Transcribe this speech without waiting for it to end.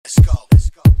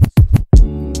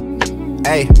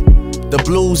Hey, the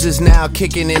blues is now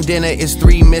kicking and dinner is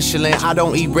 3 Michelin. I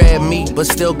don't eat red meat, but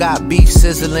still got beef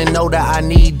sizzling. Know that I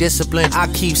need discipline. I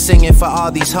keep singing for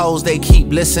all these hoes, they keep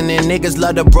listening. Niggas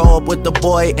love to bro up with the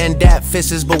boy and dat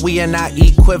fisses, but we are not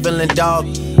equivalent, dog.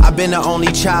 I've been the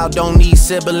only child, don't need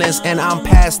siblings, and I'm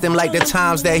past him like the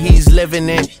times that he's living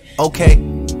in. Okay,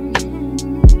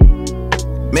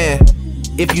 man.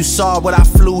 If you saw what I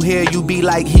flew here, you be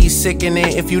like, he's sickening.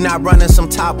 If you not running some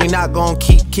top, we not gonna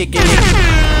keep kicking it.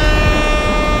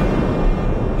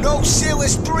 No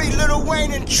Serious 3, Lil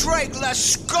Wayne and Drake,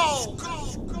 let's go.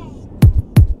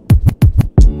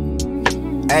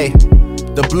 Hey,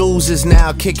 the blues is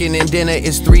now kicking and dinner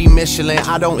is 3 Michelin.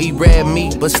 I don't eat red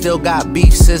meat, but still got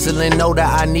beef sizzling. Know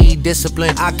that I need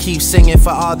discipline. I keep singing for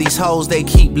all these hoes, they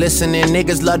keep listening.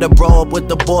 Niggas love to bro up with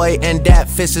the boy and dat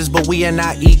fisses, but we are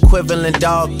not equivalent,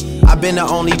 dog. I've been the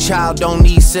only child, don't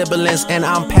need siblings, and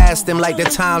I'm past him like the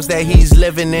times that he's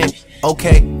living in.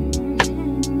 Okay,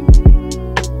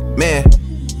 man.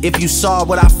 If you saw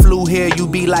what I flew here, you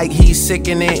be like, he's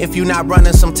sickening. If you not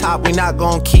running some top, we not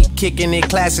gonna keep kicking it.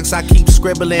 Classics, I keep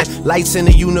scribbling. Lights in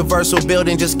the universal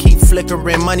building just keep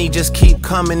flickering. Money just keep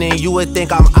coming in. You would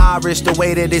think I'm Irish the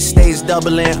way that it stays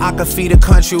doubling. I could feed a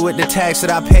country with the tax that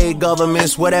I pay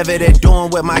governments. Whatever they're doing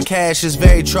with my cash is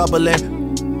very troubling.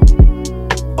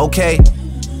 Okay,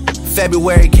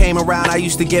 February came around, I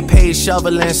used to get paid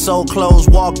shoveling, sold clothes,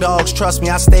 walk dogs, trust me,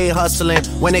 I stayed hustling.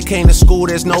 When it came to school,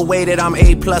 there's no way that I'm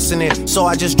A+ in it, so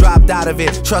I just dropped out of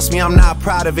it. Trust me, I'm not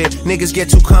proud of it. Niggas get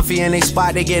too comfy in they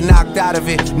spot, they get knocked out of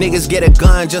it. Niggas get a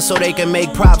gun just so they can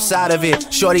make props out of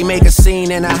it. Shorty make a scene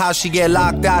in her house, she get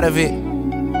locked out of it.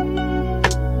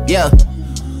 Yeah.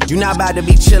 You not about to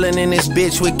be chillin' in this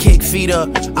bitch with kick feet up.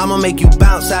 I'ma make you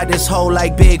bounce out this hole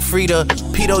like Big Frida.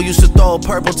 Pito used to throw a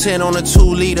purple 10 on a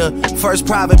 2-liter. First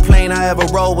private plane I ever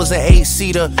rode was an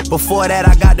 8-seater. Before that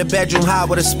I got the bedroom hot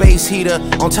with a space heater.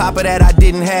 On top of that I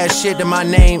didn't have shit to my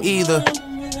name either.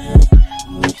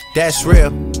 That's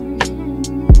real.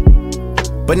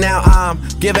 But now I'm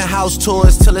giving house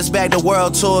tours till it's back to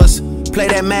world tours. Play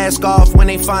that mask off when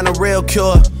they find a real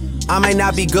cure. I may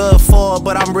not be good for it,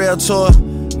 but I'm real to her.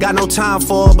 Got no time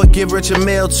for it, but give Rich a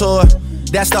meal to her.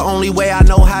 That's the only way I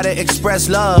know how to express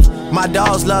love. My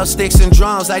dogs love sticks and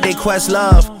drums like they Quest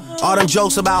love. All them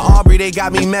jokes about Aubrey, they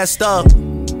got me messed up.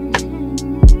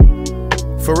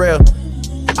 For real.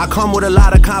 I come with a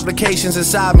lot of complications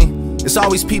inside me. It's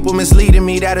always people misleading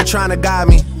me that are trying to guide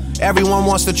me. Everyone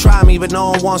wants to try me, but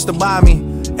no one wants to buy me.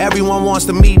 Everyone wants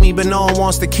to meet me, but no one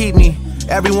wants to keep me.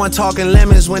 Everyone talking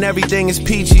lemons when everything is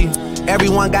peachy.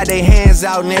 Everyone got their hands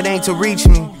out and it ain't to reach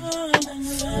me.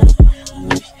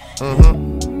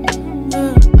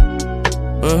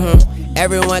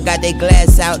 Everyone got their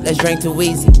glass out, let's drink too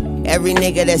easy. Every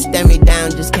nigga that stand me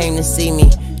down just came to see me.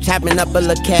 Chopping up a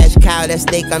little cash cow, that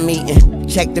steak I'm eating.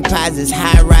 Check deposits,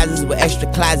 high rises with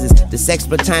extra closets. The sex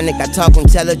platonic, I talk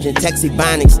intelligent, text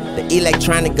ebonics. The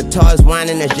electronic guitars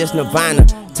whining, that's just Nirvana.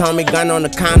 Tommy gun on the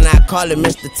counter, I call it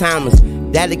Mr. Thomas.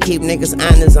 That'll keep niggas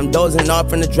honest. I'm dozing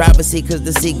off in the driver's seat cause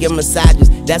the seat give massages.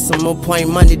 That's some more point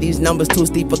money, these numbers too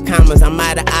steep for commas. I'm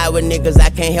out of eye with niggas, I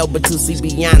can't help but to see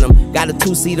beyond them. Got a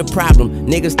 2-seater problem,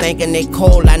 niggas thinking they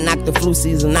cold, I knock the flu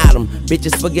season out them.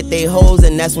 Bitches forget they hoes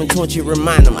and that's when Tunchi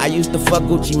remind them. I used to fuck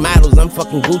Gucci models, I'm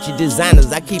fucking Gucci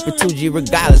designers. I keep it 2G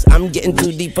regardless, I'm getting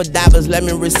too deep for divers, let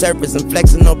me resurface. I'm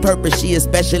flexing on purpose, she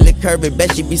especially curvy.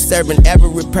 Bet she be serving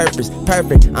every purpose,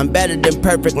 perfect. I'm better than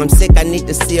perfect, I'm sick, I need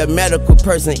to see a medical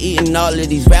person. Eating all of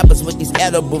these rappers with these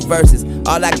edible verses.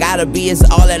 All I gotta be is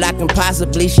all that I can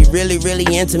possibly. She really,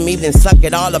 really into me, then suck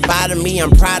it all up out of me.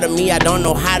 I'm proud of me, I don't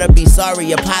know how to be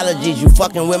sorry. Apologies, you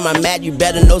fucking with my mat, you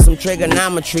better know some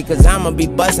trigonometry. Cause I'ma be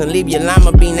bustin', leave your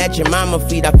llama bean at your mama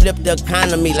feet. I flip the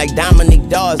economy like Dominic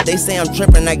Dawes. They say I'm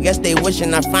trippin', I guess they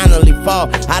wishing I finally fall.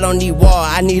 I don't need war,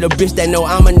 I need a bitch that know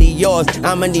I'ma need yours.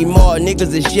 I'ma need more,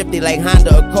 niggas is shifty like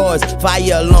Honda Accords. Fire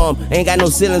alarm, ain't got no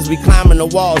ceilings, we climbing the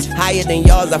walls. Higher than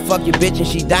y'all's, I fuck your bitch and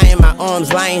she die in my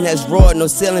arms. Lion has roared, no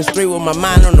ceilings, 3 with my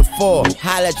mind on the 4.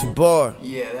 Holla at your boy.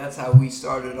 Yeah, that's how we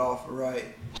started off right.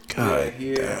 God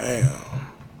damn.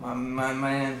 My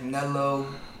man Nello,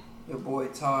 your boy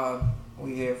Todd,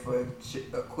 we here for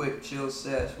a quick chill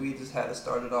sesh. We just had to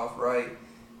start it off right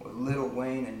with Lil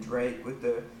Wayne and Drake with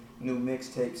the new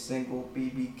mixtape single,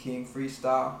 BB King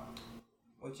Freestyle.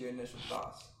 What's your initial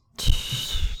thoughts?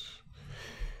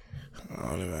 I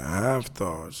don't even have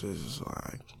thoughts. It's just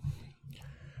like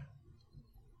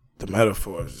the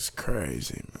metaphors is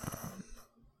crazy, man.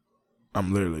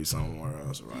 I'm literally somewhere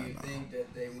else right now. Do you think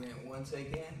that they went one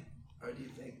take in, or do you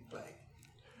think like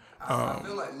I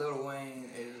feel like Lil Wayne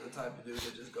is the type of dude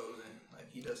that just goes in,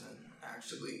 like he doesn't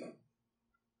actually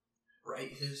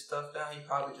write his stuff down. He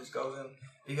probably just goes in,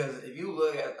 because if you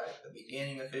look at like the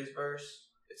beginning of his verse,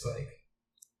 it's like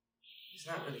he's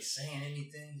not really saying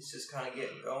anything. He's just kind of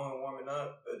getting going, warming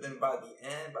up. But then by the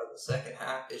end, by the second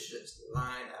half, it's just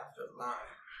line after line,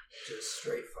 just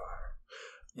straight fire.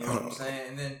 You know what I'm saying?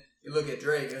 And then you look at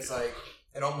Drake, and it's like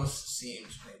it almost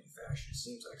seems manufactured. It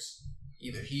seems like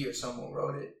either he or someone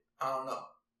wrote it. I don't know.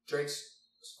 Drake's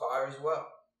fire as well.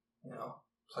 You know,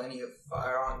 plenty of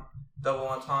fire on double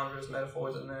entendres,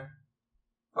 metaphors in there.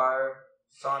 Fire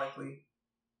sonically.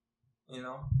 You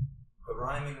know, the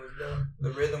rhyming was there.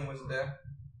 The rhythm was there.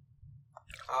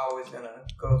 I always gonna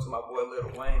go to my boy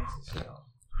Lil Wayne. Since, you know,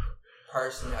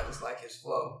 personally, I just like his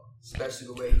flow, especially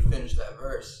the way he finished that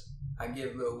verse. I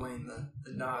give Lil Wayne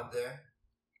the nod there,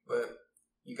 but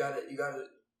you gotta.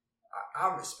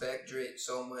 I respect Drake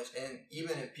so much, and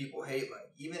even if people hate, like,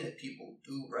 even if people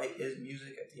do write his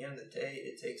music, at the end of the day,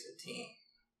 it takes a team,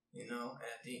 you know.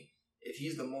 And if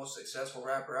he's the most successful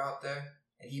rapper out there,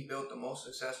 and he built the most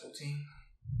successful team,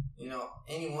 you know,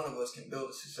 any one of us can build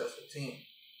a successful team,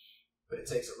 but it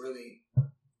takes a really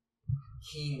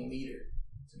keen leader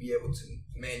to be able to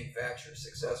manufacture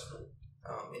successful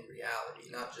in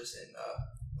reality, not just in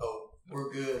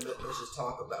we're good, let's just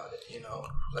talk about it, you know,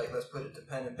 like let's put it to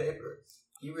pen and paper.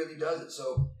 He really does it.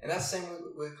 So, and that's the same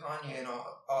with Kanye and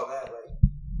all that, like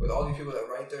with all these people that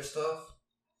write their stuff,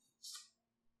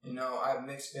 you know, I have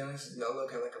mixed feelings. I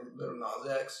look at like a Lil Nas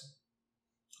X,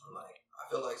 I'm like, I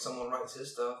feel like someone writes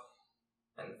his stuff,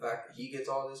 and the fact that he gets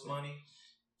all this money,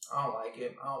 I don't like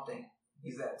him. I don't think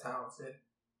he's that talented.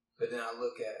 But then I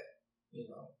look at, you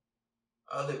know,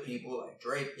 other people like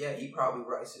Drake. Yeah, he probably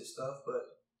writes his stuff, but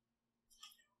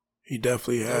he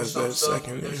definitely has that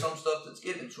second. There's some stuff that's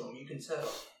given to him. You can tell.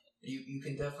 You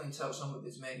can definitely tell some of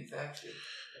it's manufactured.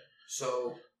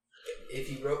 So if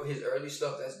he wrote his early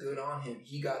stuff, that's good on him.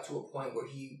 He got to a point where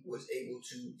he was able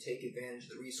to take advantage of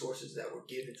the resources that were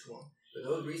given to him. But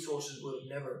those resources would have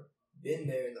never been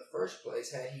there in the first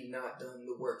place had he not done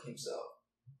the work himself.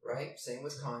 Right? Same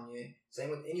with Kanye. Same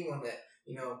with anyone that,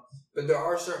 you know. But there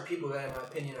are certain people that, in my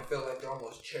opinion, I feel like they're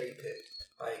almost cherry picked.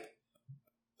 Like,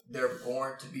 they're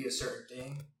born to be a certain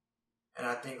thing. And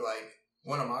I think, like,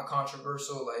 one of my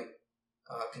controversial, like,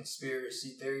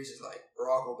 conspiracy theories is, like,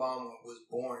 Barack Obama was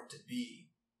born to be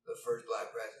the first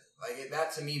black president. Like,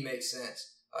 that to me makes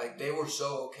sense. Like, they were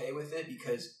so okay with it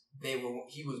because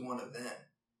he was one of them.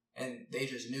 And they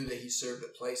just knew that he served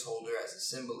a placeholder as a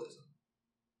symbolism.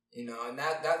 You know, and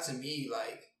that to me,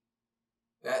 like,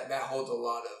 that holds a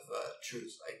lot of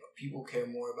truth. Like, people care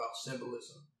more about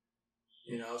symbolism.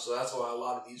 You know, so that's why a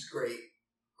lot of these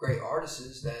great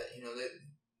artists that, you know,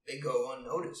 they go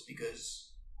unnoticed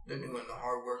because they're doing the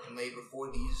hard work and labor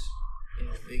for these, you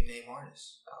know, big name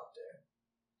artists out there.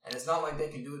 And it's not like they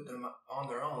can do it on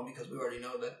their own because we already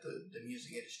know that the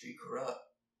music industry corrupt.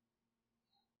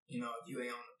 You know, if you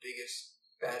ain't on the biggest,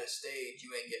 baddest stage,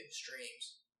 you ain't getting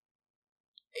streams.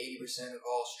 80% of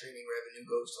all streaming revenue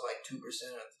goes to like 2%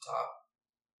 at the top.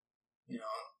 You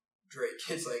know, Drake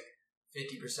gets like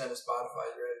 50% of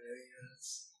Spotify's revenue. You know,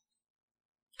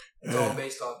 it's all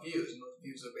based off views, and those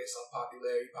views are based off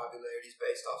popularity. Popularity is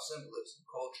based off symbolism,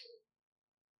 culture.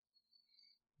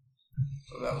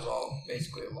 So that was all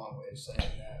basically a long way of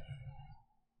saying that.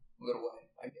 Lil Wayne,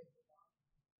 I get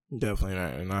it. Definitely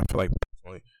not, and I feel like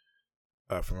personally,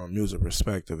 from a music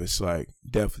perspective, it's like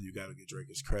definitely you got to give Drake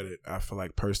his credit. I feel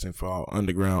like personally for all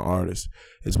underground artists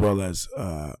as well as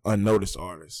unnoticed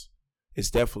artists, it's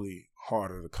definitely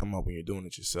harder to come up when you're doing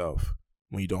it yourself.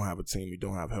 When you don't have a team, you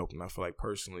don't have help. And I feel like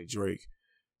personally, Drake,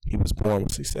 he was born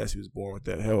with success. He was born with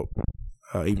that help.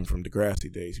 Even from Degrassi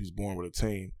days, he was born with a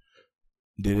team.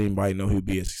 Did anybody know he'd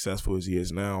be as successful as he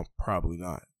is now? Probably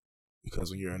not. Because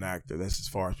when you're an actor, that's as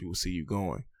far as people see you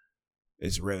going.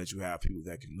 It's rare that you have people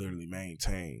that can literally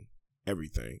maintain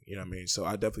everything. You know what I mean? So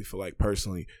I definitely feel like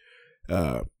personally,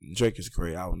 Drake is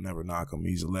great. I would never knock him.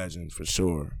 He's a legend for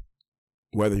sure.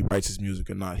 Whether he writes his music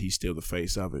or not, he's still the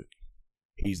face of it.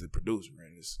 He's the producer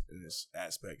in this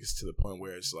aspect. It's to the point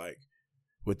where it's like,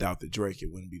 without the Drake,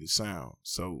 it wouldn't be the sound.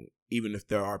 So even if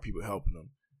there are people helping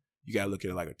him, you gotta look at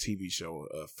it like a TV show,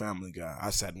 a Family Guy. I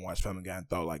sat and watched Family Guy and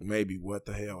thought, like, maybe what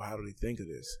the hell? How do they think of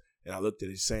this? And I looked at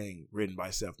it saying written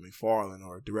by Seth MacFarlane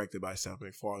or directed by Seth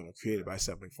MacFarlane or created by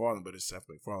Seth MacFarlane, but it's Seth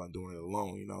MacFarlane doing it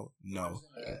alone. You know, no.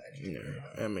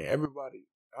 Yeah, I mean, everybody.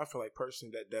 I feel like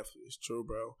personally that definitely is true,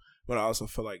 bro. But I also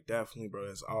feel like definitely,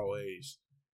 bro, as always,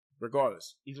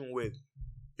 regardless, even with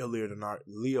a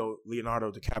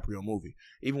Leonardo DiCaprio movie,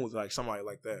 even with like somebody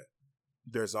like that,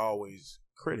 there's always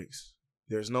critics.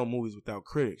 There's no movies without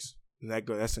critics. and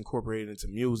that's incorporated into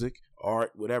music,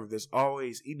 art, whatever. There's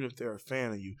always, even if they're a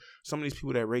fan of you, some of these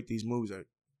people that rate these movies are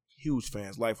huge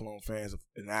fans, lifelong fans of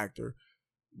an actor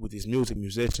with these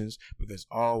musicians, but there's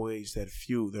always that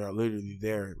few that are literally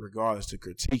there regardless to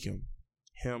critique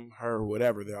him, her,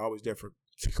 whatever. They're always there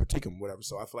to critique him, whatever.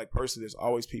 So I feel like personally there's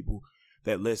always people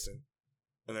that listen,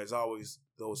 and there's always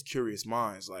those curious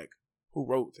minds like, who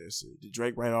wrote this? Did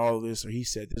Drake write all of this? Or he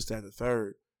said this, that, the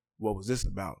third? What was this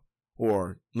about?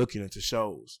 Or looking into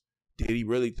shows, did he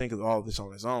really think of all of this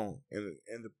on his own? And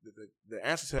the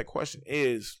answer to that question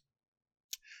is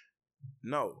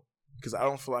no, because I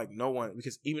don't feel like no one.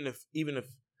 Because even if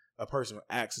a person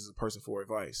asks as a person for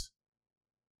advice,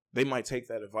 they might take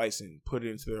that advice and put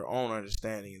it into their own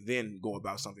understanding, and then go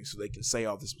about something so they can say,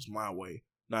 "Oh, this was my way,"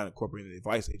 not incorporating the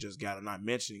advice they just got, or not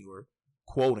mentioning or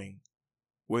quoting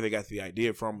where they got the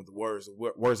idea from, with the words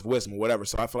of wisdom or whatever.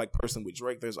 So I feel like personally with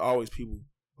Drake, there's always people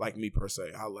like me per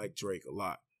se. I like Drake a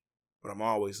lot, but I'm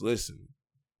always listening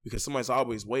because somebody's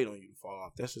always waiting on you to fall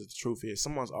off. That's just the truth is.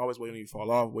 Someone's always waiting on you to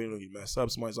fall off, waiting on you to mess up.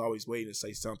 Somebody's always waiting to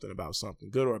say something about something,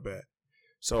 good or bad.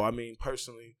 So I mean,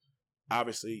 personally,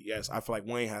 obviously, yes, I feel like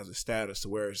Wayne has a status to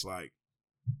where it's like,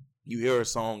 you hear a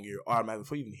song, you're automatically,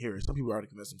 before you even hear it, some people already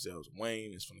convince themselves,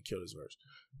 Wayne is going to kill this verse.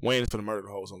 Wayne is going to murder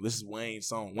the whole song. This is Wayne's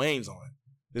song. Wayne's on it.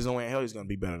 There's no way in hell he's going to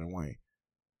be better than Wayne.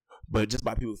 But just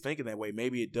by people thinking that way,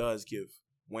 maybe it does give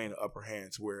Wayne an upper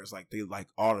hand to where it's like they like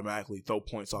automatically throw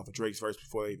points off of Drake's verse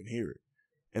before they even hear it.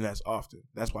 And that's often.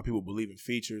 That's why people believe in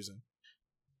features, and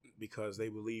because they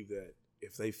believe that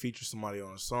if they feature somebody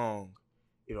on a song,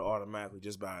 it'll automatically,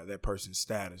 just by that person's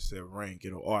status, their rank,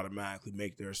 it'll automatically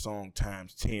make their song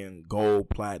times 10, gold,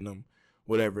 platinum,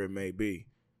 whatever it may be.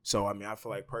 So, I mean, I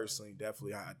feel like personally,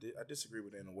 definitely, I disagree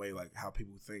with it in a way, like how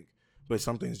people think, but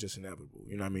some things just inevitable.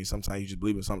 You know what I mean? Sometimes you just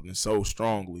believe in something so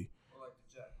strongly. Or like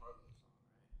the Jack Harlow song,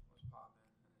 right? Was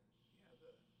popping, and then you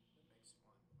had the mixed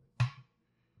one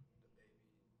with the baby.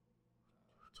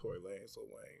 Tory Lanez, Lil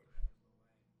Wayne.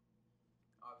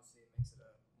 Obviously, it makes it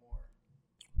a more,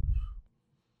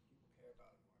 people care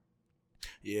about it more.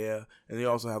 Yeah, and they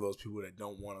also have those people that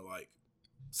don't want to, like,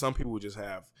 some people just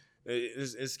have,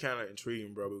 it's kind of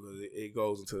intriguing, bro, because it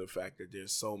goes into the fact that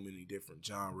there's so many different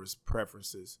genres,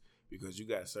 preferences, because you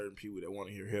got certain people that want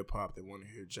to hear hip-hop, that want to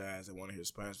hear jazz, that want to hear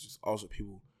Spanish. There's also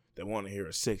people that want to hear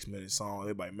a 6-minute song.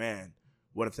 They're like, man,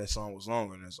 what if that song was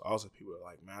longer? And there's also people that are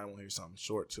like, man, I want to hear something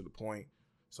short, to the point,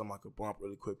 something I could bump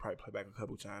really quick, probably play back a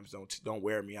couple times. Don't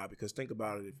wear me out, because think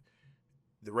about it, if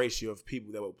the ratio of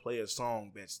people that will play a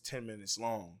song that's 10 minutes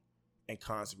long and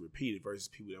constantly repeat it versus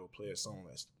people that will play a song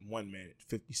that's 1 minute,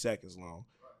 50 seconds long,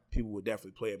 people would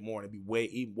definitely play it more, and it'd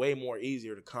be way more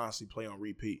easier to constantly play on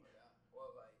repeat. Well,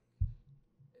 like,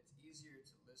 it's easier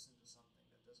to listen to something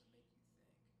that doesn't make you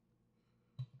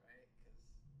think, right? Because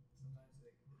sometimes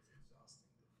it's exhausting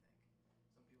to think.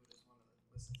 Some people just want to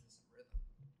listen to some rhythm.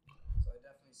 So I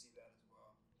definitely see that as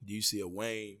well. Do you see a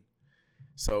Wayne?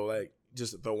 So, like,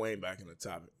 just to throw Wayne back in the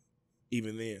topic,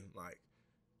 even then, like,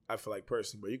 I feel like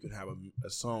personally, but you can have a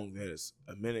song that is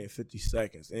 1 minute and 50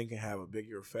 seconds, and it can have a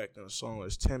bigger effect than a song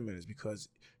that's 10 minutes, because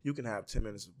you can have 10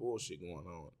 minutes of bullshit going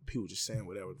on. People just saying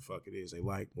whatever the fuck it is they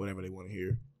like, whatever they want to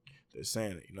hear. They're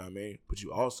saying it, you know what I mean? But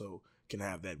you also can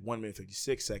have that 1 minute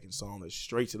 56-second song that's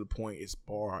straight to the point. It's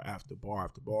bar after bar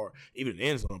after bar. Even it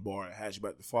ends on a bar that has you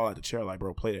about to fall out the chair like,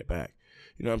 bro, play that back.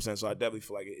 You know what I'm saying? So I definitely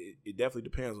feel like it definitely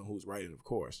depends on who's writing, of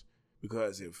course.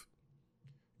 Because if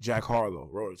Jack Harlow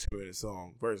wrote a 10-minute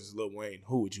song versus Lil Wayne,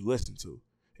 who would you listen to?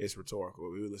 It's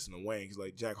rhetorical. We would listen to Wayne, because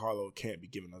like Jack Harlow can't be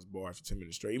giving us bars for 10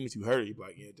 minutes straight. Even if you heard it, you'd be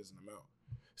like, yeah, it doesn't amount.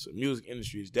 So the music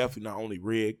industry is definitely not only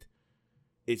rigged,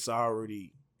 it's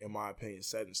already, in my opinion,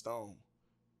 set in stone.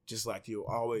 Just like you'll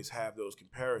always have those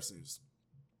comparisons.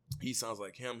 He sounds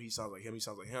like him, he sounds like him, he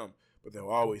sounds like him. But they'll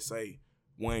always say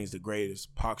Wayne's the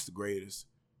greatest, Pac's the greatest,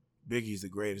 Biggie's the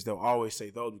greatest. They'll always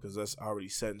say those because that's already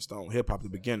set in stone. Hip-hop at the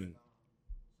beginning.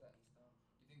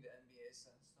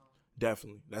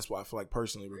 Definitely. That's why I feel like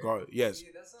personally, regardless. Yes.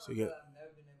 See, that's So, something yeah. that I've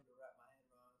never been able to wrap my head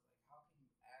around. Like, how can you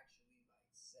actually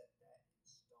like set that in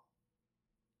stone?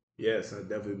 Yes, I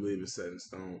definitely believe it's set in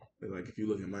stone. Like, if you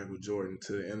look at Michael Jordan,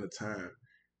 to the end of time,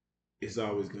 it's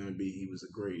always going to be he was a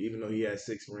great, even though he had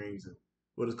 6 rings. And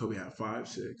what does Kobe have? 5,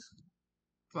 6?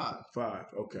 5.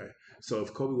 Okay. So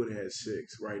if Kobe would have had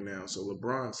 6 right now, so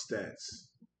LeBron's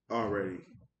stats already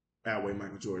outweigh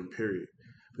Michael Jordan, period.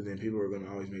 But then people are going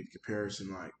to always make the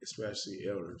comparison, like, especially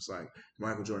elders. Like,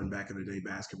 Michael Jordan back in the day,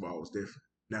 basketball was different.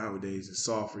 Nowadays, it's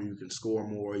softer. You can score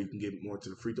more. You can get more to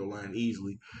the free throw line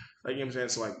easily. Like, you know what I'm saying?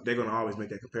 So, like, they're going to always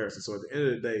make that comparison. So, at the end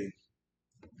of the day,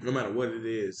 no matter what it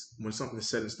is, when something is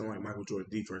set in stone, like Michael Jordan,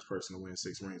 the first person to win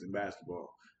 6 rings in basketball.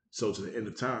 So, to the end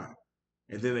of time,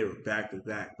 And then they were back to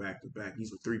back.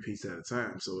 These were 3-peats at a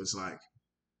time. So it's like,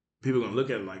 people are going to look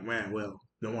at it like, man, well,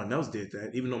 no one else did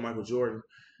that. Even though Michael Jordan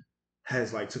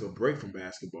has like took a break from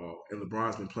basketball and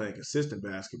LeBron's been playing consistent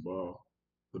basketball,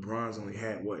 LeBron's only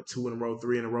had, 2 in a row,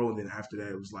 3 in a row. And then after that,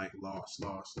 it was like lost.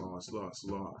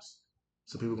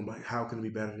 So people can be like, how can it be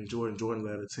better than Jordan? Jordan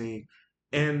led a team.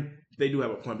 And they do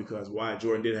have a point because why?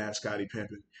 Jordan did have Scottie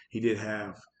Pippen. He did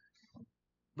have.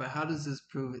 But how does this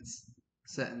prove it's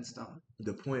set in stone?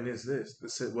 The point is this.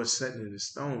 What's set in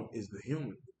stone is the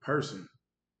human person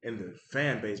and the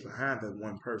fan base behind that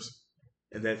one person.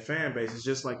 And that fan base is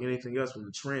just like anything else with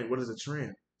a trend. What is a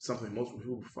trend? Something multiple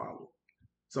people follow.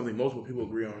 Something multiple people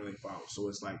agree on and they follow. So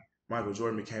it's like Michael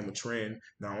Jordan became a trend,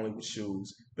 not only with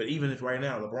shoes, but even if right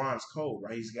now LeBron's cold,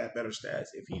 right? He's got better stats.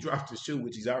 If he drops the shoe,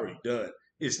 which he's already done,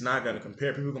 it's not going to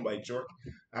compare. People are going to be like, Jordan,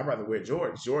 I'd rather wear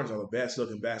Jordans. Jordans are the best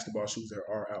looking basketball shoes there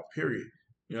are out, period.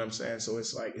 You know what I'm saying? So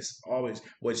it's like, it's always,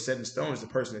 what's set in stone is the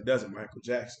person that does it, Michael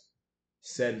Jackson.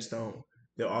 Set in stone.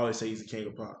 They'll always say he's the king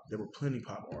of pop. There were plenty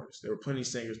pop artists. There were plenty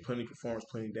singers, plenty performers,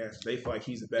 plenty dancers. They feel like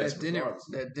he's the best.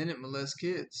 That didn't molest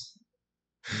kids.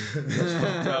 That's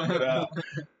fucked up, but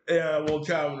yeah, I won't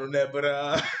comment on that.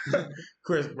 But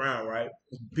Chris Brown, right?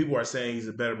 People are saying he's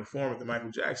a better performer than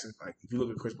Michael Jackson. Like, if you look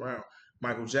at Chris Brown,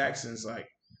 Michael Jackson's like,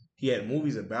 he had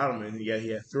movies about him, and yeah, he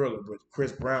had Thriller. But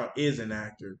Chris Brown is an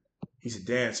actor. He's a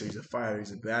dancer. He's a fighter.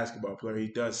 He's a basketball player.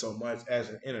 He does so much as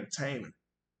an entertainer.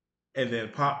 And then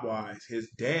pop-wise, his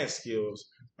dance skills,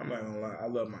 I'm not going to lie, I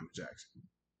love Michael Jackson.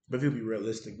 But if you'll be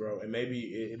realistic, bro, and maybe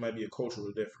it might be a cultural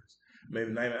difference.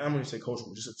 Maybe not even, I'm going to say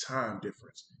cultural, just a time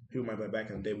difference. People might be like, back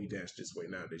in the day, we danced this way.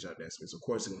 Nowadays, y'all dance this way. So, of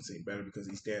course, it's going to seem better because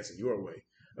he's dancing your way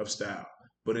of style.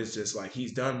 But it's just like,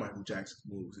 he's done Michael Jackson's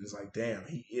moves. And it's like, damn,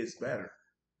 he is better.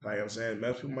 Like I'm saying,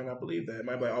 most people might not believe that. It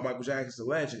might be like, oh, Michael Jackson's a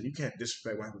legend. You can't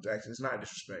disrespect Michael Jackson. It's not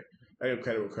disrespect. I give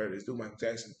credit where credit is due. Michael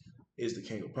Jackson is the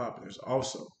king of pop. And there's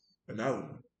also another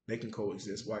one. They can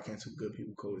coexist. Why can't two good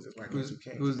people coexist? Why can't two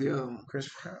kings? Who's the other one? Chris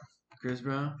Brown. Chris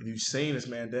Brown? Have you seen this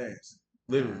man dance?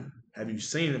 Literally. Have you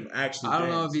seen him actually dance? I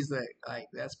don't know if he's like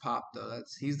that's pop though.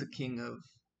 He's the king of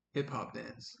hip hop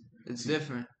dance. It's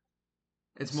different.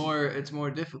 It's more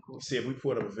difficult. See, if we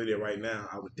put up a video right now,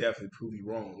 I would definitely prove you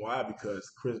wrong. Why? Because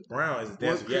Chris Brown is a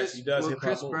dancer. Yes, he does hip hop.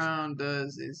 What Chris Brown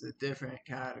does is a different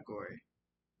category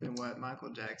than what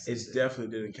Michael Jackson It's definitely a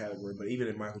different category, but even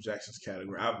in Michael Jackson's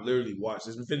category, I've literally watched.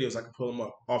 There's videos I can pull them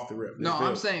up off the rip. No,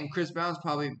 I'm saying Chris Brown's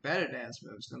probably better dance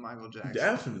moves than Michael Jackson.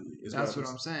 Definitely. That's what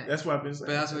I'm saying. That's what I've been saying.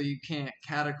 But that's what you can't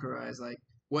categorize. Like,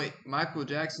 what Michael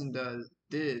Jackson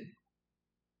did,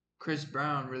 Chris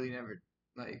Brown really never,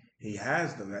 like... He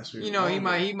has them. That's what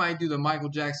he might do the Michael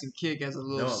Jackson kick as a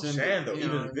little symbol. No, I'm saying, though,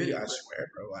 even in video, I swear,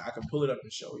 bro, like, I can pull it up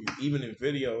and show you. Even in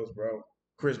videos, bro,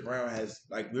 Chris Brown has,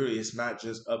 like, literally, it's not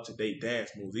just up-to-date dance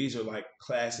moves. These are, like,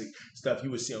 classic stuff you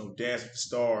would see on Dance with the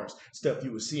Stars, stuff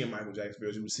you would see in Michael Jackson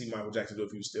videos. You would see Michael Jackson do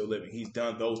if he was still living. He's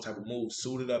done those type of moves,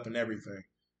 suited up and everything.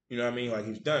 You know what I mean? Like,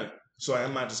 he's done it. So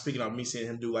I'm not just speaking of me seeing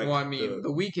him do, like... Well, I mean, The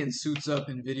Weeknd suits up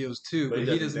in videos, too, but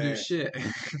he doesn't do shit.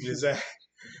 Exactly.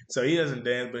 So he doesn't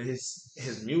dance, but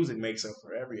his music makes up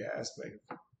for every aspect.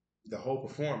 The whole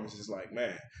performance is like,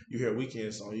 man, you hear a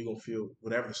Weeknd song, you're going to feel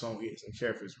whatever the song is. I don't care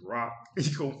if it's rock,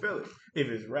 you're going to feel it. If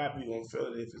it's rap, you're going to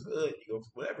feel it. If it's hood, you're going to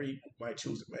whatever you might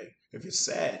choose to make. If it's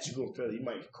sad, you're going to feel it. You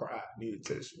might cry, need a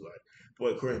tissue. Like,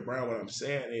 but Chris Brown, what I'm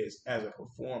saying is, as a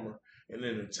performer and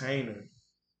entertainer,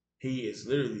 he is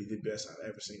literally the best I've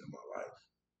ever seen in my life.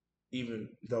 Even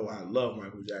though I love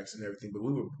Michael Jackson and everything, but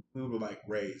we were like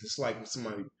raised. It's like when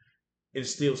somebody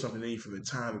instills something in you from the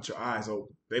time that your eyes open.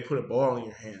 They put a ball in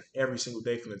your hand every single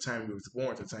day from the time you was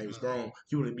born to the time you was grown.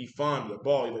 You would be fond of the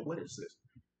ball. You're like, what is this?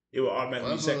 It will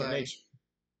automatically be second nature.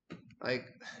 Like,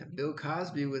 Bill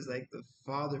Cosby was like the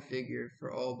father figure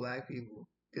for all black people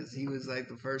because he was like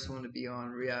the first one to be on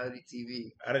reality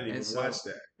TV. I didn't even watch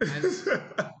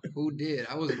that. Who did?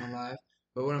 I wasn't alive.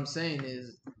 But what I'm saying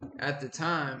is, at the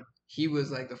time, he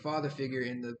was like the father figure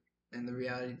in the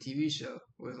reality TV show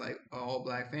with like an all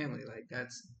black family. Like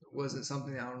wasn't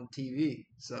something out on TV.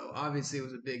 So obviously it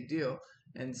was a big deal.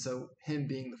 And so him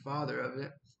being the father of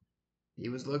it, he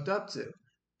was looked up to.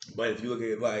 But if you look at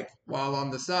it like while on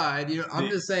the side, I'm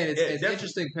just saying it's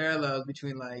interesting parallels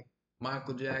between like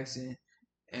Michael Jackson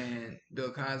and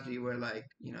Bill Cosby, where like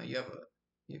you have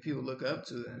people look up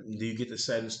to them. Do you get the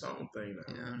set in stone thing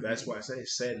now? Yeah, that's why I say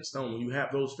it's set in stone. When you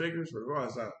have those figures,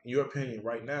 regardless of your opinion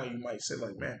right now, you might say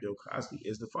like, man, Bill Cosby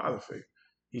is the father figure.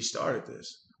 He started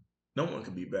this. No one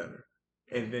could be better.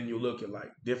 And then you look at like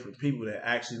different people that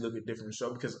actually look at different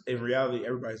shows, because in reality,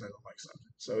 everybody's not gonna like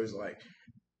something. So it's like,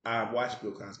 I watched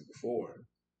Bill Cosby before,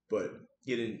 but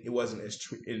it wasn't as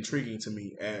intriguing to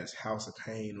me as House of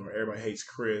Pain or Everybody Hates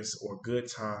Chris or Good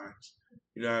Times.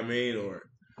 You know what I mean? Or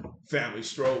Family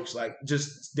Strokes, like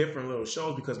just different little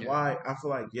shows. Because why? I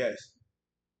feel like yes,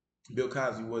 Bill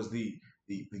Cosby was the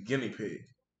guinea pig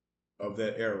of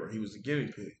that era. He was the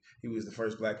guinea pig. He was the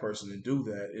first black person to do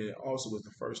that, and it also was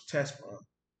the first test run.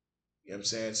 You know what I'm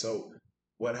saying? So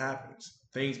what happens?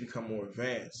 Things become more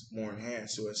advanced, more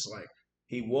enhanced. So it's like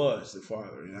he was the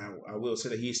father, and I will say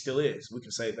that he still is. We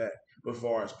can say that. But as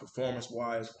far as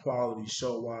performance-wise, quality,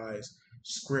 show-wise,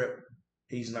 script,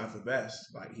 he's not the best.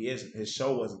 Like he isn't. His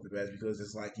show wasn't the best because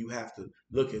it's like you have to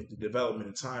look at the development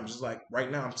of time. Just like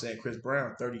right now, I'm saying Chris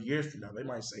Brown. 30 years from now, they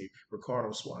might say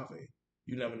Ricardo Suave.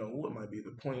 You never know who it might be.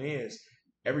 The point is,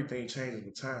 everything changes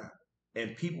with time.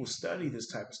 And people study this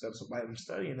type of stuff. So by them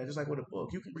studying that, just like with a book,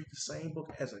 you can read the same book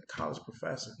as a college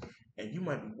professor, and you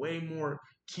might be way more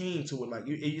keen to it. Like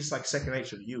it's like second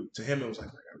nature to you. To him, it was like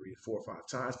I read it 4 or 5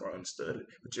 times before I understood it.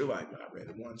 But you're like, I read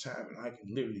it one time, and I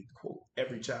can literally quote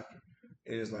every chapter.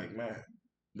 And it's like, man,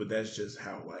 but that's just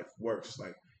how life works.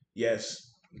 Like, yes,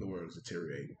 the world is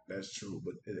deteriorating. That's true.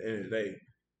 But at the end of the day,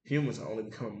 humans are only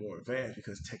becoming more advanced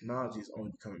because technology is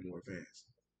only becoming more advanced.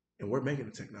 And we're making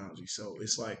the technology. So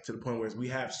it's like to the point where we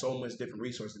have so much different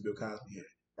resources than Bill Cosby had.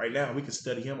 Right now, we can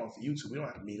study him off of YouTube. We don't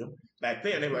have to meet him. Back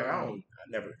then, they were like, I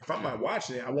never. If I'm not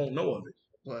watching it, I won't know of it.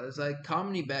 Well, it's like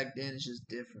comedy back then is just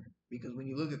different. Because when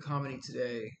you look at comedy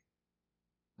today,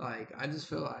 like, I just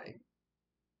feel like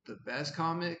the best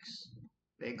comics,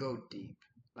 they go deep.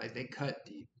 Like, they cut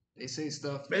deep. They say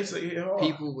stuff that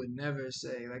people would never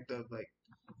say. Like,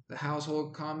 the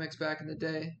household comics back in the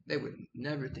day, they would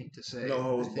never think to say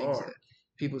the things that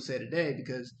people say today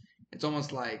because it's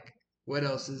almost like, what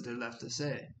else is there left to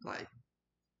say? Like,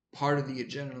 part of the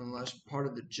agenda, part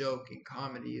of the joke in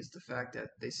comedy is the fact that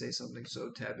they say something so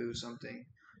taboo, something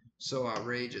so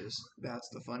outrageous. That's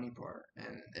the funny part.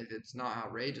 And if it's not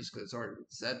outrageous because it's already been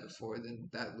said before, then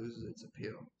that loses its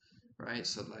appeal. Right?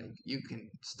 So, like, you can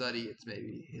study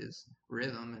maybe his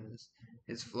rhythm and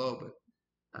his flow, but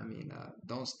I mean,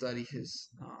 don't study his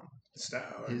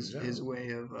style, his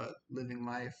way of living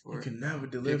life, or you can never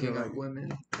deliver picking like up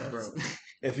women, bro.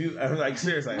 If you like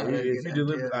seriously, like, if you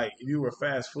deliver like if you were a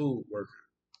fast food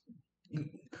worker,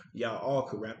 y'all all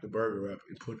could wrap the burger up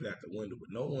and put it out the window,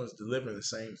 but no one's delivering the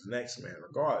same as the next man,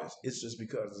 regardless. It's just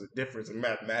because there's a difference in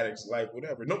mathematics, life,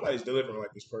 whatever. Nobody's delivering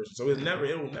like this person, so it will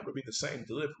never be the same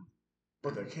delivery.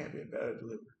 But there can't be a better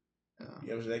delivery. You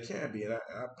know what I'm saying? They can be. And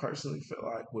I personally feel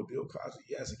like with Bill Cosby,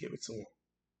 you have to give it to him.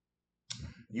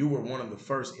 You were one of the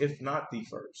first, if not the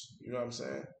first. You know what I'm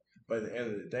saying? But at the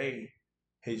end of the day,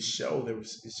 his show,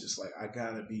 it's just like, I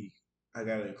got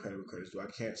incredible credit to.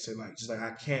 I can't say like, just like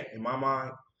I can't, in my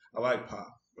mind, I like Pac,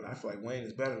 but I feel like Wayne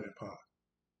is better than Pac,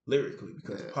 lyrically,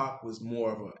 because Pac was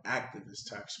more of an activist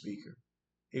type speaker.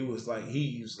 He was like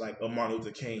a Martin Luther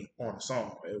King on a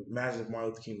song. Imagine if Martin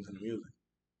Luther King was in the music.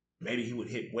 Maybe he would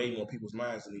hit way more people's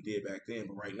minds than he did back then.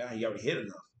 But right now, he already hit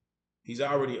enough. He's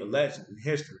already a legend in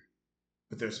history.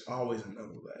 But there's always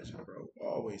another legend, bro.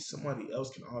 Always. Somebody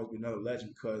else can always be another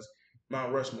legend because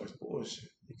Mount Rushmore's bullshit.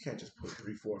 You can't just put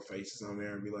 3, 4 faces on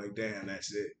there and be like, damn,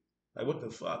 that's it. Like, what the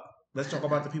fuck? Let's talk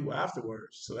about the people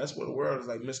afterwards. So that's what the world is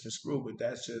like misconstrued, but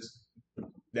that's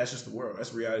just the world.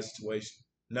 That's a reality situation.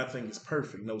 Nothing is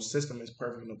perfect. No system is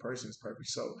perfect. No person is perfect.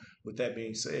 So with that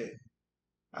being said,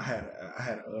 I had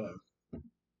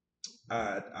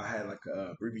like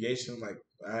a abbreviation, like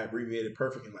I abbreviated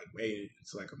perfect and like made it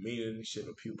into like a meaning and shit.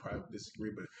 But people probably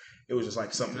disagree, but it was just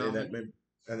like something in that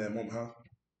moment, huh?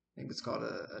 I think it's called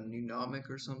a mnemonic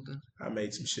or something. I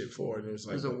made some shit for it. It was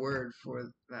like there's a word for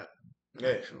that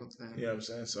actual thing. You know what I'm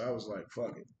saying? So I was like,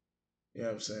 fuck it. You know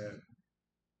what I'm saying?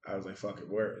 I was like, fuck it.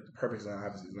 Word. Perfect is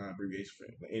obviously not an abbreviation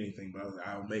for anything, but I was like,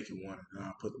 I'll make it one and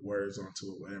I'll put the words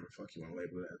onto it, whatever the fuck you want to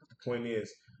label it as. But the point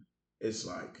is, it's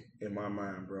like, in my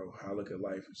mind, bro, how I look at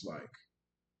life is like,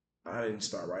 I didn't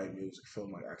start writing music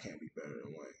feeling like I can't be better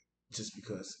than Wayne. Just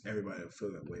because everybody will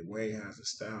feel that way. Wayne has a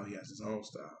style, he has his own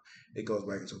style. It goes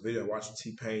back into a video watching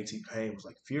T-Pain. T-Pain was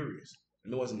like furious.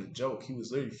 And it wasn't a joke. He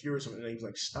was literally furious and he was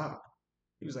like, stop.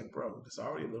 He was like, bro, there's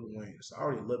already a Lil Wayne. There's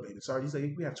already a Lil Baby. He's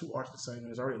like, we have 2 artists the same.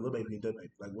 There's already a Lil Baby and Lil Baby.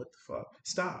 Like, what the fuck?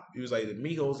 Stop. He was like, the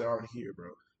Migos are already here, bro.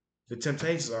 The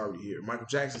Temptations are already here. Michael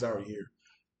Jackson's already here.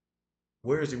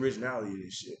 Where's the originality of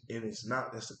this shit? And it's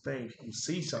not, that's the thing. People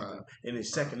see something and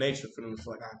it's second nature for them to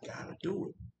feel like, I gotta do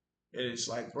it. And it's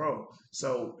like, bro,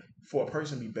 so for a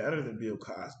person to be better than Bill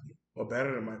Cosby or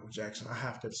better than Michael Jackson, I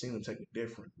have to have seen him take a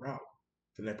different route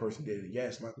than that person did.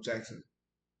 Yes, Michael Jackson,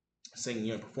 singing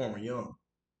young, performer young,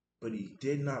 but he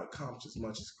did not accomplish as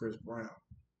much as Chris Brown.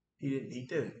 He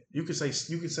didn't. You could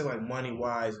say like money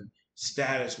wise and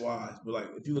status wise, but like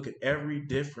if you look at every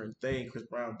different thing Chris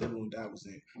Brown did when that was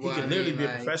in, he could literally be a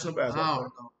professional basketball player. I don't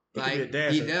know. He could be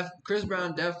a dancer. Chris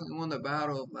Brown definitely won the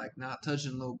battle of like not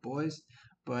touching little boys,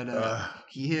 but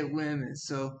he hit women.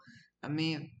 So I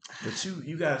mean, but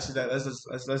you gotta see that. Let's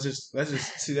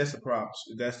just see that's the problem.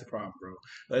 That's the problem, bro.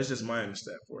 Let's just minus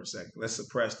that for a second. Let's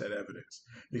suppress that evidence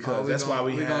because that's why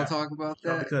we're gonna talk about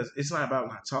that. No, because it's not about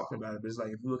not talking about it, but it's like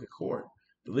if you look at court,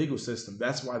 the legal system,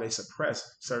 that's why they suppress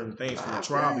certain things from the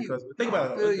trial. Because think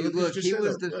about it. Look, he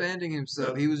was defending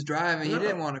himself. He was driving. He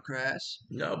didn't want to crash.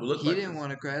 No, but look, he didn't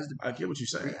want to crash. I get what you're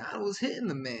saying. Rihanna was hitting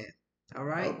the man. All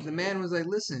right, Okay. The man was like,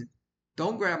 "Listen,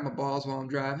 don't grab my balls while I'm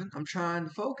driving. I'm trying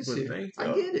to focus here." I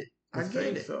get it. I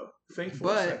get it. Think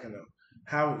for a second though.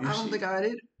 How I don't think I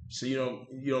did. So you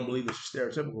don't believe that you're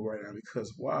stereotypical right now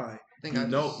because why? I think you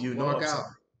know of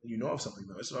something. You know of something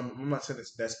though. So I'm not saying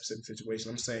it's that specific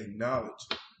situation. I'm saying knowledge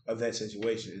of that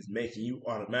situation is making you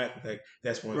automatically like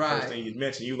that's one of the first things you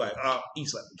mentioned. You like, oh, he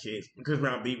slept with kids because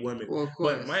Brown beat women. Well, of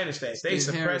course. But my understanding, if they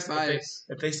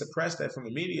suppress that from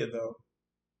the media though,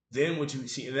 then what you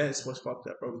see, and that's what's fucked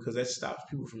up, bro, because that stops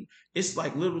people from, it's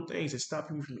like little things that stop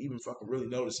people from even fucking really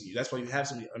noticing you. That's why you have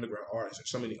so many underground artists or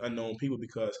so many unknown people,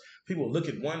 because people look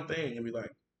at one thing and be like,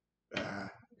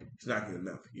 it's not good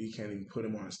enough. You can't even put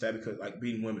him on a stat because like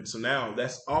beating women. So now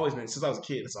that's always been, since I was a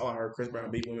kid, that's all I heard, Chris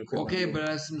Brown beat women. Okay, but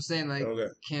as I'm saying, like,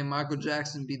 can Michael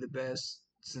Jackson be the best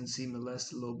since he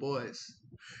molested little boys?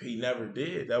 He never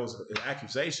did. That was an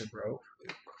accusation, bro.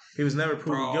 He was never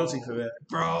proven guilty for that.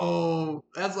 Bro,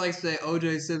 that's like saying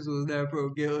O.J. Simpson was never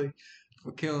proven guilty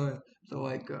for killing the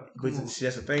white girl. But that's the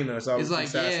thing, though. It's always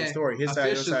his side of the story. His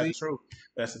side of the truth.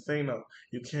 That's the thing, though.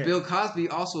 You can't. Bill Cosby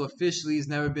also officially has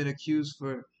never been accused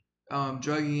for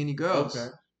drugging any girls.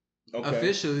 Okay.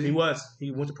 Officially.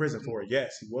 He went to prison for it.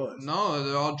 Yes, he was. No,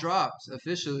 they're all dropped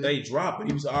officially. They dropped, but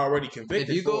he was already convicted.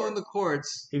 If you go in the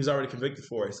courts, he was already convicted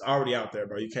for it. It's already out there,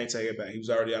 bro. You can't take it back. He was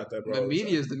already out there, bro. The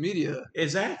media is the media.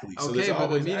 Exactly. Okay, so but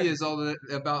the media is all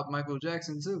about Michael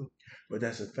Jackson too. But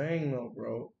that's the thing, though,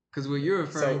 bro. Because what you're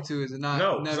referring to is not.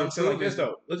 No, so I'm saying like this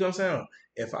though. Look what I'm saying.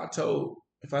 If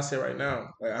I say right now,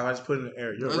 like I just put it in the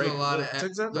air, you're there's right.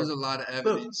 There's a lot of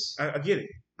evidence. Look, I get it.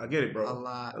 I get it, bro. A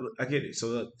lot. I get it. So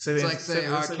look, it's like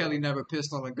saying R. Kelly never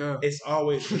pissed on a girl. It's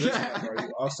always, bro,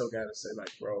 you also got to say,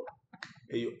 like, bro,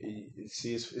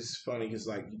 see, it's funny because,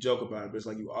 like, you joke about it, but it's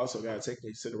like you also got to take into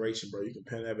consideration, bro, you can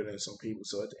pin evidence on people.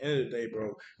 So at the end of the day,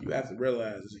 bro, you have to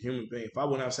realize as a human being, if I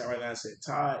went outside right now and said,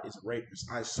 Todd is a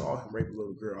rapist, I saw him rape a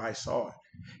little girl, I saw it.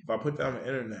 If I put that on the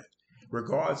internet,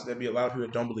 regardless, there'll be a lot of people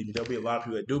that don't believe me. There'll be a lot of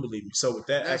people that do believe me. So with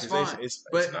that accusation, it's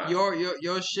not.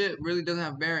 Your shit really doesn't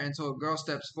have merit until a girl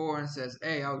steps forward and says,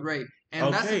 "Hey, I was raped."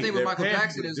 And that's the thing with Michael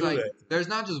Jackson is like, there's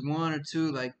not just one or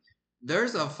two. Like,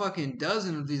 there's a fucking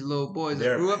dozen of these little boys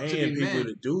that grew up to be men. They're paying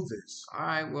people to do this. All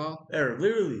right, well, they're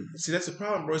literally that's the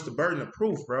problem, bro. It's the burden of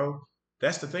proof, bro.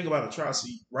 That's the thing about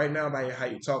atrocity. Right now, by how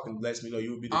you're talking, lets me know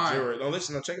you would be the juror. No,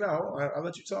 listen, check it out. I'll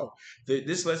let you talk.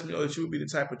 This lets me know that you would be the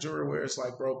type of juror where it's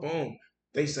like, bro, boom.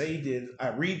 They say he did. I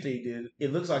read they did.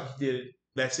 It looks like he did it.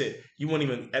 That's it. You wouldn't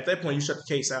even, at that point, you shut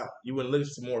the case out. You wouldn't look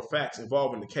for more facts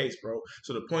involved in the case, bro.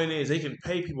 So the point is, they can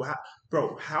pay people.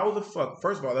 How the fuck?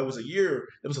 First of all, there was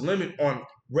a limit on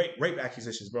rape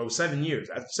accusations, bro. 7 years.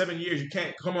 After 7 years, you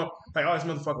can't come up like, oh, this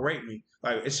motherfucker raped me.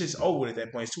 Like, it's just over at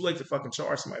that point. It's too late to fucking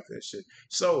charge somebody for that shit.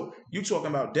 So you talking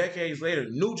about decades later,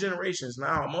 new generations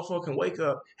now, a motherfucker can wake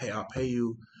up, hey, I'll pay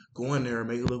you, go in there and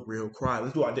make it look real, cry.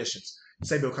 Let's do auditions.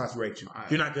 Say Bill Cosby raped you.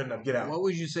 Right. You're not good enough. Get out. What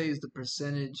would you say is the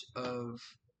percentage of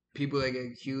people that get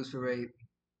accused for rape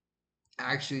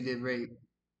actually did rape,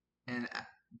 and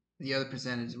the other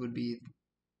percentage would be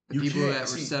the people that were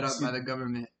set up by the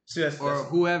government or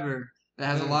whoever that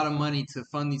has a lot of money to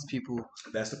fund these people?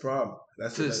 That's the problem.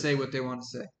 To say what they want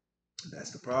to say. That's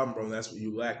the problem, bro. That's where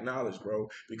you lack knowledge, bro.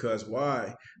 Because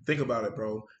why? Think about it,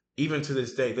 bro. Even to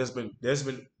this day, there's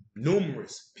been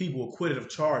numerous people acquitted of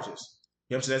charges.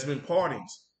 You know what I'm saying? There's been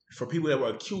pardons for people that were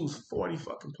accused 40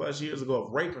 fucking plus years ago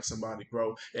of raping somebody,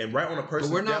 bro. And right on a person.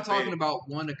 But we're not talking about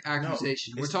one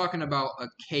accusation. We're talking about a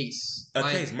case. A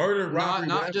case. Murder, robbery.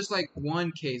 Not just like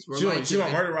one case. We're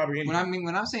murder, robbery. When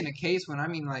I'm saying a case, when I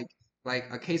mean like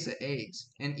a case of eggs.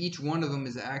 And each one of them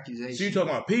is an accusation. So you're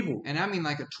talking about people. And I mean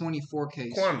like a 24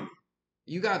 case. Quantity.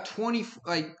 You got 20,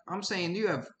 like I'm saying you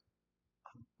have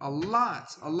a lot.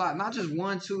 Not just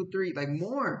 1, 2, 3, like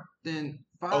more than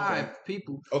 5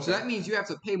 people. Okay. So that means you have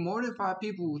to pay more than 5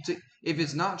 people to, if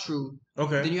it's not true.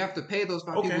 Okay. Then you have to pay those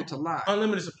 5 people to lie.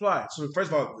 Unlimited supply. So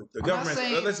first of all, the government.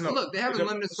 Look, they have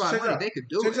unlimited supply of money. They could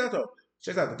do it.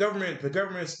 Check out. The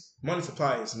government's money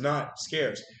supply is not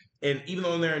scarce. And even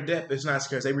though they're in debt, it's not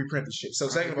scarce. They reprint the shit. So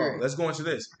second of all, let's go into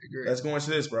this. Let's go into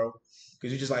this, bro.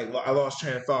 Because you just like, I lost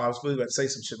train of thought. I was really about to say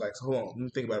some shit like, so hold on, let me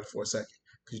think about it for a second.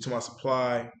 Because you're talking about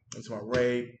supply, you're talking about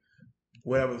rape,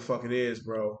 whatever the fuck it is,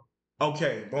 bro.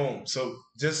 Okay, boom. So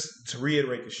just to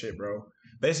reiterate the shit, bro.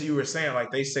 Basically, you were saying,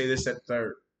 like, they say this at the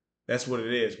third. That's what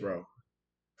it is, bro.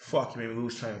 Fuck, you made me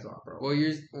lose train of thought, bro. Well,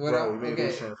 it's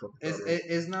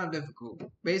not difficult.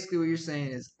 Basically, what you're saying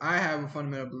is I have a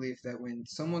fundamental belief that when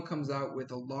someone comes out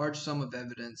with a large sum of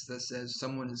evidence that says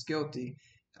someone is guilty,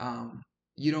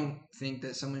 you don't think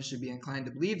that someone should be inclined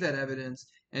to believe that evidence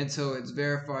until it's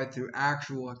verified through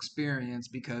actual experience,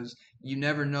 because you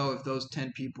never know if those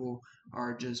 10 people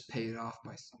are just paid off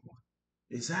by someone.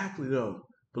 Exactly, though.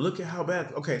 But look at how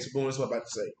bad. Okay, so boom, that's what I'm about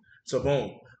to say. So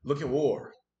boom, look at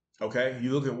war. Okay,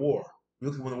 you look at war.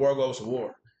 Look at when the world goes to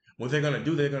war. What they're gonna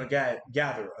do? They're gonna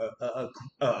gather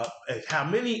as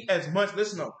many people as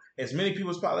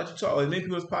possible. Let you talk. As many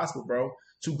people as possible, bro,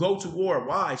 to go to war.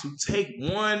 Why? To take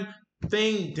one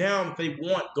thing down that they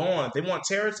want gone. If they want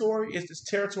territory. It's this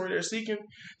territory they're seeking.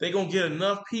 They're gonna get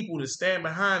enough people to stand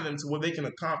behind them to where they can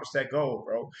accomplish that goal,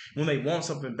 bro. When they want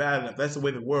something bad enough, that's the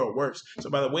way the world works. So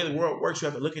by the way the world works, you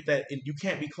have to look at that, and you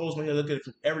can't be closed when you look at it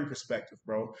from every perspective,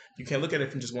 bro. You can't look at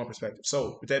it from just one perspective.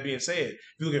 So with that being said, if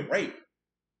you look at rape,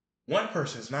 one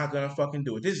person is not gonna fucking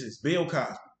do it. This is Bill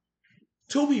Cosby.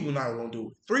 2 people not gonna do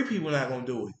it. 3 people not gonna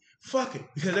do it. Fuck it,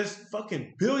 because there's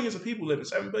fucking billions of people living,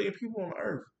 7 billion people on the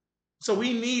earth. So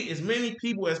we need as many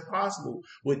people as possible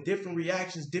with different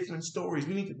reactions, different stories.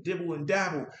 We need to dibble and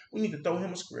dabble. We need to throw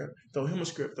him a script.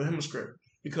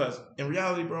 Because in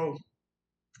reality, bro,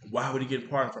 why would he get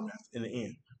pardoned from that in the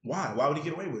end? Why? Why would he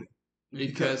get away with it?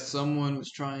 Because someone was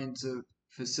trying to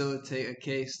facilitate a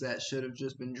case that should have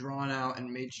just been drawn out and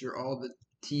made sure all the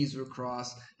T's were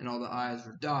crossed and all the I's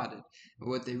were dotted. But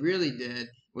what they really did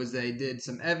was they did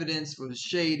some evidence was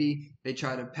shady. They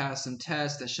tried to pass some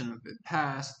tests that shouldn't have been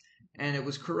passed. And it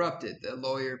was corrupted. The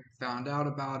lawyer found out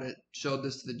about it, showed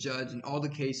this to the judge, and all the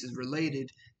cases related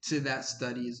to that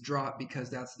study is dropped because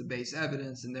that's the base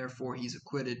evidence, and therefore he's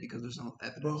acquitted because there's no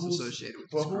evidence associated with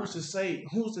this crime.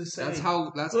 Who's to say? That's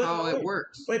how it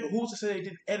works. Wait, but who's to say they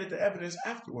didn't edit the evidence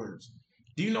afterwards?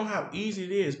 Do you know how easy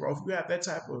it is, bro? If you have that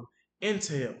type of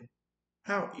intel,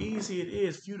 how easy it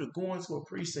is for you to go into a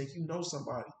precinct, you know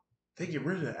somebody. They get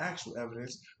rid of the actual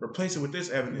evidence, replace it with this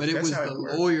evidence. But it was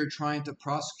the lawyer trying to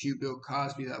prosecute Bill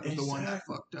Cosby that was the one that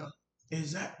fucked up.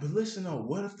 Exactly. But listen, though,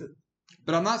 what if the...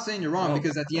 But I'm not saying you're wrong,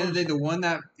 because at the end of the day, the one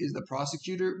that is the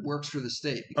prosecutor works for the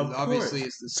state. Because obviously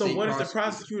it's the state. So what if the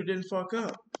prosecutor didn't fuck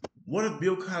up? What if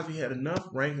Bill Cosby had enough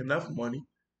rank, enough money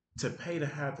to pay to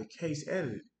have the case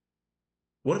edited?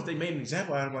 What if they made an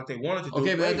example out of him like they wanted to do?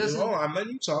 Okay, but that doesn't... Hold on, I'm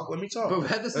letting you talk. Let me talk. But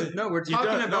that doesn't... No, we're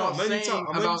talking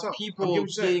about people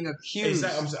being accused.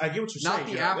 Exactly. I get what you're saying. Not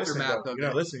the aftermath of it. You're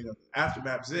not listening. The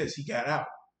aftermath is this. He got out.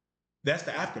 That's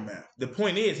the aftermath. The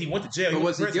point is, he went to jail. But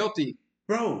was he guilty?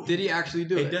 Bro. Did he actually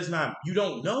do it? It does not... You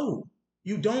don't know.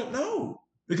 You don't know.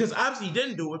 Because obviously he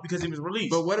didn't do it because he was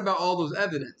released. But what about all those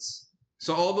evidence?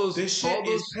 So all those... This shit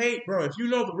is paid, bro. If you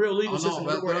know the real legal system,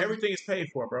 everything is paid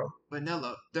for, bro. But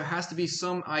Nello, there has to be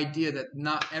some idea that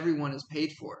not everyone is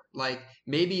paid for. Like,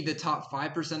 maybe the top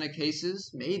 5% of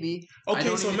cases, maybe.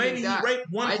 Okay, so maybe he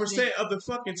raped 1% of the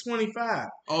fucking 25.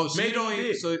 Oh, so maybe you don't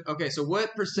even... So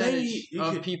what percentage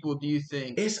of people do you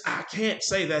think... I can't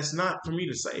say. That's not for me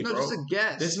to say, bro. No, just a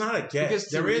guess. It's not a guess. Because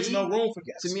there is no room for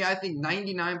guess. To me, I think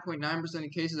 99.9%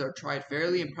 of cases are tried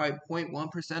fairly, and probably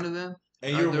 0.1% of them...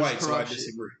 And you're white, so I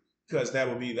disagree. Because that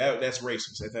would be that's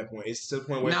racist at that point. It's to the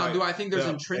point where do I think there's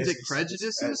intrinsic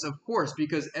prejudices? Of course,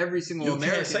 because every single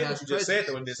American has prejudice. You can't say what you just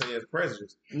said when they say it's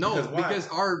prejudice. No, because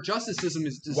our justice system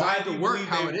is designed to work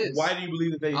how it is. Why do you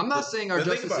believe that they? I'm not saying our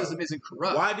justice system isn't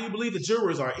corrupt. Why do you believe the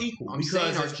jurors are equal? I'm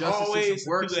saying our justice system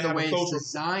works the way it's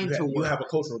designed to work. You have a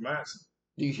cultural mindset.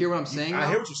 Do you hear what I'm saying? I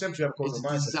hear what you're saying. You have a cultural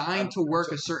mindset. It's designed to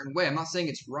work a certain way. I'm not saying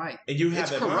it's right. And you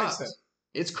have that mindset.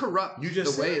 It's corrupt. You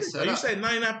just the way it's set up. You said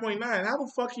 99.9. How the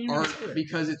fuck can you say that?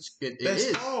 Because it That's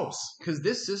is false. Because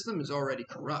this system is already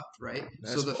corrupt, right?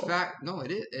 That's so false.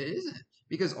 It isn't.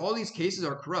 Because all these cases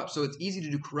are corrupt, so it's easy to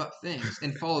do corrupt things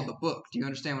and follow the book. Do you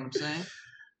understand what I'm saying?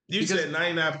 You said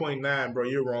 99.9, bro.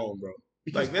 You're wrong, bro.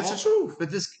 Like that's the truth.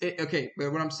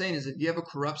 But what I'm saying is, if you have a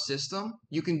corrupt system,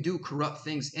 you can do corrupt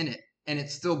things in it, and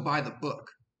it's still by the book.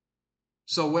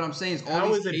 So what I'm saying is,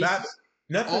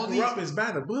 nothing corrupt is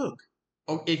by the book.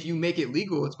 Oh, if you make it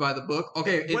legal, it's by the book.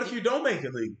 Okay. What if you don't make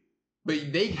it legal?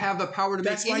 But they have the power to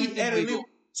make anything legal.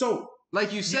 So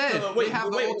Like you said, they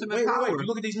have the ultimate power. You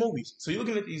look at these movies. So you're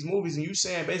looking at these movies and you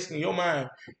saying basically in your mind,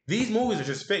 these movies are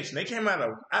just fiction. They came out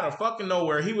of fucking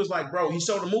nowhere. He was like, bro, he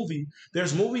showed a movie.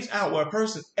 There's movies out where a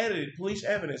person edited police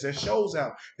evidence and shows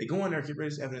out. They go in there, get rid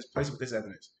of this evidence, place it with this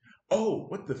evidence. Oh,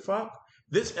 what the fuck?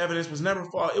 This evidence was never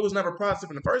it was never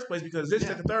processed in the first place because this,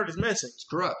 that, the third is missing. It's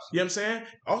corrupt. You know what I'm saying?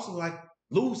 Also, like,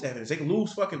 lose evidence. They can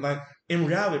lose fucking, like, in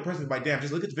reality, a person is like, damn,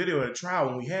 just look at the video of the trial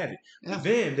when we had it. Yeah. But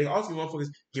then they also motherfuckers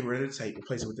get rid of the tape,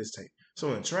 replace it with this tape. So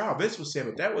in the trial, this was said,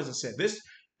 but that wasn't said. This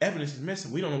evidence is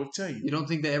missing. We don't know what to tell you. You don't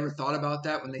think they ever thought about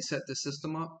that when they set the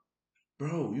system up?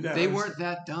 Bro, you got. They weren't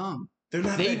that dumb. They're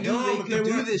not they that knew dumb. they could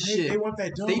do this shit. They weren't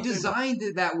that dumb. They designed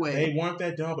it that way. They weren't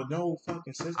that dumb, but no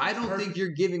fucking system. I don't think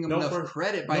you're giving them enough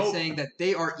credit by saying that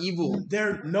they are evil.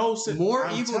 They're no system. More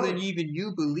evil than even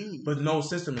you believe. But no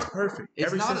system is perfect.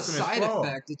 It's not a side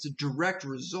effect. It's a direct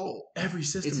result. Every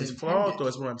system is flawed, though,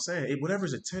 is what I'm saying.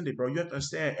 Whatever's intended, bro, you have to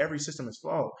understand every system is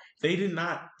flawed. They did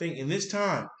not think in this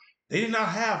time. They did not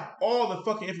have all the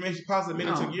fucking information possibly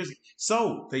took years ago.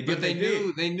 So they did. But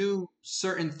they knew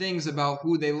certain things about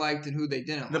who they liked and who they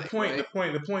didn't like. The point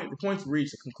to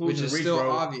reach, the conclusion to reach, still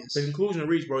bro. Obvious. The conclusion to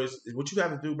reach, bro, is what you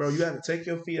have to do, bro. You have to take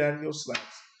your feet out of your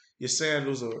slacks, your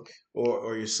sandals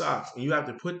or your socks, and you have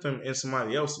to put them in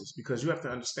somebody else's because you have to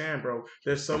understand, bro.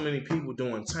 There's so many people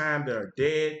doing time that are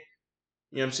dead.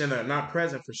 You know what I'm saying? They're not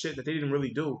present for shit that they didn't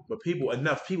really do. But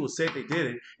enough people said they did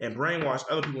it and brainwashed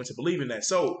other people into believing that.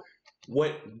 So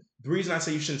the reason I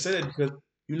say you shouldn't say that is because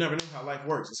you never know how life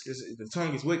works. The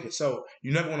tongue is wicked. So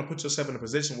you never want to put yourself in a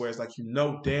position where it's like you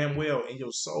know damn well in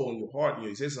your soul and your heart and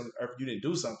your existence on earth you didn't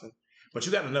do something. But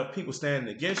you got enough people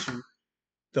standing against you.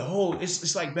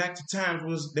 It's like back to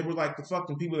times they were like the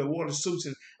fucking people that wore the suits,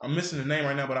 and I'm missing the name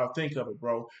right now, but I'll think of it,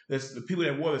 bro. There's the people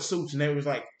that wore the suits, and they was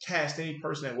like cast any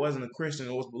person that wasn't a Christian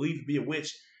or was believed to be a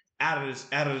witch out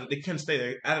of they couldn't stay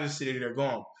there, out of the city, they're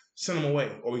gone. Send them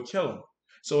away, or we kill them.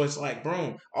 So it's like,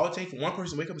 bro, all it takes for one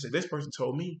person to wake up and say, this person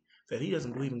told me that he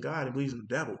doesn't believe in God, he believes in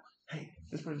the devil. Hey,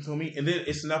 this person told me, and then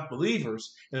it's enough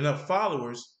believers and enough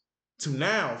followers to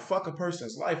now fuck a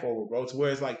person's life over, bro, to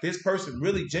where it's like this person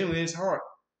really genuinely in his heart.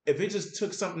 If it just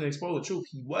took something to expose the truth,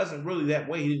 he wasn't really that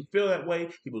way. He didn't feel that way.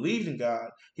 He believed in God.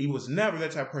 He was never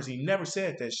that type of person. He never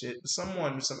said that shit. But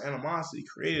someone with some animosity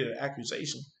created an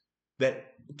accusation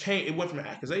it went from an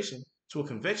accusation to a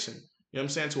conviction. You know what I'm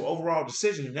saying? To an overall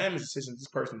decision, unanimous decision, this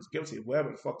person is guilty of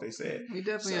whatever the fuck they said. We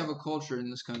definitely have a culture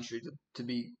in this country to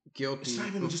be guilty. It's not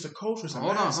even just a culture.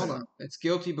 Hold on. It's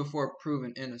guilty before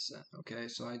proven innocent. Okay,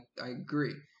 so I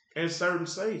agree. In certain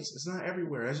states, it's not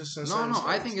everywhere. That's just in certain states.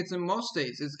 I think it's in most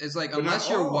states. It's like unless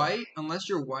you're white.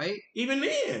 Even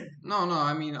then. No.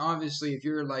 I mean, obviously, if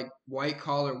you're like white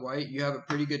collar white, you have a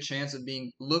pretty good chance of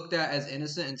being looked at as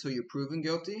innocent until you're proven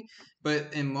guilty.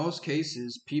 But in most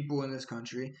cases, people in this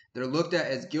country, they're looked at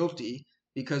as guilty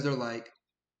because they're like,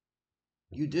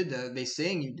 you did that. They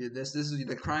saying you did this. This is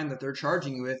the crime that they're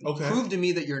charging you with. Okay. Prove to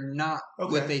me that you're not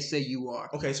what they say you are.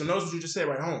 Okay, so notice what you just said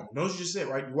right home. Notice what you just said,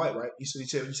 right? You're white, right? You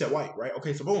said white, right?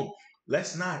 Okay, so boom.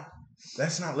 Let's not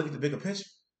look at the bigger picture.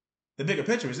 The bigger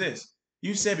picture is this.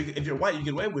 You said if you're white, you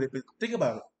get away with it, but think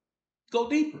about it. Go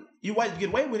deeper. You white, you get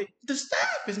away with it. The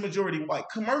staff is majority white.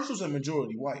 Commercials are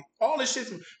majority white. All this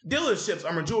shit, dealerships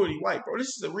are majority white, bro. This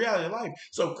is the reality of life.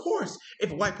 So, of course,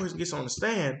 if a white person gets on the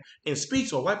stand and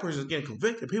speaks or a white person is getting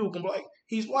convicted, people can be like,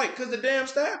 he's white because the damn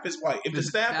staff is white. If the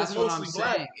staff is mostly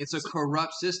black. Saying. It's a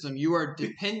corrupt system. You are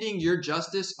depending your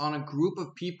justice on a group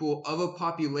of people of a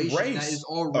population that is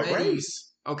already... A race.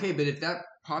 Okay, but if that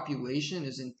population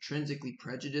is intrinsically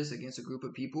prejudiced against a group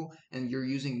of people and you're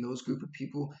using those group of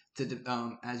people to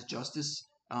as justice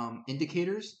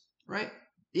indicators, right?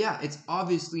 Yeah, it's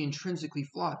obviously intrinsically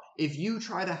flawed. If you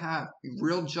try to have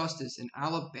real justice in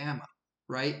Alabama,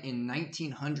 right, in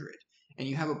 1900, and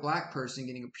you have a black person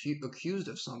getting accused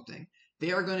of something,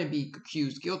 they are going to be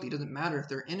accused guilty. It doesn't matter if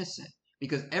they're innocent.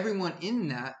 Because everyone in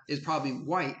that is probably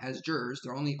white as jurors.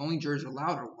 They're only jurors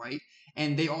allowed are white,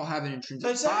 and they all have an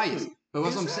intrinsic bias. But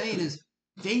what I'm saying is,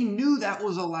 they knew that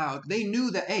was allowed. They knew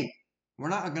that, hey, we're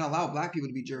not going to allow black people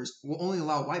to be jurors. We'll only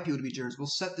allow white people to be jurors. We'll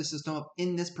set the system up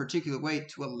in this particular way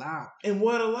to allow. And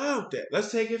what allowed that?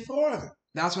 Let's take it farther.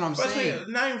 That's what I'm saying.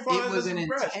 It was an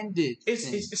intended.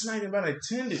 It's not even about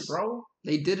intended, bro.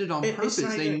 They did it on purpose.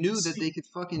 They knew that they could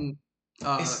fucking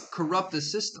corrupt the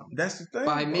system. That's the thing,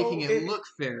 by making it look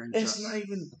fair and it's just. Not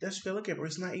even that's what you gotta look at, bro.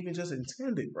 It's not even just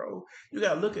intended, bro. You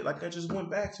gotta look at like I just went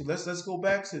back to. Let's go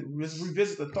back to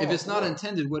revisit the thought. If it's not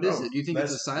intended, what is it? Do you think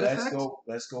it's a side effect?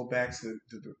 Let's go back to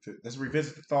let's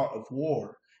revisit the thought of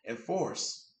war and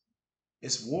force.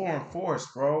 It's war and force,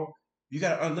 bro. You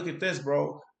gotta look at this,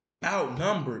 bro.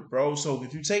 outnumbered, bro. So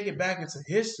if you take it back into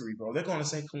history, bro, they're going to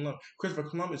say Christopher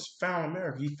Columbus found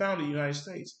America. He founded the United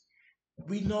States.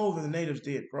 We know that the natives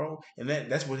did, bro. And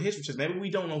that's what history says. Maybe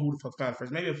we don't know who the fuck found it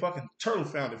first. Maybe a fucking turtle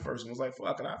found it first and was like,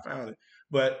 fuck it, I found it.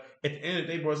 But at the end of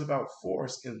the day, bro, it's about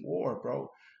force and war, bro.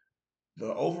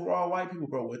 The overall white people,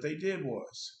 bro, what they did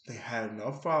was they had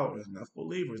enough followers, enough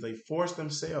believers. They forced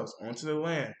themselves onto the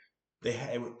land. They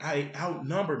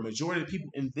outnumbered majority of the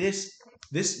people in this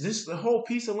the whole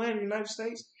piece of land in the United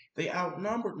States. They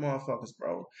outnumbered motherfuckers,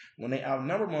 bro. When they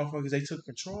outnumbered motherfuckers, they took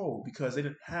control because they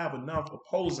didn't have enough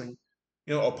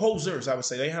opposers. I would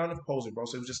say they had enough opposers, bro.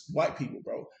 So it was just white people,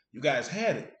 bro. You guys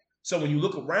had it. So when you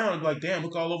look around, you're like, damn,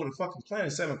 look all over the fucking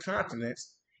planet, 7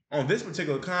 continents. On this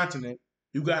particular continent,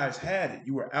 you guys had it.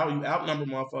 You outnumbered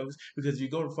motherfuckers because if you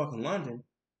go to fucking London,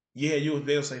 yeah,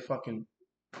 they'll say fucking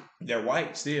they're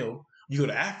white still. You go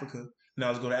to Africa. Now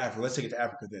let's go to Africa. Let's take it to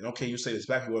Africa then. Okay, you say it's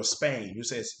black people. Or Spain. You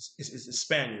say it's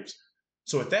Spaniards.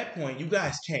 So at that point, you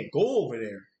guys can't go over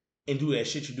there and do that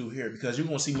shit you do here because you're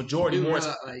going to see majority more.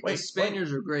 The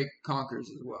Spaniards are great conquerors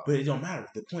as well. But it don't matter.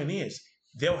 The point is,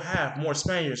 they'll have more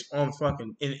Spaniards on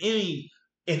fucking in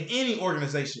any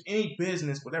organization, any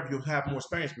business, whatever. You'll have more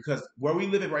Spaniards because where we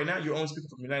live at right now, you're only speaking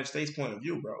from the United States point of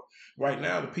view, bro. Right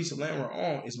now, the piece of land we're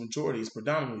on is majority, is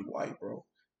predominantly white, bro.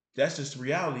 That's just the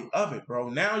reality of it, bro.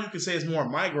 Now you can say it's more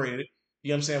migrated, you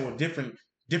know what I'm saying, with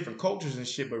different cultures and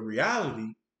shit, but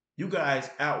reality, you guys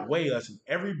outweigh us in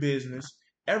every business,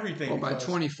 everything. Well, by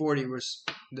 2040,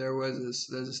 there's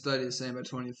a study saying by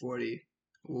 2040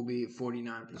 will be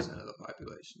 49% of the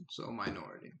population, so a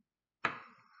minority.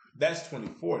 That's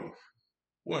 2040.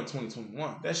 We're in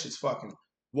 2021. That shit's fucking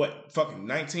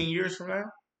 19 years from now?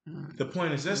 The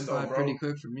point is this, though, bro. Pretty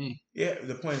quick for me. Yeah,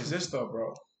 the point is this, though,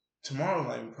 bro. Tomorrow's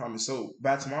not even promised. So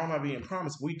by tomorrow not being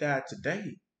promised, if we died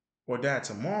today or died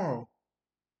tomorrow,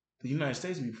 the United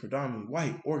States would be predominantly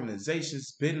white.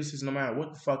 Organizations, businesses, no matter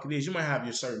what the fuck it is. You might have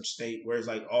your certain state where it's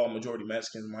like all majority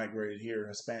Mexicans migrated here,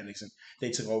 Hispanics, and they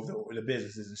took over the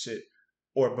businesses and shit.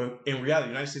 But in reality,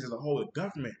 the United States as a whole, the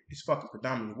government is fucking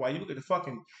predominantly white. You look at the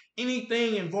fucking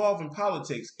anything involved in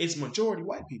politics, it's majority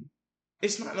white people.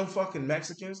 It's not no fucking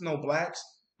Mexicans, no blacks,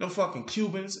 no fucking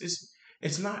Cubans.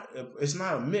 It's not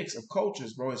a mix of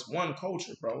cultures, bro. It's one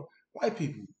culture, bro. White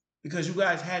people. Because you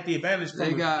guys had the advantage from the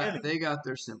beginning. They got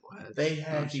their simple heads. They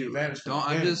had the advantage from the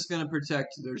beginning. I'm just going to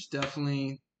protect you. There's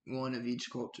definitely one of each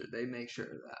culture. They make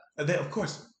sure of that. Of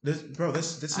course. This no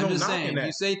saying, that.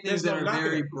 You say things that are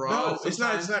very broad. No, it's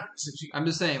not. I'm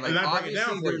just saying, like,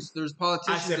 obviously there's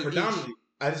politicians. I said predominantly.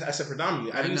 I said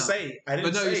predominantly. I didn't say.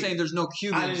 You're saying there's no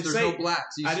Cubans, there's no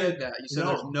blacks. You said that. You said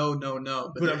there's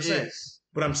no.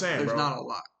 But I'm saying, there's bro, not a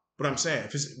lot. But I'm saying,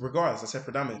 regardless, I said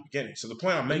predominantly at the beginning. So the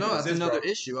point I'm making is this, another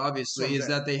issue, obviously, is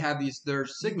that they have their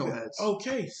signal heads.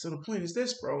 Okay, so the point is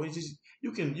this, bro. It's just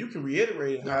you can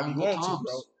reiterate it however you want to,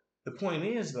 bro. The point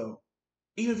is, though,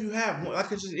 even if you have one,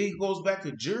 it goes back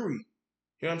to jury.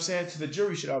 You know what I'm saying? To the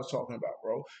jury shit I was talking about,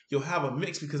 bro. You'll have a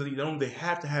mix because they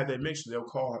have to have that mix. They'll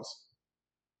cause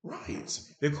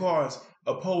riots. They'll cause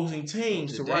opposing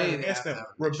teams to riot against them.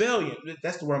 Rebellion.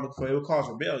 That's the word I'm looking for. It will cause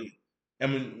rebellion.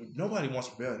 And when nobody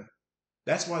wants rebellion.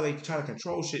 That's why they try to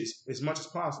control shit as much as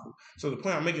possible. So the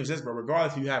point I'm making is this, bro.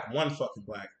 Regardless if you have one fucking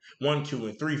black, one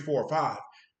Cuban, 3, 4, 5,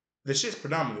 the shit's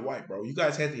predominantly white, bro. You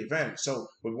guys had the advantage. So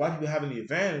with white people having the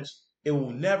advantage, it will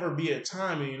never be a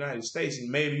time in the United States, and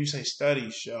maybe you say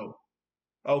studies show,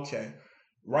 okay,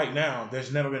 right now,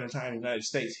 there's never been a time in the United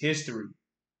States history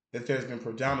that there's been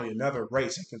predominantly another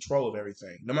race in control of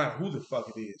everything, no matter who the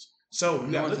fuck it is. So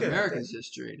you got to look at America's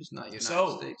history. It's not United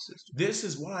States history. This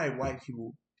is why white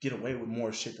people get away with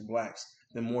more shit than blacks,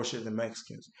 than more shit than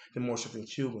Mexicans, than more shit than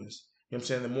Cubans. You know what I'm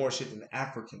saying? Than more shit than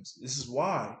Africans. This is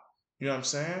why. You know what I'm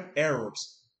saying?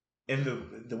 Arabs. And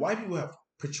the white people have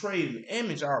portrayed an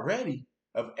image already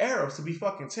of Arabs to be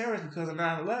fucking terrorists because of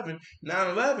 9/11.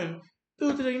 9/11,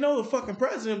 dude, did they know the fucking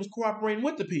president was cooperating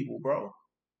with the people, bro?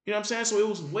 You know what I'm saying?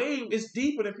 So it's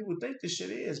deeper than people think this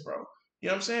shit is, bro. You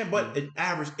know what I'm saying? But an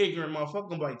average ignorant motherfucker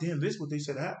gonna be like, damn, this is what they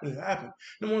said happened. It happened.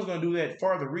 No one's gonna do that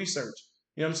further research.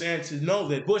 You know what I'm saying? To know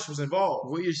that Bush was involved.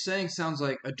 What you're saying sounds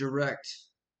like a direct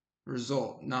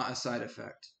result, not a side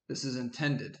effect. This is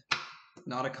intended,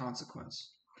 not a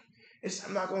consequence.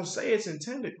 I'm not going to say it's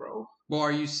intended, bro. Well,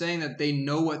 are you saying that they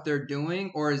know what they're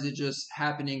doing, or is it just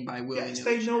happening by will? Yes,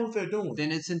 they know what they're doing.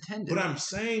 Then it's intended. But I'm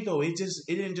saying, though, it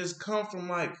didn't just come from,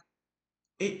 like,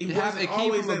 it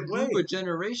came from a group of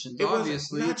generations,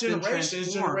 obviously. Not generation,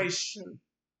 it's generation.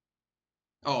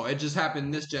 Oh, it just happened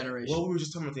in this generation. Well, we were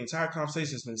just talking about the entire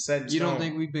conversation has been set in stone. You don't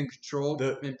think we've been controlled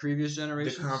in previous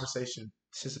generations? The conversation,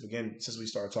 since the beginning, since we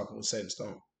started talking, was set in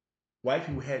stone. white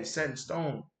people had it set in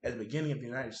stone at the beginning of the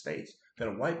United States that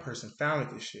a white person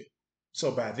founded this shit.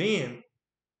 So by then,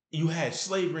 you had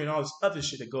slavery and all this other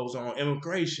shit that goes on,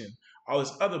 immigration, all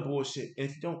this other bullshit. And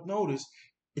if you don't notice,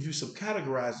 if you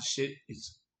subcategorize the shit,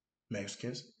 it's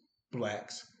Mexicans,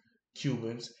 blacks,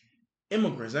 Cubans,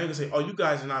 immigrants. I ain't gonna say, oh, you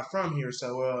guys are not from here,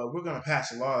 so we're gonna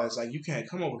pass a law that's like you can't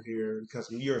come over here because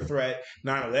you're a threat.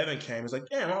 9/11 came. It's like,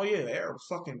 damn, oh yeah, the Arabs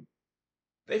fucking,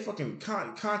 they fucking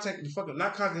contacted the fucking,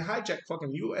 not contacted, hijacked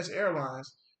fucking U.S.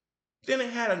 airlines. Then they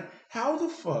had a, how the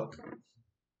fuck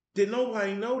did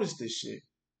nobody notice this shit?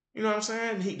 You know what I'm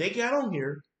saying? They got on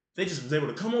here. They just was able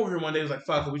to come over here one day. It was like,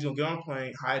 fuck it, we just gonna get on a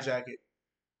plane, hijack it,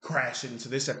 crash it into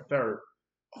this at the third.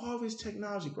 All this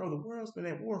technology, bro. The world's been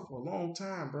at war for a long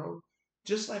time, bro.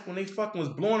 Just like when they fucking was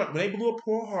blowing up, when they blew up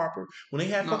Pearl Harbor, when they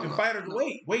had fighter.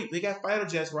 Wait, they got fighter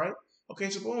jets, right? Okay,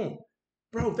 so boom.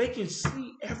 Bro, they can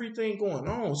see everything going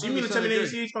on. So you mean to tell me they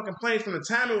see these fucking planes from the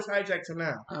time it was hijacked to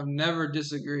now? I've never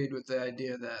disagreed with the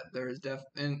idea that there is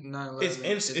definitely 9/11.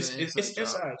 It's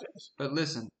inside. But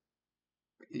listen,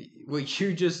 what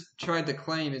you just tried to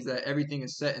claim is that everything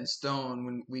is set in stone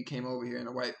when we came over here and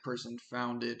a white person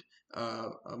founded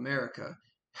America.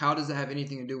 How does that have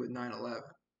anything to do with 9/11?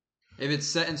 If it's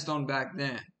set in stone back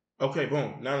then. Okay,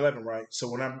 boom, 9/11, right? So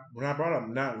when I brought up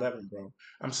 9/11, bro,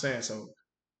 I'm saying so.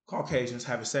 Caucasians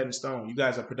have it set in stone. You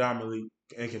guys are predominantly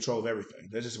in control of everything.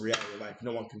 That's just reality of life.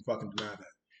 No one can fucking deny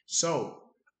that.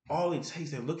 So all it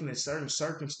takes, they're looking at certain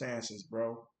circumstances,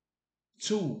 bro,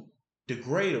 to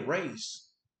degrade a race,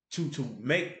 to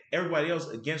make everybody else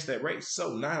against that race.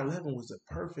 So 9/11 was the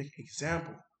perfect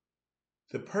example.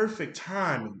 The perfect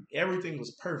timing. Everything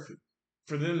was perfect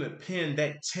for them to pin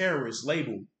that terrorist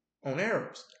label on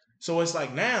Arabs. So it's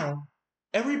like now,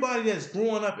 everybody that's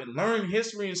growing up and learning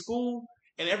history in school,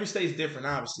 and every state's different,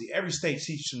 obviously. Every state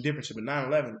teaches some different shit, but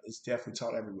 9/11 is definitely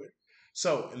taught everywhere.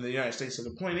 So, in the United States, so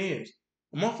the point is,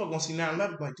 a motherfucker gonna see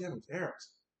 9/11 like, damn, it's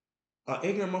Arabs.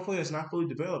 Ignorant motherfucker that's not fully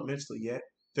developed mentally yet,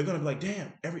 they're gonna be like,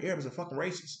 damn, every Arab is a fucking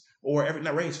racist. Or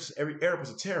not racist, every Arab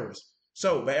is a terrorist.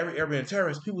 So, by every Arab being a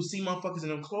terrorist, people see motherfuckers in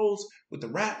them clothes with the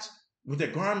wraps, with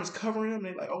their garments covering them,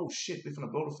 they're like, oh shit, they're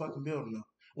finna blow the fucking building up.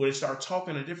 Or they start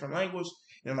talking a different language,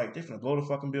 and they're like, they're finna blow the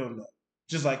fucking building up.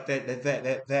 Just like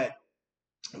that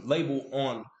label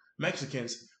on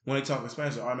Mexicans when they talk in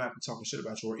Spanish, they're automatically talking shit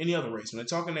about you or any other race. When they're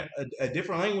talking a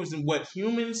different language than what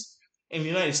humans in the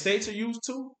United States are used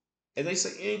to, and they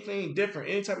say anything different,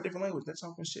 any type of different language, they're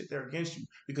talking shit. They're against you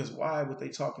because why would they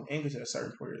talk in English at a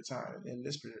certain period of time? In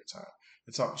this period of time,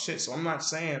 they're talking shit. So I'm not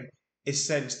saying it's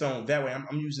set in stone that way. I'm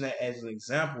using that as an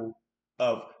example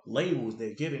of labels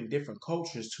they're giving different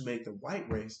cultures to make the white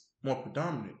race more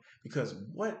predominant. Because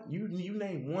what you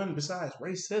name one besides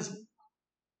racism.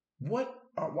 What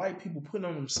are white people putting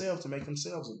on themselves to make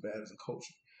themselves look bad as a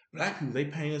culture? Black people, they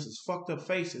paint us as fucked up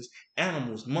faces,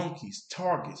 animals, monkeys,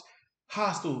 targets,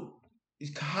 hostile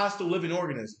living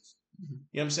organisms. Mm-hmm. You know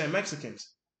what I'm saying?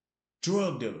 Mexicans,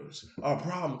 drug dealers, our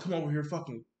problem, come over here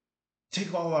fucking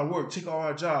take all our work, take all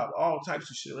our job, all types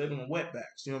of shit, label them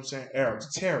wetbacks. You know what I'm saying?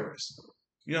 Arabs, terrorists.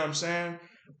 You know what I'm saying?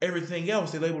 Everything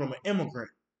else, they label them an immigrant.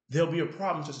 There'll be a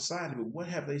problem to society, but what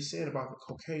have they said about the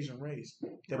Caucasian race?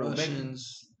 That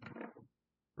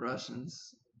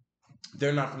Russians.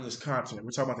 They're not from this continent.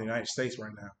 We're talking about the United States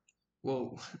right now.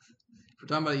 Well, if we're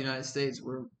talking about the United States,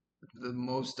 we're the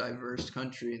most diverse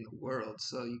country in the world,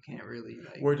 so you can't really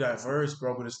We're diverse,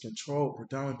 bro, but it's controlled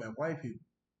predominantly by white people.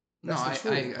 That's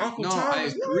I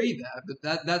agree that,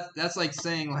 but that's like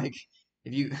saying like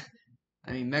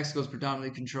Mexico's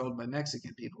predominantly controlled by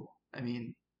Mexican people. I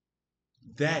mean.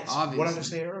 That's obviously what I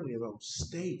just said earlier, though.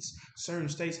 Certain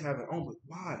states have their own, but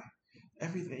why?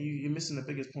 Everything, you're missing the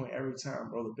biggest point every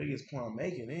time, bro. The biggest point I'm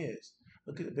making is,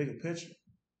 look at the bigger picture.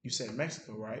 You said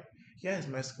Mexico, right? Yes,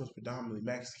 Mexico's predominantly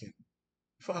Mexican.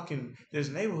 Fucking,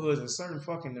 there's neighborhoods in certain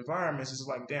fucking environments, it's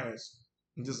like, damn, this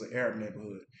is an Arab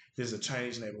neighborhood. This is a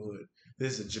Chinese neighborhood.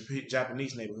 This is a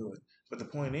Japanese neighborhood. But the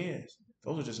point is,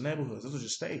 those are just neighborhoods. Those are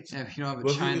just states. Yeah, if you don't have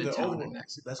a Chinatown in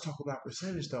Mexico. Let's talk about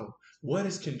percentage, though. What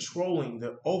is controlling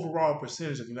the overall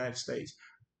percentage of the United States?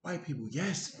 White people,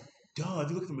 yes. Duh. If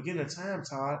you look at the beginning of time,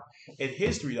 Todd, in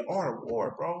history, the art of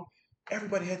war, bro,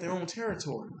 everybody had their own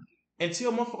territory.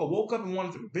 Until motherfucker woke up and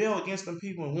wanted to rebel against them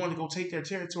people and wanted to go take their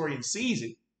territory and seize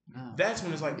it. No, that's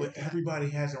when it's like, well, everybody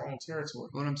has their own territory.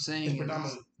 What I'm saying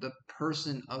is the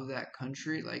person of that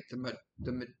country, like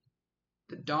the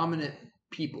dominant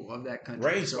people of that country.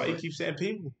 Race, why you keep saying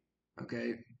people?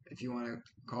 Okay, if you want to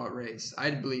call it race.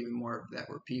 I believe in more that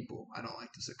we're people. I don't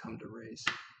like to succumb to race.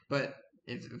 But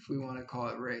if we want to call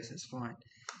it race, that's fine.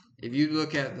 if you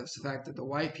look at the fact that the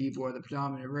white people are the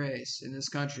predominant race in this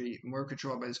country, and we're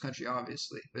controlled by this country,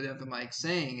 obviously. But if I'm like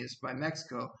saying is by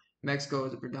Mexico, Mexico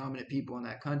is the predominant people in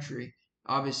that country.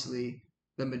 Obviously,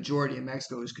 the majority of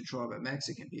Mexico is controlled by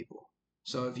Mexican people.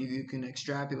 So if you can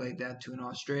extrapolate that to an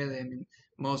Australia, I mean,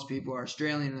 most people are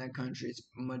Australian in that country. It's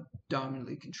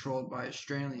predominantly controlled by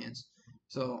Australians.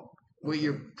 So what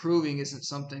you're proving isn't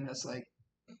something that's like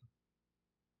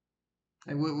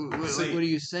what are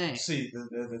you saying? See,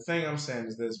 the thing I'm saying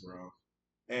is this, bro.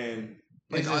 And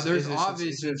like, there's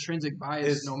obvious intrinsic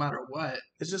bias no matter what.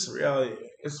 It's just a reality.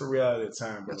 It's a reality of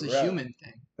time, bro. It's a human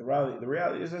thing. The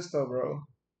reality is this, though, bro.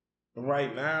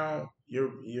 Right now,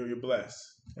 you're blessed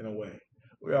in a way.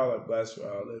 We all are blessed. We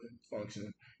all live and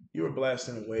function. You were blessed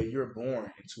in a way. You're born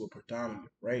into a predominant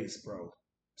race, bro.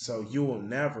 So you will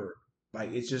never,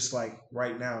 like, it's just like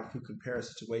right now, if you compare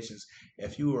situations,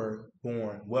 if you were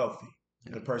born wealthy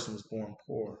and a person was born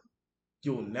poor,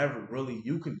 you'll never really,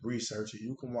 you can research it.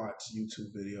 You can watch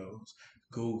YouTube videos,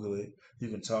 Google it. You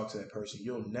can talk to that person.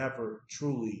 You'll never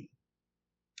truly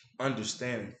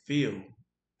understand and feel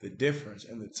the difference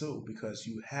in the two because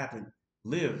you haven't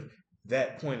lived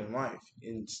that point in life,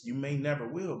 and you may never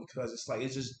will because it's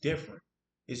just different.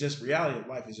 It's just reality of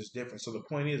life is just different. So the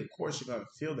point is, of course, you're gonna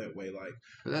feel that way. Like,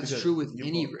 but that's true with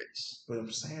any race. But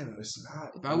I'm saying it's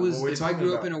not. If I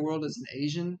grew up in a world as an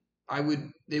Asian,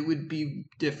 it would be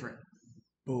different.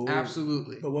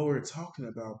 Absolutely. But what we're talking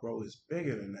about, bro, is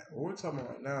bigger than that. What we're talking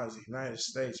about right now is the United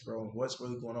States, bro, and what's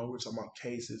really going on. We're talking about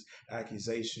cases,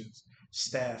 accusations,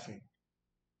 staffing.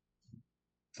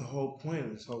 The whole point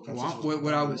of this whole country.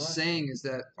 What I was saying is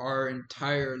that our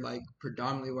entire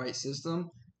predominantly white system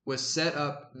was set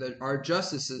up. That our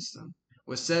justice system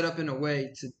was set up in a way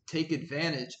to take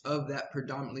advantage of that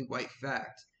predominantly white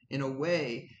fact in a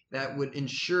way that would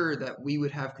ensure that we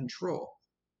would have control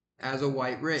as a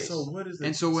white race. So what is it?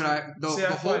 And so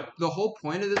the whole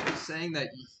point of this was saying that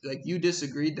you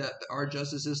disagreed that our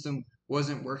justice system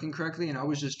wasn't working correctly, and I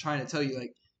was just trying to tell you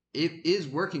it is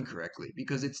working correctly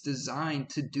because it's designed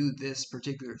to do this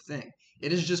particular thing.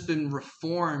 It has just been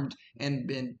reformed and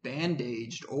been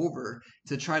bandaged over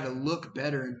to try to look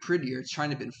better and prettier. It's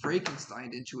trying to been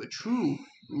Frankensteined into a true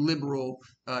liberal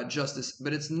justice,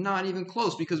 but it's not even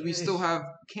close because we still have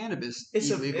cannabis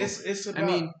illegal.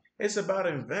 It's about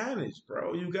advantage,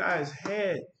 bro. You guys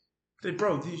had...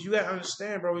 Bro, you gotta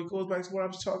understand, bro. It goes back to what I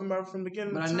was talking about from the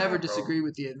beginning. But I never disagree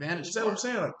with the advantage. That's what I'm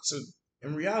saying. So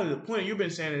in reality, the point you've been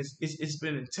saying is it's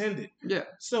been intended. Yeah.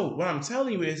 So what I'm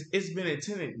telling you is it's been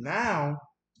intended now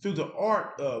through the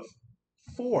art of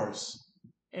force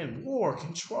and war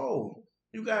control.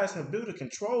 You guys have built a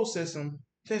control system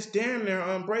that's damn near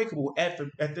unbreakable at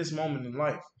this moment in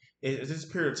life. At this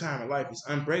period of time in life, it's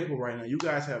unbreakable right now. You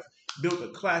guys have built a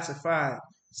classified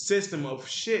system of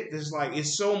shit that's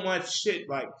it's so much shit.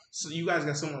 So you guys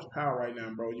got so much power right now,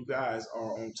 bro. You guys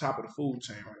are on top of the food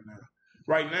chain right now.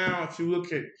 Right now, if you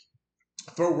look at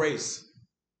throw race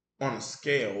on a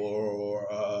scale or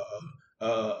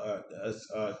a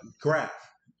graph,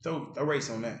 throw a race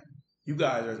on that. You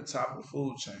guys are at the top of the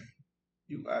food chain.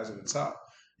 You guys are at the top.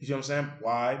 You know what I'm saying?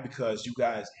 Why? Because you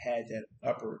guys had that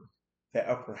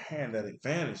upper hand, that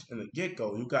advantage in the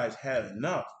get-go. You guys had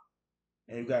enough.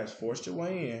 And you guys forced your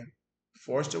way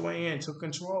in, took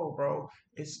control, bro.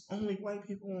 It's only white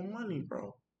people with money,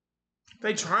 bro.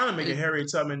 They trying to make a Harriet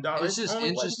Tubman dollar. It's just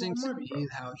interesting to me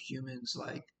how humans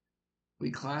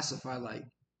we classify I'm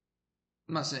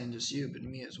not saying just you, but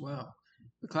me as well.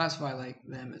 We classify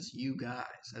them as you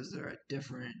guys, as they're a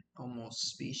different almost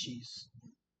species.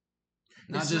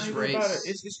 Not just race.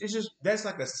 It's just that's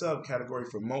like a subcategory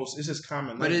for most. It's just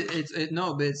common language. But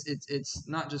it's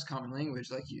not just common language.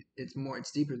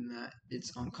 It's deeper than that.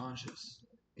 It's unconscious.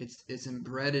 It's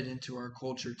embedded into our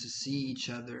culture to see each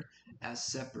other as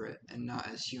separate and not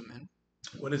as human.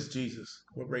 What is Jesus?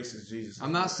 What race is Jesus?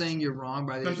 I'm not saying you're wrong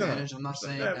by the advantage. I'm not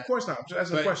saying that. Of course not. I'm just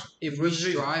asking a question. If we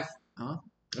strive, I'm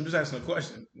just asking a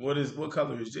question. What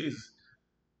color is Jesus?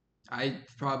 I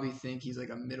probably think he's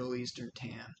a Middle Eastern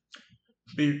tan.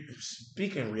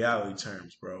 Speaking reality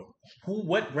terms, bro.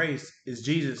 What race is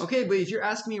Jesus? Okay, but if you're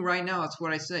asking me right now, that's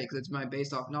what I say because it's my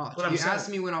based off knowledge. If you asked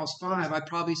me when I was 5, I'd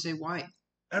probably say white.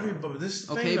 Everybody, this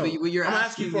okay, thing, but you're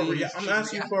asking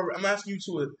I'm asking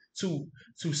you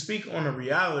to speak on a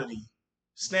reality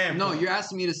standpoint. No, you're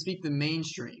asking me to speak the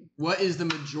mainstream. What is the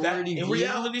majority view?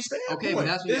 Reality standpoint. Okay, but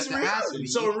that's what you have to ask me.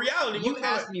 So in reality, you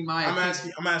asked me my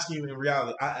opinion. I'm asking you in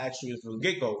reality. I asked you from the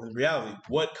get-go. In reality,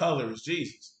 what color is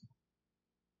Jesus?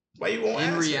 Why you won't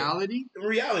answer? In reality? In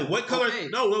reality. What color? Okay.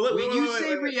 No, when you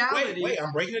say reality, wait,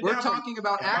 I'm breaking it we're down. talking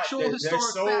about actual historic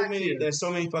facts here. There's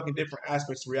so many fucking different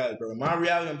aspects to reality, bro. My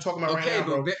reality I'm talking about right now,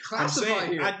 bro. Classify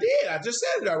here. I did. I just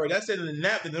said it already. I said in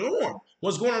the norm.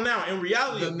 What's going on now? In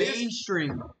reality, the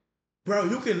mainstream. Bro,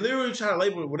 you can literally try to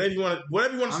label it whatever you want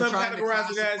to subcategorize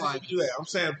it as. You can do that. I'm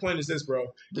saying the point is this, bro.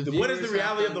 What is the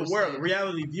reality of the world? The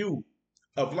reality view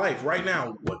of life right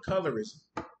now? What color is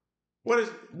it?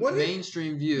 What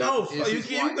mainstream view? No, you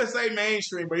can say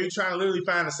mainstream, but you're trying to literally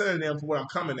find a synonym for what I'm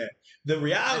coming at. The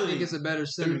reality. I think it's a better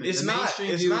synonym. It's not.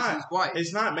 It's not.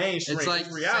 It's not mainstream. It's like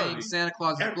reality. saying Santa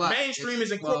Claus is black. Mainstream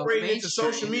is incorporated into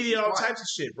social media, all types of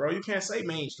shit, bro. You can't say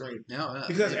mainstream. No,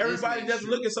 because everybody doesn't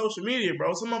look at social media,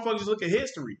 bro. Some motherfuckers look at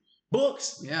history.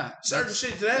 Books, certain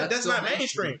shit. That's not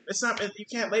mainstream. It's not. You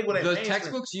can't label that. The mainstream.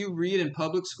 textbooks you read in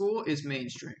public school is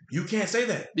mainstream. You can't say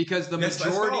that because the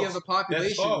majority of the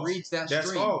population reads that stream.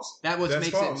 That's false. That makes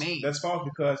it main. That's false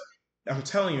because I'm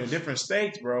telling you, in different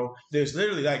states, bro. There's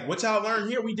literally like what y'all learn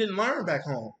here, we didn't learn back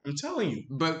home. I'm telling you.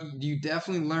 But you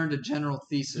definitely learned a general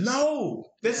thesis. No,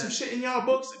 there's some shit in y'all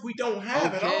books that we don't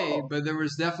have at all. Okay, but there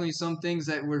was definitely some things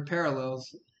that were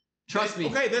parallels. Trust me.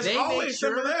 Okay, there's always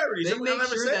similarities. They make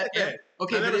sure that.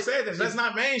 Okay, I never said that. That's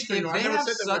not mainstream. If they have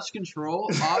such control,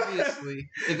 obviously,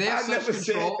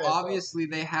 obviously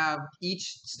they have each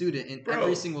student in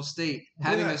every single state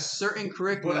having a certain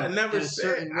curriculum. But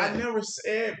I never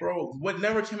said, bro. What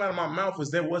never came out of my mouth was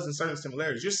there wasn't certain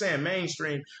similarities. You're saying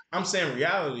mainstream. I'm saying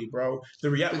reality, bro. The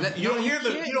reality. You don't hear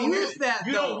the term. You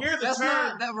don't hear the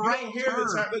term.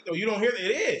 You don't hear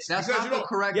it is. That's not the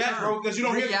correct term. Bro, because you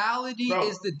don't hear reality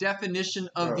is the definition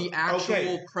of the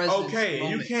actual present. Okay,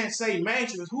 you can't say mainstream.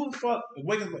 Who the fuck?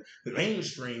 The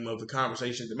mainstream of the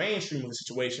conversation, the mainstream of the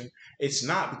situation. It's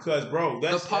not because, bro.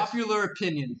 That's the popular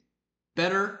opinion.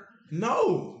 Better?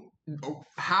 No.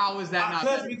 How is that not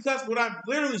better? Because what I'm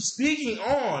literally speaking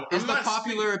on is the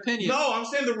popular opinion. No, I'm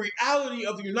saying the reality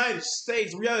of the United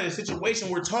States, the reality of the situation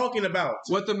we're talking about.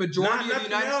 What the majority of the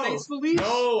United States believes?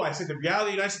 No, I said the reality of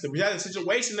the United States, the reality of the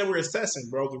situation that we're assessing,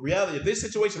 bro. The reality of this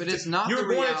situation. But it's not the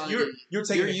reality. You're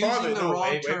taking it farther. No,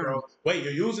 wait, bro. Wait,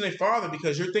 you're using it farther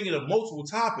because you're thinking of multiple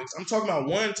topics. I'm talking about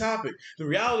one topic. The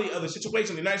reality of the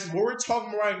situation in the United States, what we're talking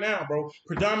about right now, bro,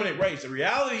 predominant race. The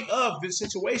reality of this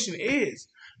situation is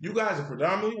you guys are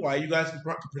predominantly white. You guys can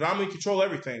predominantly control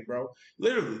everything, bro.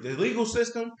 Literally, the legal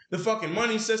system, the fucking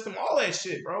money system, all that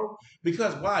shit, bro.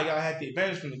 Because why? Y'all had the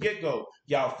advantage from the get-go.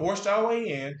 Y'all forced y'all way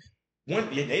in.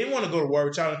 They didn't want to go to war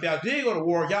with y'all. If y'all did go to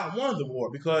war, y'all won the war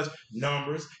because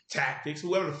numbers, tactics,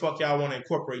 whoever the fuck y'all want to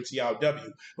incorporate into y'all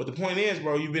W. But the point is,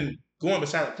 bro, you've been going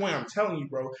beside the point. I'm telling you,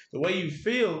 bro, the way you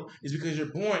feel is because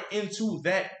you're born into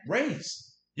that race.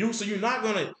 So you're not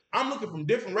going to, I'm looking from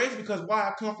different races because why?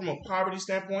 I come from a poverty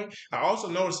standpoint. I also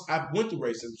noticed I went through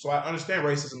racism, so I understand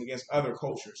racism against other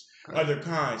cultures, other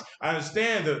kinds. I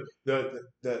understand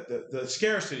the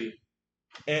scarcity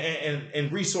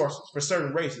and resources for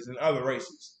certain races and other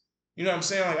races. You know what I'm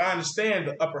saying? Like I understand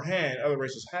the upper hand other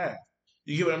races have.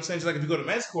 You get what I'm saying? Just like if you go to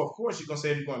Mexico, of course you're going to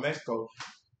say if you go to Mexico,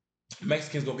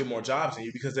 Mexicans going to get more jobs than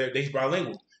you because they're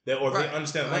bilingual. They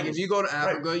understand the language. If you go to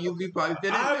Africa, you'll be probably fit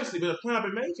in. Obviously, but the point I've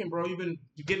been making, bro, you're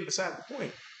getting beside the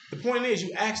point. The point is,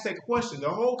 you asked that question. The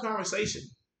whole conversation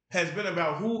has been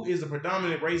about who is the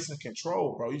predominant race in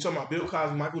control, bro. You're talking about Bill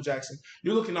Cosby, Michael Jackson.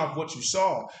 You're looking off what you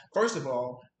saw. First of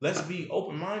all, let's be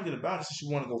open-minded about it. Since you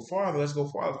want to go farther, let's go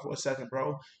farther for a second,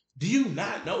 bro. Do you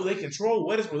not know they control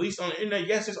what is released on the internet?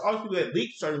 Yes, there's all people that leak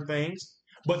certain things.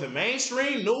 But the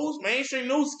mainstream news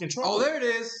is controlled. Oh, there it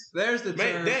is. There's the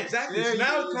term. Exactly. So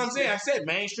now it comes in. I said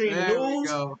mainstream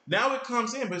news. Now it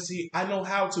comes in. But see, I know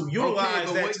how to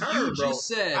utilize that term, bro.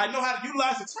 Said, I know how to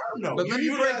utilize the term, though. But let me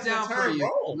break down for you.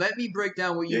 Wrong. Let me break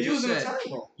down what you just said.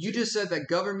 You just said that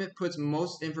government puts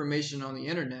most information on the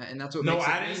internet, and that's what makes it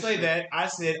I didn't say that. I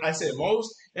said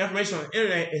most information on the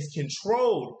internet is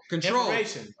controlled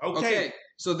information. Okay.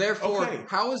 So therefore,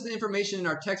 how is the information in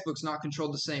our textbooks not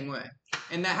controlled the same way?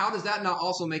 And how does that not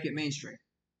also make it mainstream?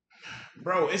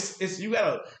 Bro, it's you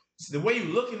gotta the way you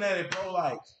looking at it, bro.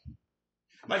 Like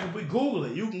if we Google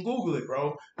it, you can Google it,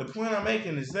 bro. The point I'm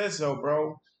making is this, though,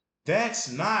 bro.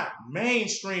 That's not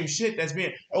mainstream shit that's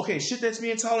being shit that's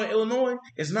being taught in Illinois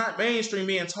is not mainstream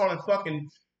being taught in fucking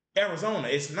Arizona.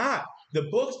 It's not. The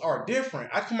books are different.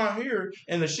 I come out here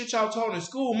and the shit y'all taught in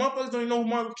school, motherfuckers don't even know who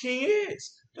Martin Luther King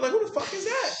is. They're like, who the fuck is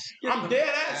that? I'm dead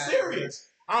ass serious.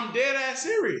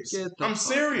 I'm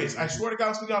serious. I swear to God,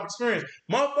 I'm speaking off experience.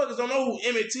 Motherfuckers don't know who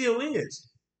Emmett Till is.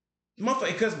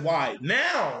 Motherfucker, because why?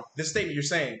 Now, the statement you're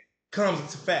saying comes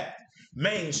into fact.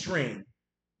 Mainstream.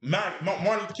 Martin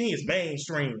Luther King is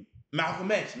mainstream.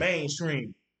 Malcolm X,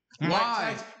 mainstream.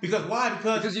 Why?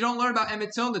 Because you don't learn about Emmett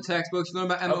Till in the textbooks. You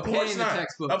learn about MLK in the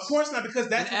textbooks. Of course not, because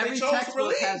that's what they chose to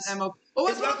release. Has MLK. Oh,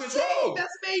 that's what I'm saying.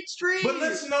 That's mainstream. But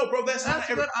listen, no, bro, that's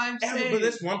what I'm saying. But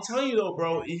listen, what I'm telling you, though,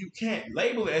 bro, you can't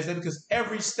label it as that because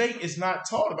every state is not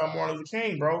taught about Martin Luther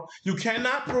King, bro. You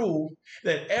cannot prove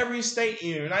that every state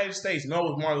in the United States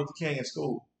knows Martin Luther King in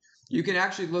school. You can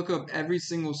actually look up every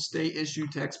single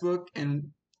state-issued textbook, and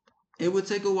it would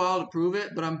take a while to prove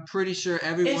it, but I'm pretty sure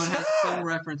everyone has some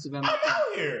reference of MLK.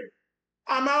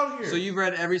 I'm out here. So you've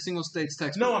read every single state's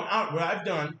textbook? No, I'm out.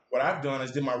 What I've done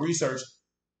is did my research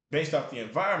based off the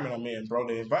environment I'm in, bro.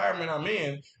 The environment I'm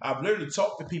in, I've literally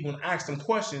talked to people and asked them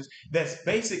questions that's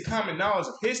basic common knowledge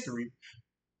of history.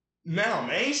 Now,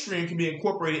 mainstream can be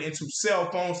incorporated into cell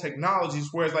phone technologies,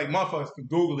 whereas like motherfuckers can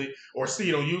Google it or see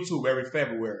it on YouTube every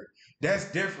February.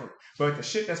 That's different. But the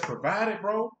shit that's provided,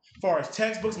 bro, as far as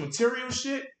textbooks, material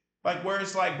shit, like where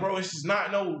it's like, bro, it's just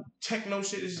not no techno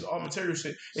shit. It's just all material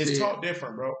shit. It's taught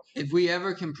different, bro. If we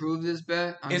ever can prove this,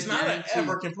 Bet, it's not an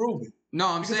ever can prove it. No,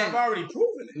 I'm saying I've already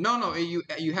proven it. No,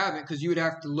 you haven't, because you would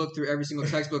have to look through every single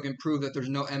textbook and prove that there's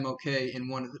no MLK in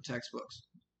one of the textbooks.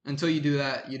 Until you do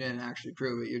that, you didn't actually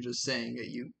prove it. You're just saying that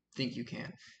you think you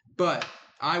can. But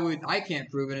I can't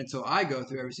prove it until I go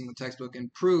through every single textbook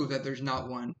and prove that there's not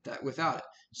one that without it.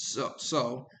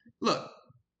 So look,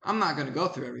 I'm not gonna go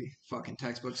through every fucking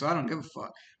textbook, so I don't give a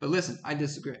fuck. But listen, I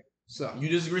disagree. So you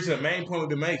disagree to the main point we've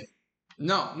been making.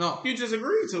 No. You just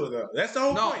agreed to it, though. That's the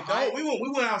whole point.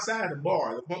 We went outside the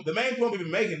bar. The main point we've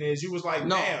been making is you was like,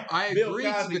 damn, I Bill agree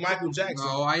Cosby, Michael Jackson.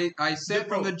 No, I said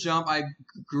from the jump, I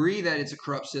agree that it's a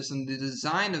corrupt system. The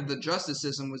design of the justice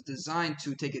system was designed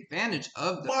to take advantage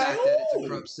of the fact that it's a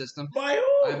corrupt system. By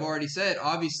who? I've already said,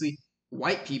 obviously,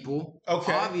 white people.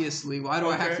 Okay. Obviously, why do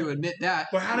I have to admit that?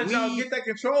 But how did y'all get that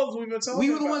control? We've been talking. We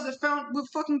were the ones that found. We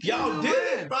fucking y'all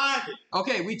didn't find it.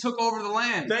 Okay, we took over the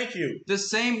land. Thank you. The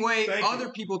same way other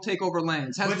people take over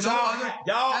lands.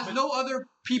 No other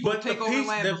people take over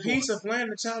land. The piece of land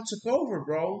that y'all took over,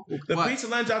 bro. The piece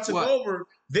of land y'all took over.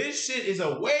 This shit is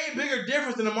a way bigger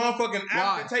difference than the motherfucking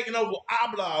African taking over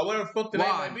Abla or whatever the fuck the name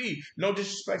might be. No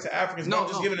disrespect to Africans. No, I'm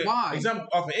just giving an example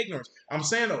off of ignorance. I'm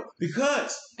saying though,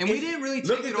 because we didn't really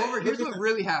take it over. Here's what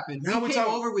really happened. We came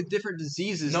over with different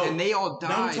diseases and they all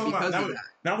died because of that.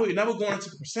 Now we're going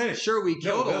into percentage. Sure, we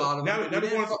killed a lot of them. Now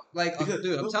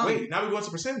we're going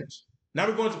to percentage. Now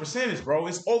we're going to percentage, bro.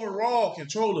 It's overall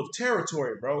control of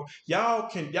territory, bro. Y'all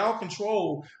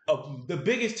control the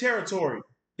biggest territory.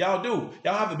 Y'all do.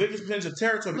 Y'all have the biggest percentage of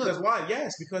territory because why?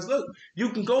 Yes, because look, you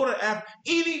can go to Africa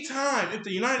anytime. If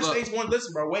the United States wants,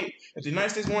 listen, bro, wait. If the United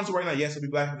States wants to right now, yes, there'll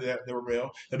be black people that rebel.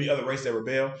 There'll be other races that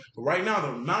rebel. But right now, the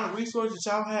amount of resources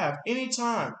y'all have,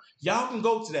 anytime, y'all can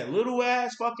go to that little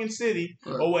ass fucking city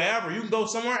or wherever. You can go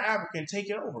somewhere in Africa and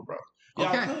take it over, bro.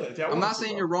 Y'all could. I'm not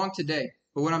saying you're wrong today.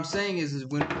 But what I'm saying is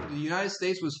when the United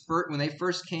States was when they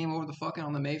first came over the fucking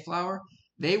on the Mayflower,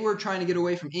 they were trying to get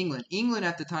away from England. England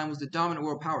at the time was the dominant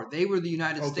world power. They were the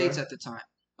United States at the time.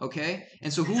 Okay?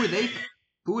 And so who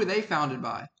were they founded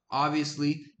by?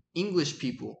 Obviously, English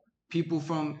people. People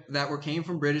came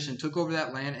from British and took over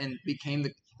that land and became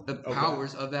the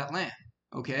powers of that land.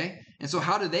 Okay? And so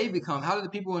how did the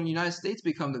people in the United States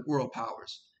become the world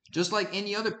powers? Just like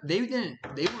any other, they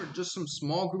were just some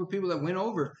small group of people that went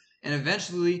over, and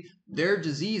eventually their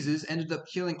diseases ended up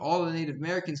killing all the Native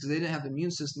Americans because they didn't have the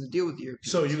immune system to deal with the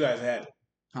Europeans. So you guys had it,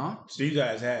 huh? So you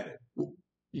guys had it.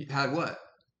 You had what?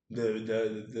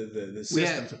 The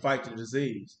system to fight the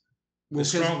disease. The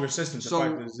stronger system to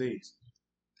fight the disease.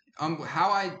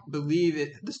 How I believe it,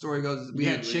 the story goes, is we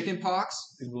had chicken pox.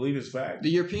 I believe it's fact. The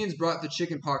Europeans brought the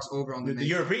chicken pox over on the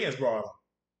Europeans brought them.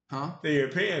 Huh? The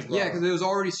Europeans brought because it was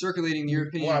already circulating the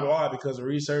European. Why? Because of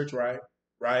research, right?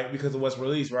 Right? Because of what's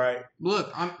released, right? Look,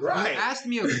 you asked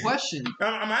me a question.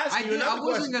 I'm asking you another question.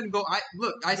 I wasn't going to go.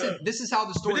 I said this is how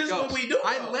the story goes. This is what we do.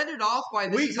 I let it off by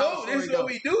this. This is what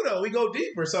we do, though. We go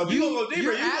deeper. So if you go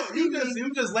deeper,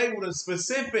 you just labeled a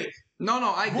specific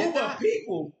group of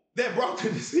people that brought the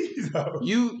disease up.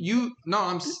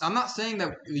 I'm not saying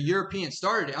that the Europeans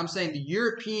started it. I'm saying the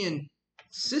European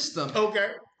system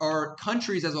or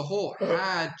countries as a whole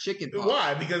had chicken pox.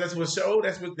 Why? Because that's what showed.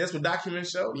 That's what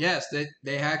documents show. Yes,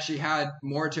 they actually had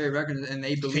military records, and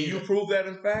they believe. Can you prove that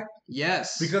in fact?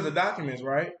 Yes, because of documents,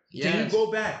 right? Yes. Can you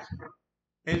go back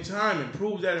in time and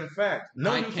prove that in fact?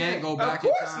 No, I can't go back. Of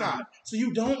course not. So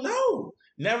you don't know.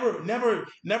 Never, bro.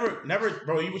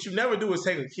 What you never do is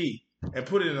take a key and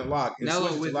put it in a lock.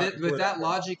 No, with that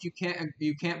logic, you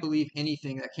can't believe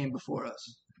anything that came before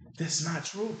us. That's not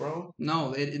true, bro.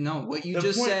 No, no. What you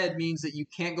just said means that you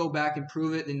can't go back and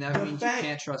prove it, and that means you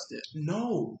can't trust it.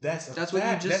 No, that's what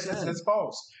you just said. That's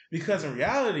false. Because in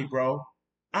reality, bro,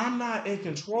 I'm not in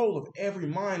control of every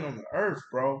mind on the earth,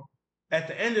 bro. At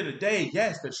the end of the day,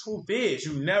 yes, the truth is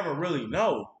you never really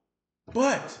know.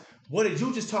 But what did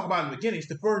you just talk about in the beginning? It's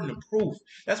the burden of proof.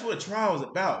 That's what a trial is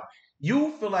about.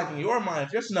 You feel like in your mind,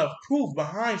 if there's enough proof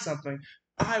behind something,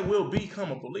 I will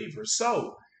become a believer.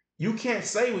 So you can't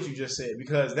say what you just said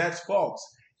because that's false.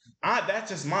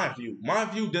 That's just my view. My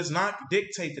view does not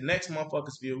dictate the next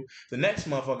motherfucker's view, the next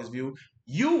motherfucker's view.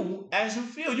 You, as you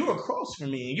feel, you're across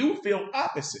from me and you feel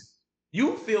opposite.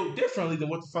 You feel differently than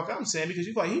what the fuck I'm saying because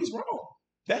you feel like he's wrong.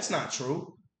 That's not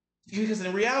true. Because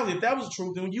in reality, if that was the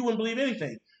truth, then you wouldn't believe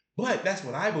anything. But that's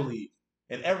what I believe.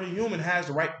 And every human has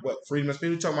the right, freedom of speech.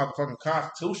 We're talking about the fucking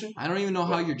Constitution. I don't even know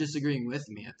how you're disagreeing with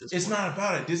me at this point. It's not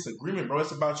about a disagreement, bro.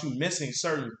 It's about you missing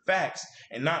certain facts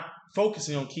and not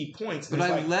focusing on key points. But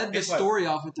I led the story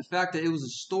off with the fact that it was a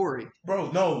story.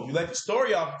 Bro, no. You let the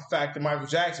story off with the fact that Michael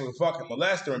Jackson was a fucking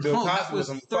molester and Bill Cosby was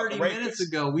a fucking 30 minutes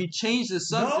ago. We changed the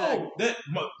subject.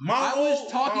 No. I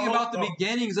was talking about the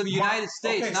beginnings of the United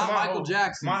States, not Michael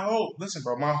Jackson. Listen,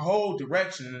 bro. My whole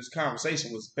direction in this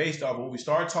conversation was based off what we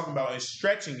started talking about and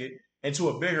stretching it into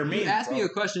a bigger meaning. You asked me a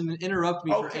question and interrupted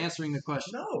me for answering the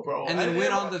question. No, bro. And then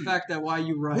went on the fact that why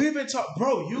you right. We've been talking,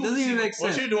 bro. It doesn't even make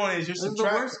sense. What you're doing is you're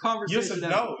subtracting. The worst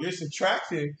conversation you're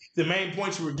subtracting the main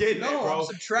point you were getting at, bro. I'm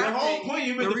subtracting the whole point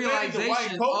you've been the defending the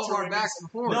white culture of our backs and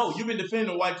forth. No, you've been defending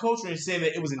the white culture and saying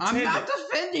that it was intended. I'm not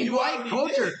defending white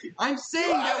culture. I'm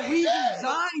saying that we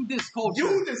designed this culture.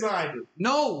 You designed it.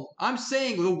 No, I'm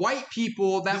saying the white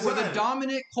people that were the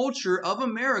dominant culture of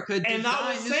America designed this culture. And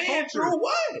I was saying through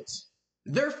what?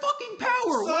 Their fucking power.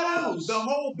 So, what else? The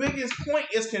whole biggest point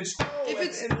is control.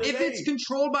 If it's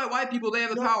controlled by white people, they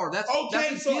have the power. That's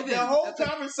okay. That's so given. The whole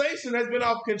conversation has been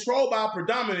off control by a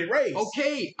predominant race.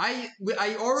 Okay, I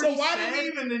already. So why did we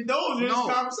even indulge in this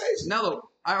conversation? No,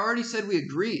 I already said we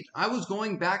agreed. I was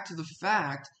going back to the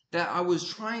fact that I was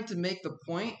trying to make the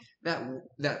point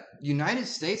that United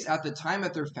States at the time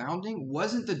at their founding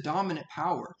wasn't the dominant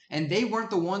power, and they weren't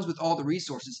the ones with all the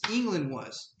resources. England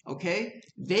was. Okay,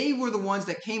 they were the ones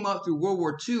that came up through World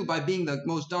War II by being the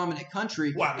most dominant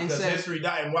country. Why? Because history.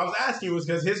 And what I was asking you was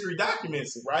because history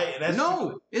documents it, right? And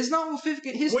that's it's not what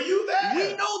history. Were you there?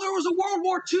 We know there was a World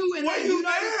War II. And were you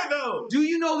there though? Do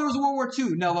you know there was a World War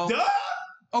II, Nello? Duh.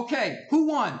 Okay, who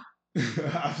won?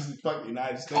 Obviously, fucking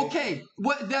United States. Okay,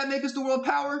 what that make us the world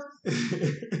power?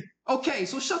 Okay,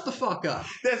 so shut the fuck up.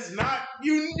 That's not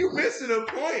you missing a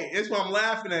point. That's why I'm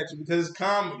laughing at you because it's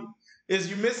comedy. Is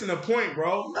you missing a point,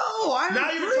 bro? No, I'm now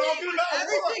you're talking about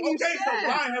everything you said. So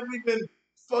why have we been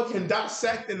fucking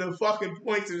dissecting the fucking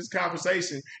points of this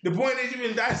conversation? The point is you've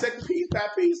been dissecting piece by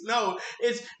piece. No,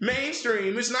 it's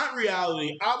mainstream. It's not reality.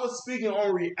 I was speaking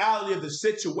on reality of the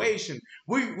situation.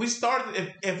 We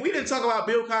started if we didn't talk about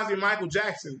Bill Cosby and Michael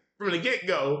Jackson from the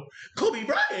get-go, Kobe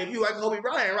Bryant, if you like Kobe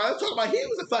Bryant, right? Let's talk about he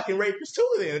was a fucking rapist too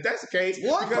then, if that's the case.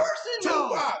 One person,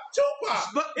 Tupac.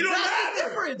 But it don't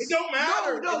matter. It don't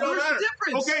matter. No, there's a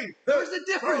difference. Okay. There's a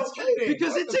difference.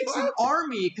 Because it takes an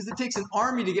army. Because it takes an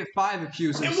army to get 5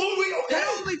 accusers. And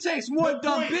it only takes one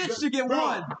dumb bitch to get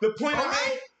one. The point I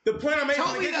made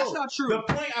Tell me that's not true. The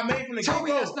point I made from the Tell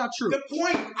me that's not true. The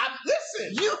point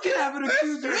listen. You can have an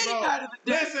accuser any night of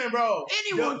the day. Listen, bro.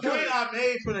 Anyone the point I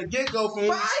made from the get-go from when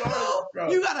we started,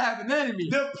 bro. You gotta have an enemy.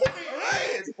 The point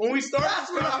is, when we started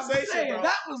this conversation, bro,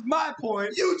 that was my point.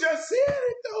 You just said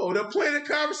it, though. The point of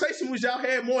the conversation was y'all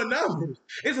had more numbers.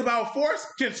 It's about force,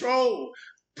 control,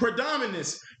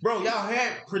 predominance. Bro, y'all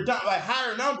had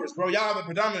higher numbers, bro. Y'all have a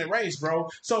predominant race, bro.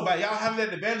 So by y'all having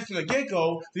that advantage from the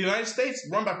get-go, the United States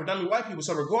is run by predominantly white people.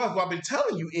 So regardless, what I've been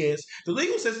telling you is the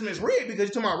legal system is rigged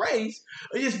because you're talking about race.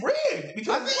 It's rigged.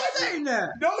 Because I've been saying that.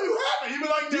 No, you haven't. You've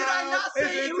been like, did I not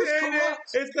say it was corrupt?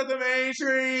 It's because of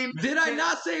mainstream. Did I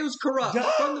not say it was corrupt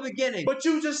from the beginning? But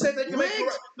you just said they can make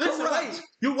Listen, wait.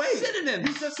 You wait. Synonyms.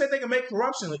 You just said they can make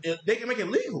corruption. They can make it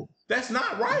legal. That's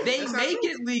not right. They make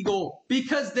it legal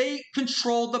because they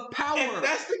control the power. If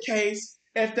that's the case,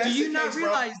 do you not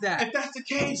realize that? If that's the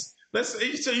case,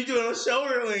 so you doing a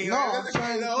shoulder lean. No,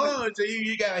 so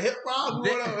you got a hip hop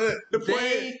going on.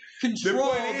 They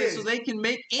control this so they can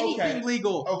make anything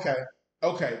legal.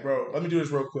 Okay, bro. Let me do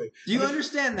this real quick. Do you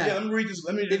understand that? Yeah, let me read this.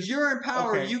 If you're in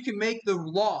power, you can make the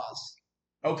laws.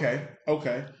 Okay.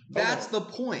 That's the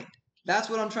point. That's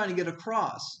what I'm trying to get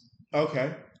across.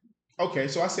 Okay,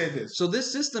 so I said this. So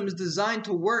this system is designed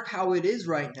to work how it is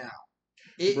right now.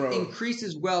 It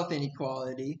increases wealth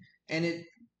inequality, and it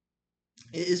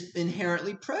is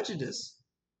inherently prejudiced.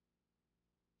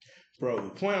 Bro,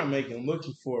 the point I'm making,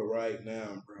 looking for it right now,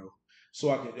 bro. So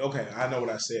I can, okay, I know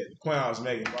what I said. The point I was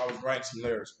making, bro, I was writing some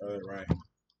lyrics, brother, right?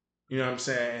 You know what I'm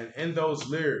saying? And in those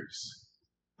lyrics,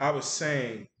 I was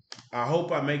saying, I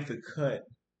hope I make the cut,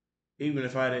 even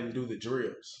if I didn't do the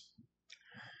drills.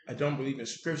 I don't believe in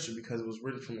scripture because it was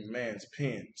written from a man's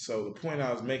pen. So the point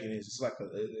I was making is,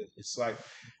 it's like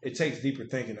it takes deeper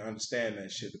thinking to understand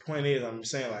that shit. The point is, I'm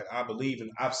saying like I believe in.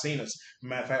 I've seen us.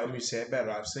 Matter of fact, let me say it better.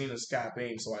 I've seen a sky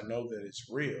beam, so I know that it's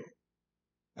real.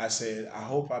 I said I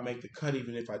hope I make the cut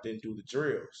even if I didn't do the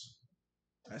drills.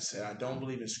 I said I don't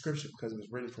believe in scripture because it was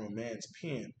written from a man's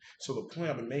pen. So the point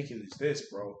I've been making is this,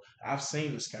 bro. I've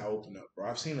seen the sky open up, bro.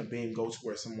 I've seen a beam go to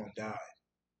where someone died.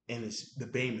 And the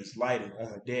beam is lighting on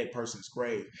a dead person's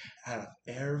grave. Out of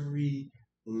every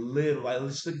little, like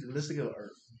let's look at the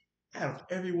earth. Out of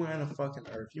everywhere on the fucking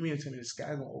earth, you mean to tell me the sky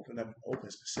gonna open up and open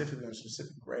specifically on a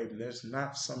specific grave, and there's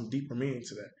not some deeper meaning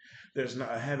to that. There's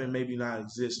not a heaven, maybe not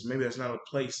exist. Maybe there's not a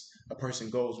place a person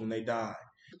goes when they die.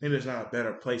 Maybe there's not a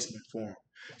better placement for them.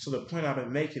 So the point I've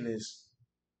been making is,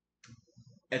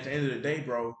 at the end of the day,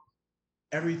 bro,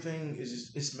 everything is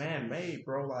just, it's man-made,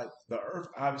 bro. Like the earth,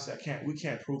 obviously, we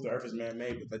can't prove the earth is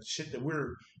man-made, but the shit that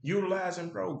we're utilizing,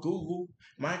 bro, Google,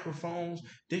 microphones,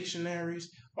 dictionaries,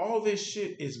 all this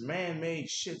shit is man-made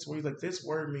shit. So where you're like, this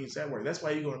word means that word. That's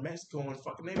why you go to Mexico and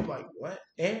fucking they be like, what?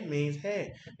 It means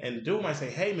hey. And the dude might say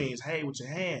hey means hey with your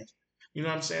hands. You know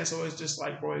what I'm saying? So it's just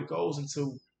like, bro, it goes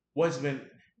into what's been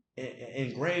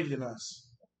engraved in us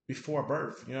before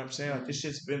birth. You know what I'm saying? Like this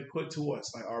shit's been put to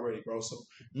us like already, bro. So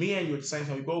me and you at the same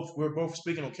time, we're both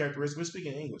speaking on characteristics. We're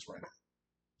speaking English right now.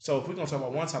 So if we're gonna talk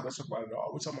about one topic, let's talk about it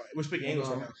all. We're speaking English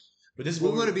right now. But this is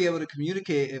we're going to be able to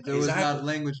communicate if there was not a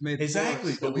language made for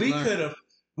exactly. us. But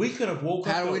we could have woke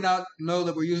up. How do we not know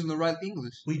that we're using the right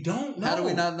English? We don't know. How do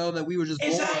we not know that we were just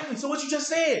exactly? Born? So what you just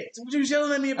said? What you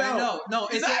yelling at me about? I know. No,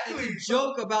 exactly. It's a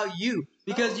joke about you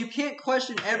because you can't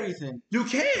question everything. You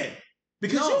can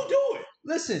because you do it.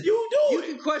 Listen, you do it.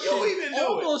 You can question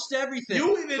almost everything.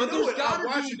 You even do it. I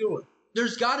watch you do it.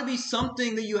 There's got to be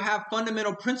something that you have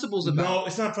fundamental principles about. No,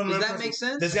 it's not fundamental. Does that make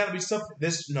sense? There's got to be something.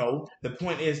 The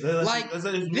point is, this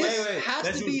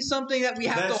has to be something that we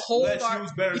have to hold our.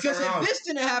 Because if this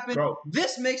didn't happen,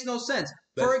 this makes no sense.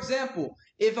 For example,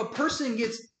 if a person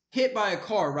gets hit by a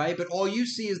car, right, but all you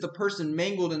see is the person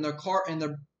mangled in their car and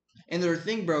their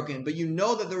thing broken, but you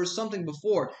know that there was something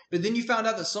before, but then you found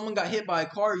out that someone got hit by a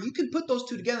car, you can put those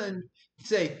two together and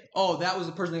say, oh, that was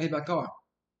the person that got hit by a car.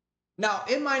 Now,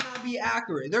 it might not be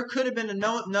accurate. There could have been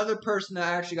another person that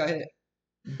actually got hit.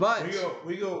 But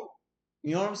we go.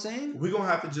 You know what I'm saying? We're going to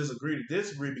have to just agree to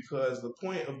disagree because the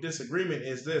point of disagreement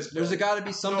is this. There's got to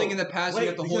be something in the past you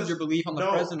have to hold your belief on the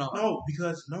present on. No,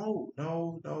 because no.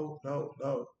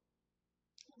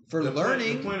 For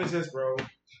learning. The point is this, bro.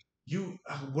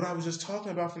 What I was just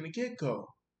talking about from the get-go,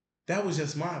 that was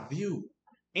just my view.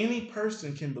 Any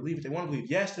person can believe if they want to believe.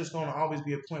 Yes, there's going to always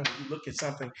be a point where you look at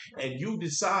something and you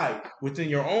decide within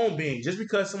your own being. Just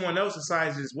because someone else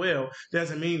decides as well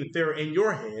doesn't mean that they're in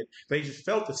your head. They just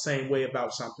felt the same way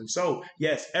about something. So,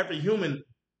 yes, every human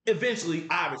eventually,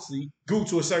 obviously, grew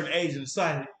to a certain age and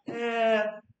decided,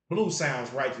 blue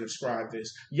sounds right to describe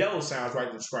this. Yellow sounds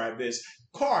right to describe this.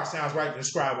 Car sounds right to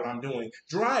describe what I'm doing.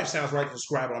 Drive sounds right to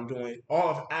describe what I'm doing. All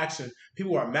of action,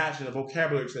 people are matching the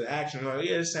vocabulary to the action. They're like,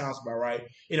 yeah, this sounds about right.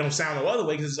 It don't sound no other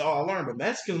way because it's all I learned. But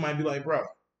Mexicans might be like, bro,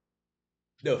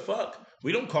 the fuck?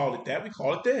 We don't call it that. We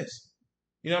call it this.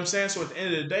 You know what I'm saying? So at the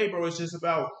end of the day, bro, it's just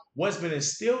about what's been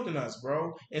instilled in us,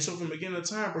 bro. And so from the beginning of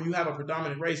time, bro, you have a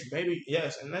predominant race. Maybe,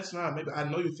 yes, and that's not, maybe I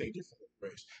know you think differently.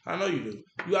 Race. I know you do.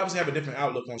 You obviously have a different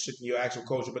outlook on shit than your actual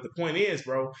culture, but the point is,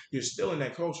 bro, you're still in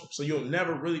that culture. So you'll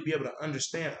never really be able to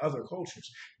understand other cultures,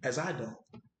 as I don't.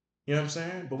 You know what I'm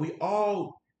saying? But we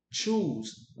all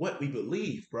choose what we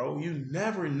believe, bro. You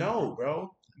never know, bro.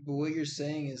 But what you're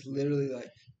saying is literally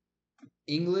like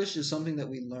English is something that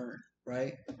we learn,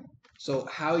 right? So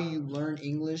how you learn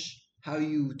English, how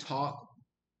you talk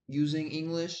using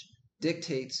English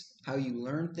dictates how you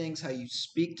learn things, how you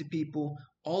speak to people,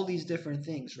 all these different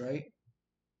things, right?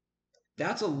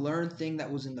 That's a learned thing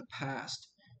that was in the past.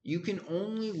 You can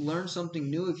only learn something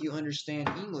new if you understand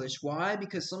English. Why?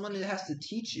 Because someone has to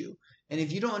teach you. And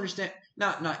if you don't understand,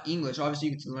 not English, obviously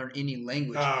you can learn any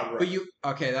language. Right.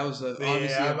 But that was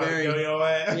obviously a very,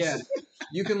 yeah.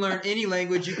 You can learn any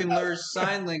language. You can learn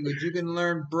sign language. You can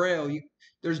learn Braille.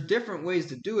 There's different ways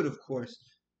to do it, of course.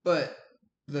 But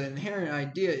the inherent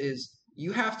idea is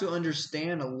you have to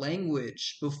understand a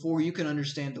language before you can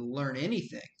understand to learn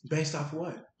anything. Based off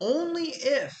what? Only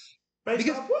if Based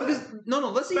off what?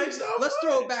 Let's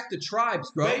throw it back to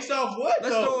tribes, bro. Based off what?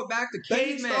 Let's throw it back to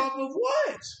cavemen. Based off of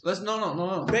what?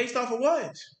 No. Based off of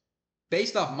what?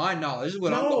 Based off my knowledge. This is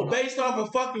what I'm going based off of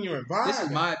fucking your environment. This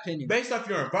is my opinion. Based off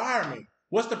your environment.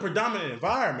 What's the predominant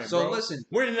environment, so bro? listen.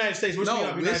 We're in the United States.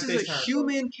 This is a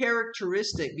human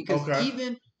characteristic because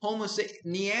even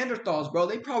Neanderthals, bro,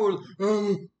 they probably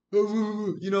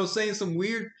saying some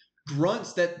weird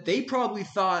grunts that they probably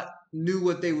thought knew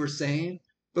what they were saying.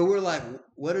 But we're like,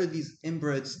 what are these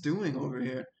inbreds doing over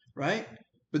here, right?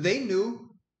 But they knew.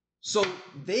 So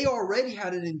they already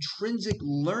had an intrinsic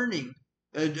learning,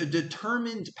 a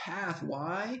determined path.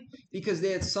 Why? Because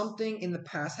they had something in the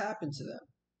past happen to them.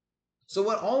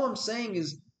 So all I'm saying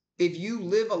is, if you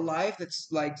live a life that's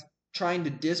like trying to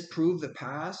disprove the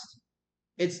past,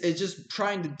 it's just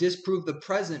trying to disprove the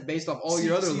present based off all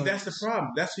your other learnings. That's the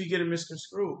problem. That's where you get it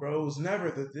misconstrued, bro. It was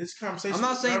never this conversation. I'm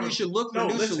not saying we should look for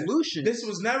new solutions. This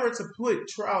was never to put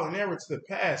trial and error to the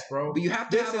past, bro. But you have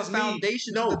to have a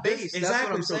foundation to the base. Exactly. That's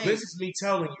what I'm saying. This is me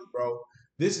telling you, bro.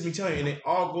 This is me telling you, and it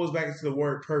all goes back into the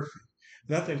word perfect.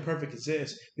 Nothing perfect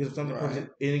exists because something perfect,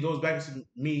 and it goes back to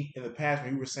me in the past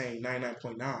when you were saying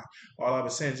 99.9. All I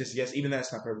was saying is just yes, even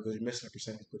that's not perfect because you're missing a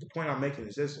percentage. But the point I'm making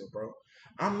is this, bro.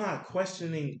 I'm not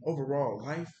questioning overall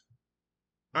life.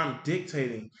 I'm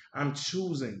dictating. I'm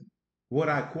choosing what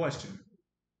I question.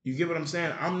 You get what I'm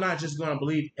saying? I'm not just going to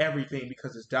believe everything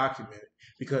because it's documented,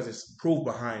 because it's proof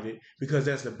behind it, because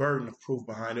there's the burden of proof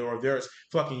behind it, or there's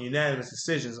fucking unanimous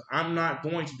decisions. I'm not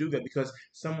going to do that because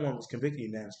someone was convicted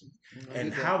unanimously.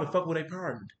 And how the fuck were they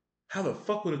pardoned? How the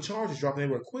fuck were the charges dropped and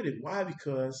they were acquitted? Why?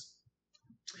 Because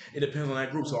it depends on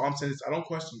that group. So all I'm saying is I don't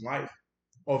question life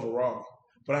overall.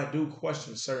 But I do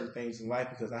question certain things in life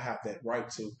because I have that right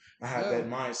to. I have that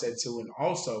mindset to. And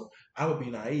also, I would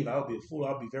be naive. I would be a fool.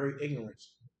 I would be very ignorant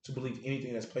to believe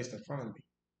anything that's placed in front of me.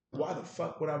 Why the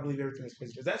fuck would I believe everything that's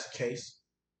placed? If that's the case,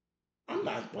 I'm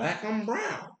not black, I'm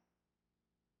brown.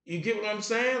 You get what I'm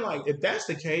saying? Like, if that's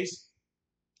the case,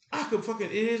 I could fucking,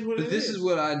 it is what it is. But this is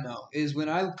what I know, is when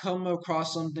I come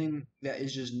across something that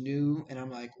is just new, and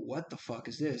I'm like, what the fuck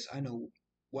is this? I don't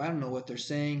know what they're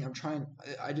saying.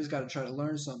 I just got to try to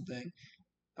learn something.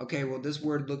 Okay, well, this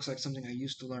word looks like something I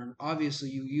used to learn. Obviously,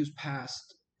 you use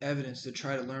past evidence to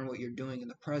try to learn what you're doing in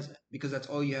the present because that's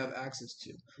all you have access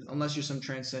to. Unless you're some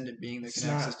transcendent being that can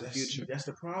access the future. That's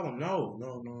the problem. No,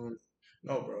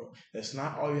 bro. That's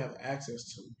not all you have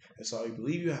access to. That's all you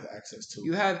believe you have access to.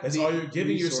 That's all you're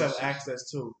giving yourself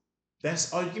access to.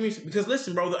 That's all you give me. Because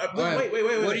listen, bro. Wait.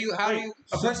 What do you? How do you?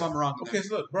 If I'm wrong. Okay,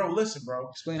 so look, bro. Listen, bro.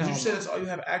 Explain how you said that's all you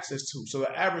have access to. So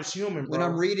the average human, bro. When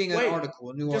I'm reading an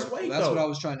article, a new article, that's what I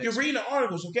was trying to. You're reading an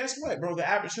article, so guess what, bro? The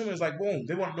average human is like, boom.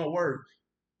 They want to know a word.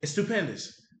 It's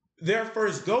stupendous. Their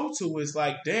first go-to is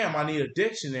like, damn, I need a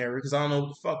dictionary because I don't know what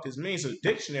the fuck this means. So the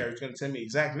dictionary is going to tell me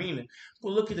exact meaning.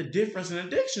 But look at the difference in the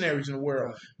dictionaries in the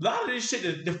world. A lot of this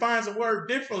shit defines a word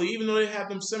differently, even though they have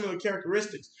them similar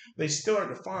characteristics. They still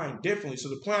are defined differently. So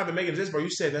the point I've been making is this, bro.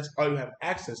 You said that's all you have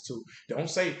access to. Don't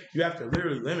say you have to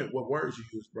literally limit what words you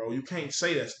use, bro. You can't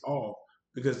say that's all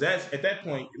because that's at that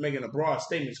point you're making a broad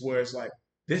statement where it's like,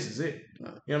 this is it. You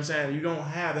know what I'm saying? You don't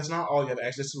have, that's not all you have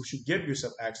access to. You should give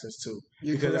yourself access to.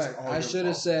 You're correct. I should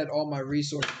have said all my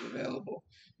resources available.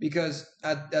 Because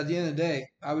at the end of the day,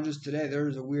 today, there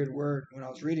was a weird word when I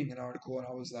was reading an article and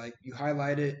I was like, you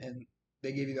highlight it and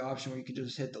they give you the option where you can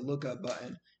just hit the lookup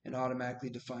button and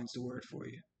automatically defines the word for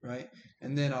you, right?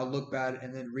 And then I'll look at it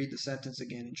and then read the sentence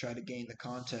again and try to gain the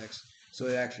context so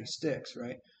it actually sticks,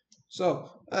 right? So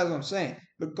that's what I'm saying.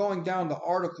 But going down the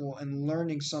article and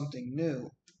learning something new,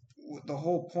 the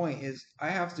whole point is I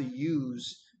have to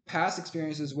use past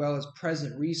experience as well as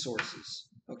present resources.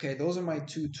 Okay, those are my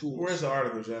two tools. Where's the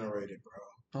article generated,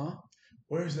 bro? Huh?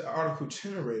 Where's the article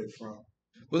generated from?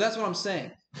 Well, that's what I'm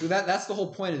saying. So that's the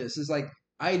whole point of this. Is like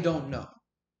I don't know.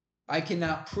 I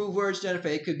cannot prove where it's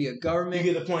generated. It could be a government.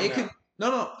 You get the point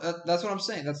now. That's what I'm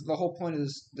saying. That's the whole point of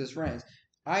this rant.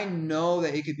 I know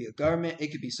that it could be a government.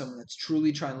 It could be someone that's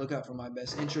truly trying to look out for my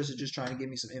best interest and just trying to give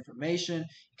me some information.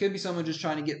 It could be someone just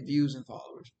trying to get views and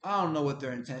followers. I don't know what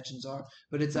their intentions are,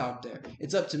 but it's out there.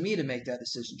 It's up to me to make that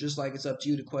decision. Just like it's up to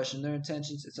you to question their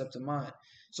intentions, it's up to mine.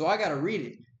 So I got to read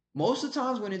it. Most of the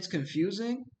times when it's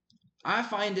confusing, I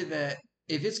find it that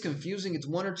if it's confusing, it's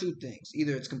one or two things.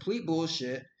 Either it's complete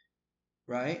bullshit,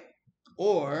 right?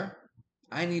 Or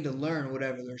I need to learn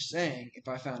whatever they're saying if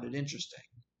I found it interesting,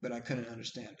 but I couldn't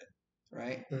understand it,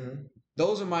 right? Mm-hmm.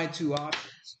 Those are my two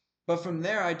options. But from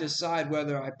there, I decide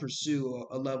whether I pursue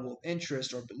a level of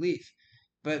interest or belief.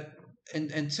 But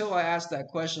until I ask that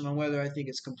question on whether I think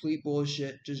it's complete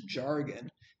bullshit, just jargon,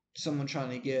 someone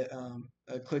trying to get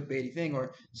a clickbaity thing,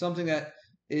 or something that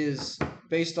is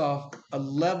based off a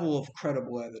level of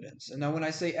credible evidence. And now when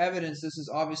I say evidence, this is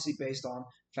obviously based on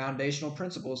foundational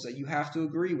principles that you have to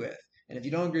agree with. And if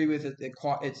you don't agree with it,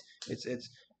 it's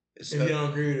if you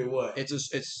don't agree with it, what? It's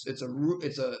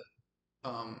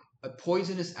a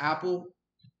poisonous apple,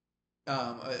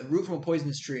 a root from a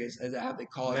poisonous tree, as how they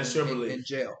call it in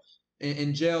jail.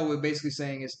 In jail, what we're basically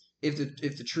saying is if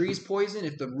the tree's poison,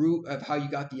 if the root of how you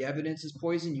got the evidence is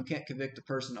poison, you can't convict the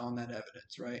person on that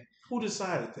evidence, right? Who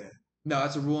decided that? No,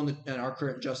 that's a rule in our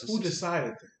current justice system. Who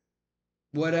decided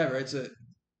that? Whatever. It's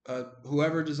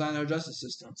whoever designed our justice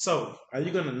system. So, are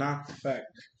you going to knock the fact?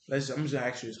 I'm just going to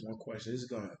ask you this one question. This is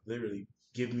going to literally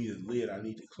give me the lid I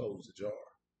need to close the jar.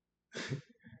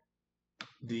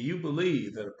 Do you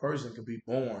believe that a person can be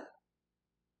born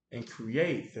and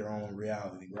create their own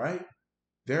reality, right?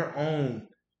 Their own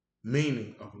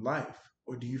meaning of life?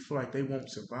 Or do you feel like they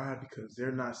won't survive because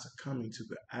they're not succumbing to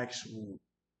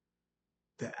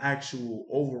the actual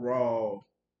overall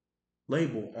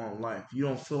label on life? You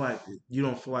don't feel like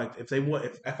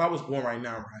if I was born right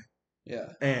now, right? Yeah.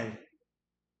 And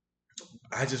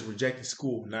I just rejected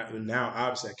school. Now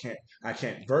obviously I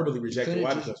can't verbally reject it.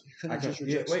 Why? Because I couldn't.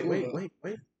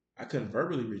 Wait. I couldn't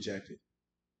verbally reject it.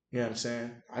 You know what I'm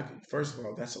saying? First of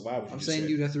all, that's a lie. I'm saying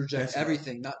you'd have to reject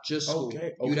everything, not just school.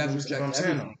 Okay. You'd have to reject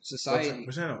everything. Society.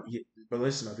 But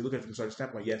listen, if you look at it from a certain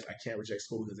standpoint, yes, I can't reject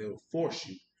school because they will force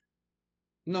you.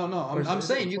 No. I'm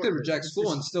saying you could reject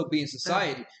school and still be in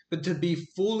society, but to be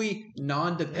fully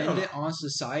non-dependent on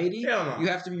society, you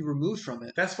have to be removed from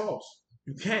it. That's false.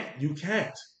 You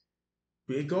can't.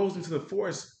 It goes into the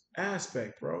forced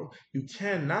aspect, bro. You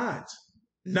cannot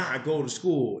not go to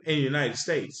school in the United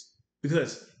States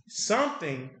because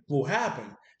something will happen.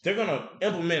 They're going to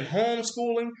implement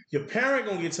homeschooling. Your parent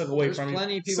going to get took away from you. There's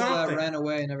plenty of people that ran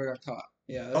away and never got caught.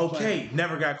 Yeah. Okay,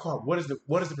 never got caught. What is the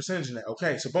percentage in that?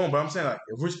 Okay, so boom. But I'm saying, like,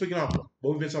 if we're speaking on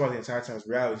what we've been talking about the entire time is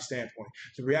reality standpoint.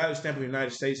 The reality standpoint of the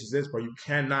United States is this, bro. You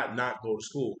cannot not go to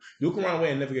school. You can run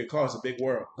away and never get caught. It's a big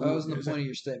world. That wasn't the point of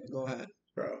your statement. Go ahead.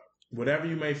 Bro, whatever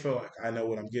you may feel like, I know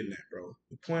what I'm getting at, bro.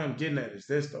 The point I'm getting at is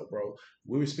this, though, bro.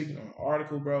 We were speaking on an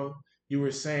article, bro. You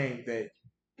were saying that,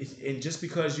 and just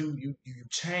because you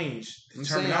change the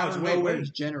terminology, where it's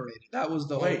generated. That was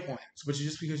the whole point. But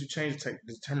just because you change the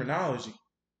terminology,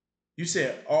 you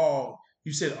said all.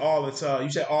 You said all.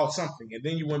 You said all something, and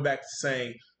then you went back to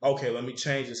saying, okay, let me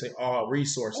change and say all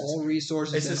resources. All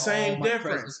resources. It's the same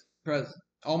difference. Present.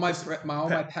 All my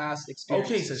past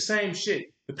experiences. Okay, it's the same shit.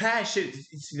 The past shit.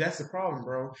 See, that's the problem,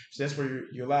 bro. So that's where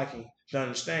you're lacking the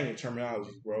understanding of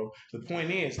terminology, bro. The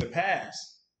point is, the past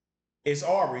is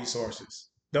our resources.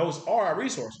 Those are our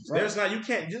resources. Right. There's not. You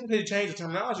can't just because you change the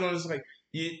terminology. It's like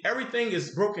everything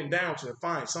is broken down to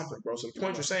define something, bro. So the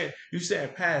point you're saying, you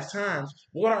said past times.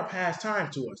 What are past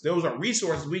times to us? Those are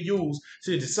resources we use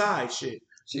to decide shit.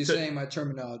 So you're saying my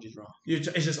terminology is wrong.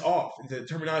 It's just off. The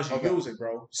terminology you're using,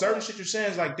 bro. Certain shit you're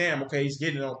saying is like, damn, okay, he's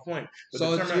getting it on point. But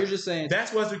so you're just saying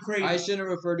that's what's crazy. I shouldn't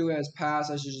refer to it as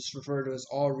past. I should just refer to it as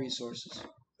all resources.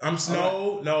 No. That's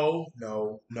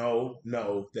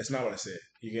not what I said.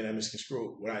 You're getting that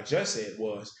misconstrued. What I just said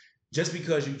was, just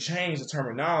because you change the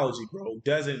terminology, bro,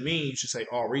 doesn't mean you should say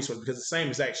all resources because the same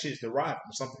exact shit is derived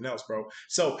from something else, bro.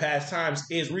 So past times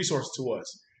is resources to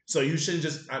us. So you shouldn't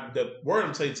just the word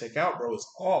I'm telling you to take out, bro, is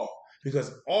all,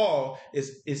 because all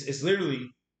is literally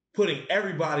putting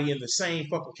everybody in the same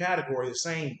fucking category, the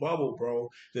same bubble, bro,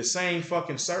 the same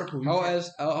fucking circle. How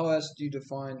else do you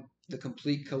define the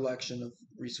complete collection of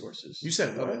resources? You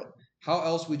said what? How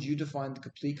else would you define the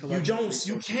complete collection?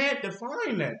 You can't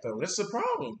define that though. That's the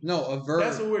problem. No, a verb.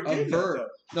 That's what we're getting at, though.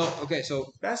 No, okay,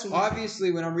 so that's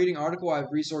obviously when I'm reading an article, I have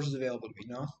resources available to me,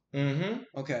 no?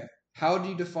 Mm-hmm. Okay. How do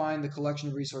you define the collection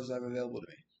of resources I have available to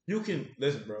me? You can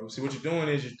listen, bro. See, what you're doing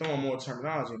is you're throwing more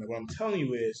terminology in it. What I'm telling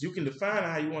you is you can define it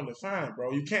how you want to define it,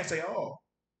 bro. You can't say all.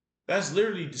 That's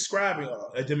literally describing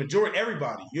the majority,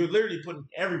 everybody. You're literally putting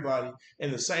everybody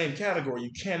in the same category.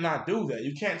 You cannot do that.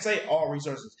 You can't say all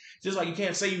resources. Just like you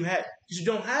can't say because you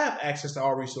don't have access to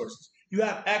all resources. You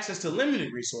have access to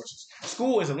limited resources.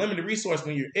 School is a limited resource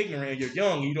when you're ignorant and you're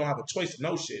young and you don't have a choice to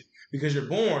know shit. Because you're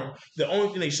born, the only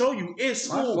thing they show you is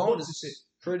school. My phone is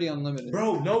pretty unlimited.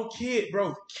 Bro,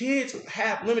 kids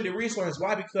have limited resources.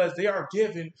 Why? Because they are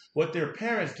given what their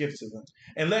parents give to them.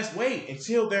 And let's wait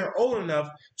until they're old enough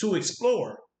to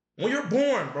explore. When you're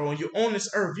born, bro, and you're on this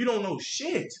earth, you don't know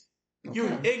shit. Okay.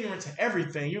 You're ignorant to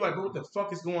everything. You're like, bro, what the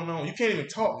fuck is going on? You can't even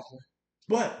talk.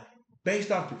 But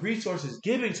based off the resources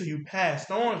given to you,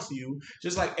 passed on to you,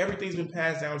 just like everything's been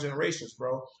passed down generations,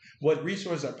 bro. What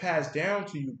resources are passed down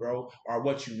to you, bro, are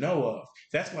what you know of.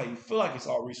 That's why you feel like it's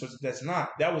all resources. That's not.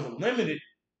 That was a limited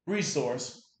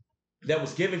resource that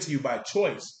was given to you by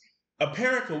choice. A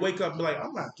parent could wake up and be like,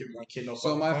 I'm not giving my kid no So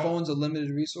fucking my phone. phone's a limited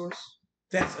resource?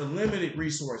 That's a limited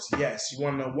resource, yes. You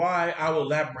want to know why? I will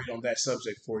elaborate on that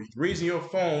subject for you. The reason your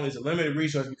phone is a limited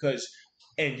resource because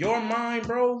in your mind,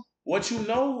 bro, what you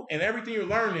know and everything you're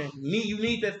learning, you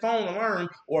need that phone to learn,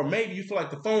 or maybe you feel like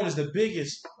the phone is the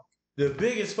biggest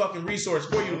fucking resource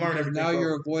for you to learn everything. Now bro.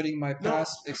 you're avoiding my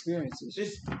past experiences.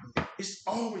 It's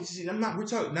always, see, we're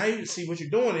talking, now you see what you're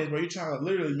doing is, bro, you're trying to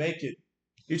literally make it.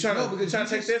 You're trying to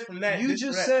take this from that. You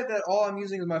just said that all I'm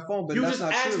using is my phone, but that's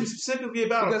not true. You just asked me specifically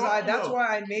about a phone. That's why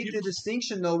I made the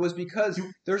distinction, though, was because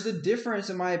there's a difference,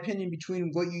 in my opinion,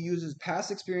 between what you use as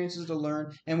past experiences to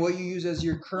learn and what you use as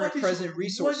your present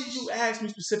resources. What did you ask me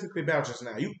specifically about just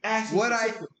now? You asked me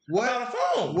about a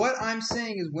phone. What I'm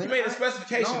saying is when you made a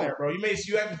specification there, bro. You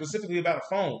asked me specifically about a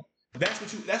phone. That's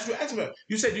what you asked me about.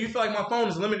 You said, do you feel like my phone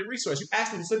is a limited resource? You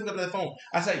asked me specifically about that phone.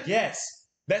 I said, yes,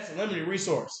 that's a limited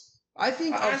resource. I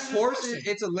think, of course,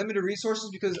 it's a limited resources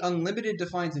because unlimited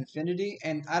defines infinity,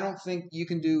 and I don't think you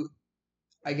can do,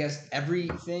 I guess,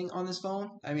 everything on this phone.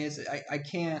 I mean, I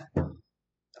can't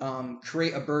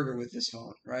create a burger with this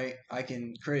phone, right? I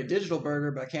can create a digital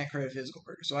burger, but I can't create a physical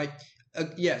burger. So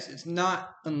yes, it's not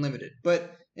unlimited.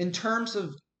 But in terms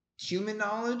of human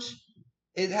knowledge,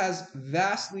 it has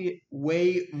vastly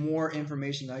way more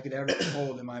information than I could ever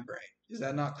hold in my brain. Is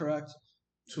that not correct?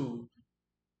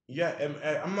 Yeah,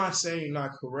 I'm not saying you're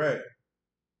not correct.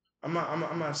 I'm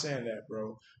not saying that,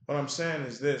 bro. What I'm saying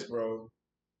is this, bro.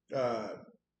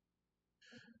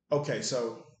 Okay,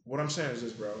 so what I'm saying is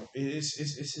this, bro.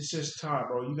 It's just time,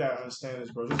 bro. You gotta understand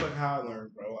this, bro. Just like how I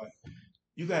learned, bro. Like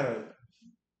you gotta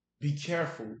be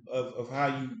careful of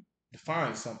how you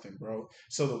define something, bro.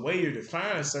 So the way you're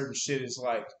defining certain shit is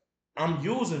like I'm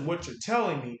using what you're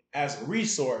telling me as a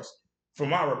resource for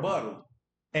my rebuttal.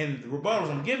 And the rebuttals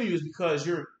I'm giving you is because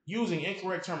you're using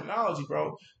incorrect terminology,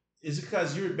 bro. It's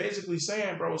because you're basically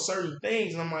saying, bro, certain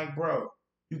things. And I'm like, bro,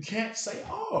 you can't say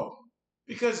all.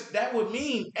 Because that would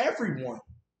mean everyone.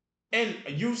 And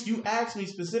you asked me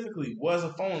specifically, was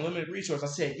a phone a limited resource? I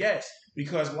said yes.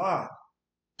 Because why?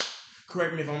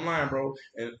 Correct me if I'm lying, bro.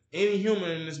 And any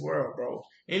human in this world, bro,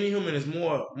 any human is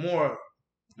more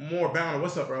bound to,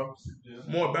 what's up, bro?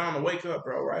 More bound to wake up,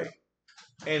 bro, right?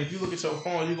 And if you look at your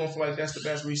phone, you're going to feel like that's the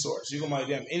best resource. You're going to be like,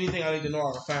 damn, anything I need to know,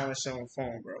 I can find this shit on the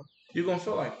phone, bro. You're going to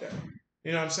feel like that.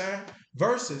 You know what I'm saying?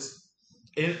 Versus,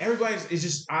 and everybody's, it's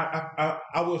just, I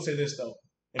will say this, though,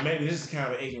 and maybe this is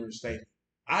kind of an ignorant statement.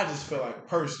 I just feel like,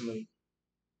 personally,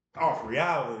 off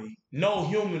reality, no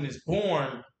human is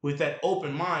born with that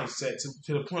open mindset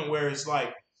to the point where it's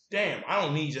like, damn, I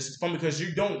don't need just this phone because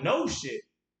you don't know shit.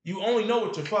 You only know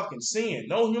what you're fucking seeing.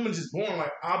 No human is born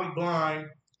like, I'll be blind,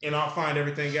 and I'll find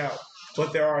everything out.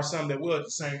 But there are some that will at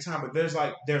the same time. But there's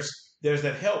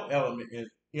that help element in it.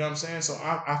 You know what I'm saying? So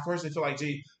I personally feel like,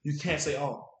 gee, you can't say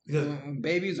all. Because when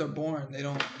babies are born, they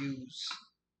don't use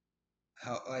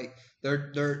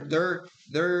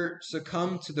they're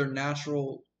succumb to their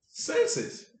natural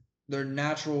senses. Their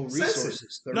natural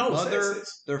resources. Their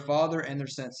senses. Their father, and their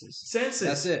senses. Senses.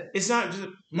 That's it. It's not just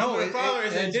mother and father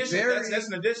is an addition. That's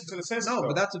an addition to the senses. No,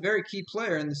 but that's a very key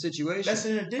player in the situation. That's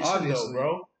an addition, obviously, though,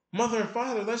 bro. Mother and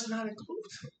father, let's not include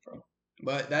them, bro.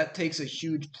 But that takes a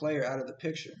huge player out of the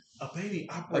picture. A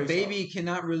baby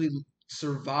cannot really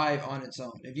survive on its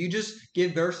own. If you just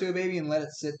give birth to a baby and let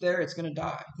it sit there, it's going to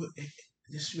die. But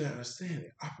this, you gotta understand,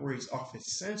 it operates off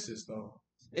its senses, though.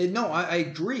 I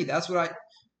agree. That's what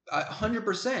I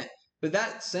 100%. But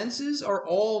that senses are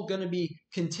all going to be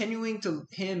continuing to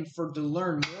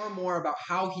learn more and more about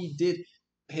how he did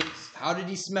how did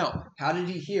he smell? How did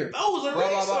he hear? Those are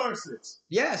resources.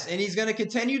 Blah. Yes, and he's going to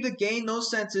continue to gain those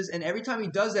senses, and every time he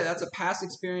does that, that's a past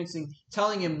experiencing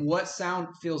telling him what sound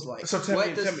feels like. So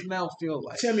what does smell feel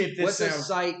like? Tell me if this what does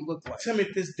sight look like? Tell me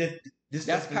if this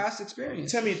that's past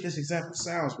experience. Tell me if this example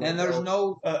sounds right. And there's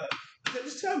no...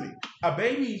 just tell me. A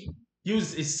baby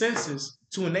uses its senses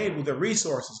to enable their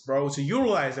resources, bro, to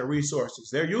utilize their resources.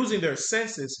 They're using their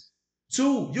senses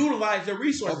to utilize their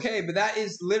resources. Okay, but that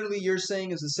is literally you're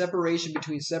saying is a separation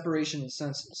between separation and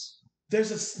senses.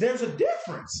 There's a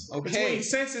difference between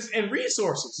senses and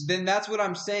resources. Then that's what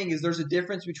I'm saying is there's a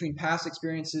difference between past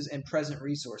experiences and present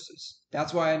resources.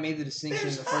 That's why I made the distinction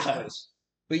in the first place.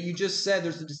 But you just said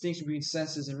there's a distinction between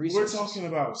senses and resources. We're talking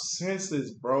about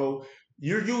senses, bro.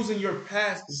 You're using your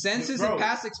past... Senses and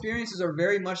past experiences are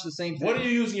very much the same thing. What are you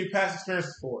using your past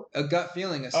experiences for? A gut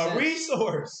feeling, a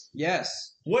resource. Yes.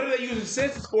 What are they using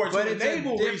senses for? To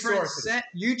enable resources.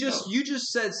 You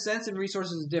just said sense and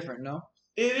resources is different, no?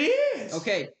 It is.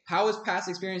 Okay, how is past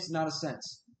experience not a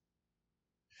sense?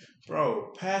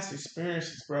 Bro, past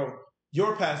experiences, bro.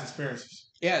 Your past experiences.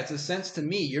 Yeah, it's a sense to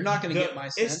me. You're not going to get my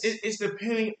sense. It's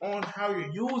depending on how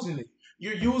you're using it.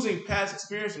 You're using past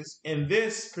experiences in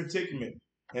this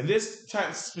type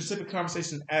of specific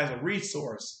conversation as a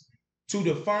resource to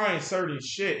define certain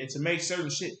shit and to make certain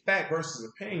shit fact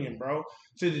versus opinion, bro.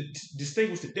 To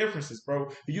distinguish the differences,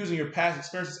 bro. You're using your past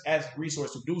experiences as a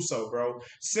resource to do so, bro.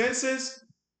 Senses,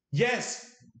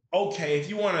 yes, okay. If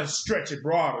you want to stretch it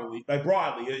broadly,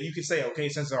 you can say, okay,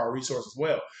 senses are a resource as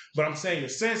well. But I'm saying your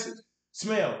senses,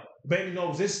 smell, baby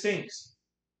knows this stinks.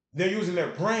 They're using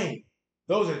their brain.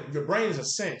 Your brain is a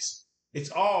sense.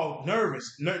 It's all nervous.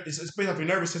 It's based off your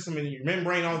nervous system and your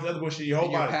membrane, all the other bullshit, your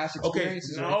whole body. Past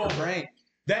experiences your brain.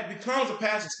 That becomes a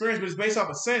past experience, but it's based off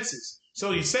of senses.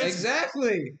 So your senses.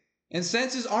 Exactly. And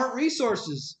senses aren't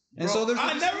resources. And bro, so there's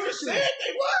I never said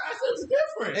they were. I said it's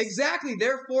different. Exactly.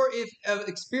 Therefore, if an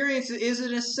experience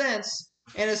isn't a sense,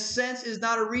 and a sense is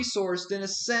not a resource, then a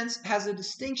sense has a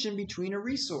distinction between a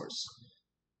resource.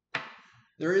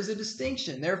 There is a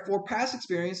distinction. Therefore, past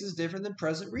experience is different than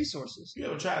present resources. You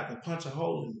ever tried to punch a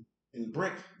hole in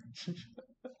brick?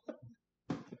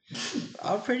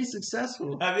 I'm pretty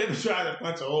successful. Have you ever tried to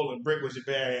punch a hole in brick with your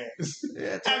bare hands?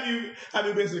 Yeah, have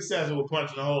you been successful with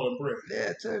punching a hole in brick?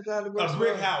 Yeah, it turns out it was a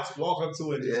brick house. Walk up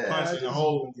to it and just punching a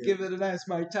hole. Give it a nice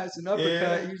Mike Tyson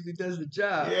uppercut. Usually does the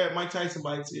job. Yeah, Mike Tyson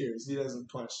bites ears. He doesn't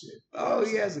punch shit. Oh,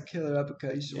 he has a killer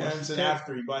uppercut. You should watch the tape.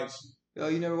 After he bites you. Oh,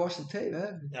 you never watched the tape,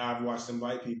 have you? Yeah, I've watched him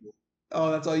bite people.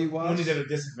 Oh, that's all you watch? When he's at a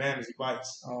disadvantage, he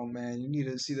bites. Oh man, you need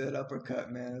to see that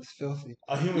uppercut, man. It's filthy.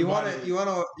 A human you body. You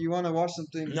wanna watch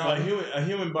something? No, a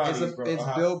human body. It's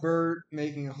Bill Burr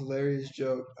making a hilarious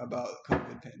joke about the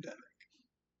COVID pandemic.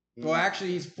 Mm-hmm. Well,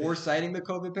 actually, he's foresighting the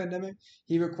COVID pandemic.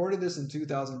 He recorded this in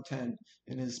 2010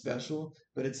 in his special,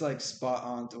 but it's like spot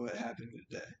on to what happened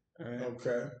today. All right.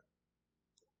 Okay.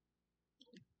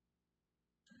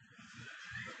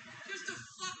 Just a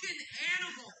fucking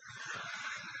animal.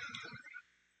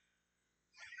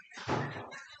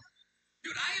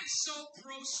 Dude, I am so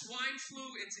pro swine flu.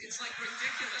 It's like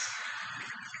ridiculous.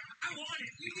 I want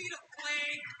it. We need a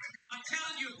plague. I'm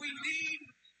telling you, we need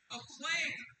a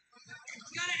plague.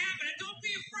 It's gotta happen. And don't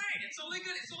be afraid. It's only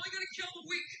gonna kill the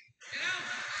weak. You know?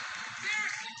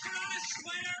 Seriously, put on a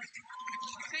sweater.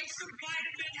 Take some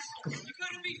vitamins. You're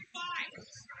gonna be fine.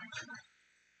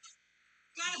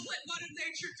 Gotta let Mother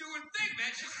Nature do her thing,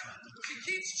 man. She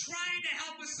keeps trying to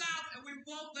help us out, and we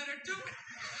won't let her do it.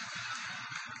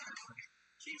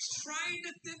 Keeps trying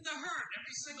to thin the herd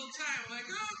every single time. We're like,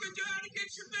 oh, go down and get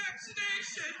your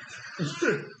vaccination.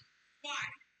 Why?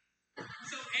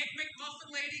 So Egg McMuffin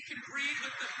lady can breed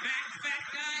with the fat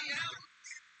guy, you know?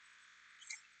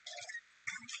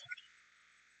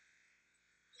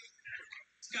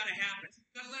 It's gotta happen.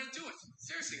 Gotta let her do it.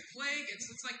 Seriously, plague, it's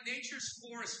like nature's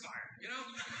forest fire, you know?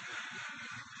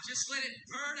 Just let it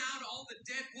burn out all the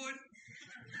dead wood.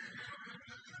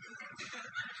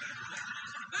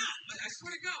 No, I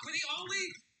swear to God, we're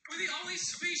the only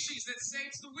species that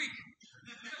saves the weak.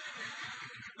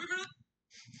 We really.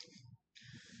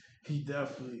 He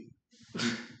definitely.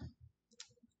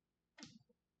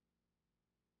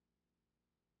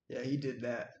 Yeah, he did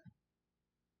that.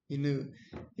 He knew.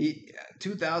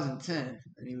 2010,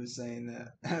 and he was saying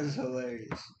that. That was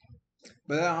hilarious.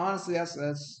 But honestly,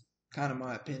 that's kind of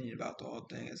my opinion about the whole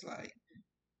thing. It's like,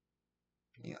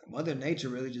 you know, Mother Nature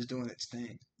really just doing its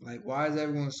thing. Like, why is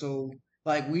everyone so...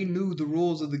 Like, we knew the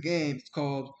rules of the game. It's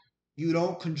called, you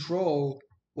don't control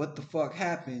what the fuck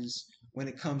happens when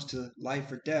it comes to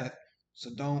life or death.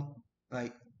 So don't,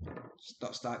 like,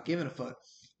 stop giving a fuck.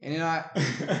 And then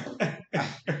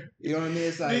you know what I mean?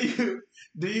 It's like...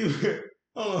 Do you...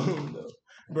 Hold on,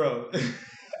 bro.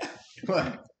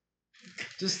 What?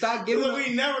 Just stop giving. Look,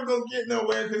 we never gonna get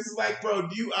nowhere because it's like, bro,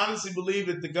 do you honestly believe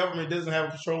that the government doesn't have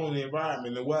control in the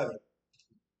environment, the weather?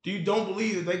 Don't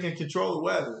believe that they can control the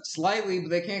weather? Slightly, but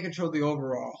they can't control the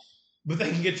overall. But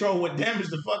they can control what damage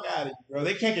the fuck out of you, bro.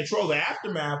 They can't control the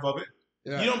aftermath of it.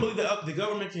 Yeah. You don't believe that the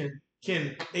government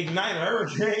can ignite a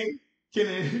hurricane?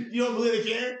 You don't believe they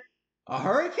can? A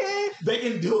hurricane? They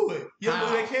can do it. You don't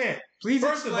believe they can? Please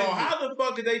First of all, how the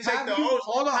fuck did they take the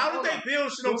ocean? How did they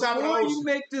build shit on top of the ocean?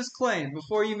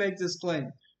 Before you make this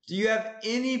claim, do you have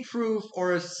any proof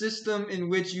or a system in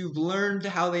which you've learned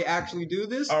how they actually do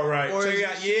this? All right. Or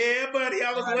yeah, buddy,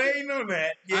 I was waiting on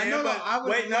that. Yeah, I know. I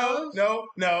would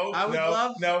no. I would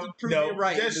love to prove you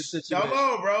right in this situation.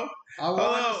 Hold on, bro.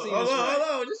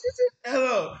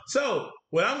 Hello. So,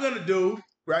 what I'm going to do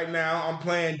right now, I'm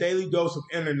playing Daily Dose of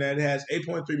Internet. It has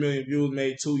 8.3 million views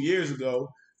made 2 years ago.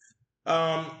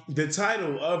 The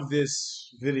title of this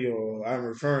video I'm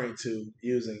referring to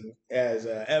using as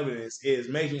evidence is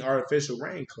Making Artificial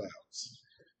Rain Clouds.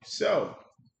 So,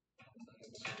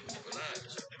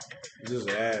 This is an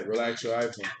ad. Relax your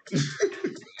iPhone.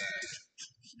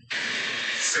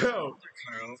 So,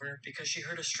 Car over because she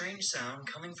heard a strange sound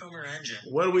coming from her engine.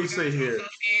 what do we see here?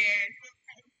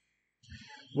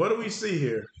 What do we see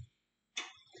here?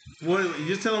 What?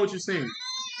 Just tell them what you're seeing.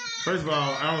 First of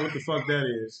all, I don't know what the fuck that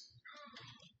is.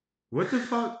 What the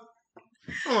fuck?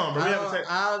 Hold on,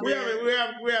 bro.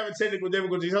 We have technical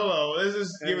difficulties. Hold on. Let's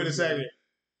just give it a second.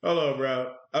 Hold on,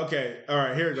 bro. Okay. All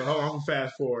right. Here we go. Hold on. I'm gonna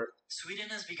fast forward. Sweden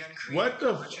has begun creating. What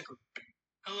the?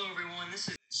 Hello, everyone. This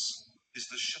is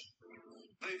the show.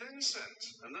 They then sent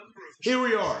a number of. Here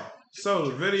we are. So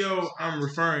the video I'm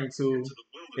referring to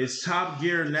is Top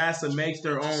Gear. NASA makes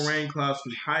their own rain clouds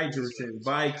from hydrogen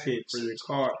buy kit for your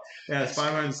car. It has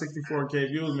 564K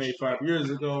views made 5 years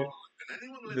ago.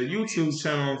 The YouTube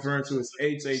channel I'm referring to is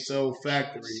HHO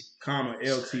Factory,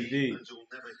 Ltd.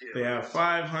 They have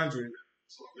 500.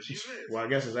 Well, I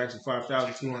guess it's actually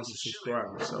 5,200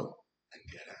 subscribers. So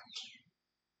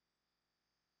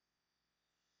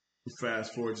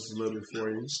fast forward just a little bit for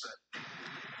you.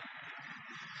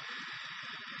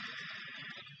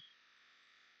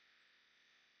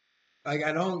 Like,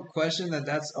 I don't question that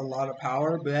that's a lot of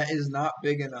power, but that is not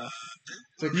big enough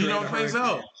to create. You don't think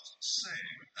so?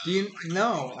 Do you?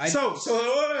 No. So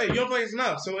wait, you don't think it's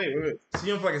enough. So wait. So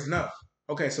you don't think it's enough.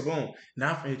 Okay, so boom. Now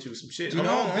I'm gonna hit you with some shit. Do you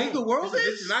know how big the world is?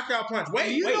 It's a knockout punch.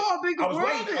 Wait. You know how big the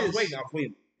world is? I was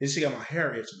waiting. This shit got my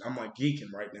hair itching. I'm like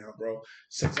geeking right now, bro.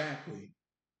 So exactly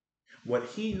what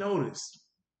he noticed,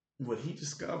 what he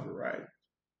discovered, right?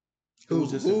 Who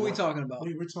are we talking about?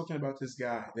 We're talking about this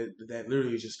guy that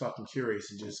literally is just fucking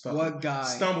curious and just fucking what guy?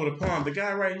 Stumbled upon the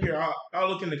guy right here. I'll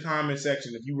look in the comment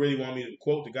section if you really want me to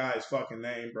quote the guy's fucking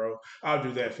name, bro. I'll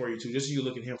do that for you too, just so you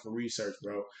look at him for research,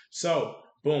 bro. So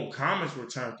boom, comments were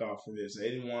turned off for this.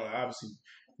 They didn't want to. Obviously,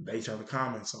 they turned the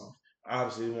comments off.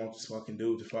 Obviously, they want this fucking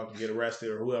dude to fucking get arrested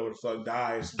or whoever the fuck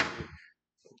dies.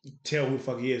 Tell who the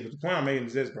fuck he is. But the point I'm making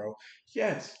is this, bro.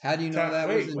 Yes. How do you know that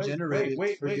wasn't generated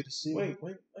for you to see?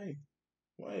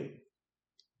 Wait.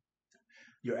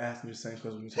 You're asking me the same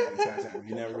question when you're talking about time.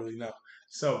 You never really know.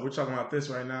 So we're talking about this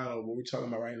right now. What we're talking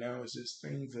about right now is just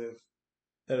things that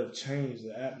have changed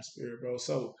the atmosphere, bro.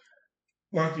 So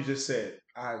like you just said,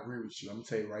 I agree with you. I'm going to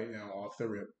tell you right now, off the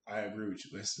rip, I agree with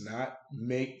you. Let's not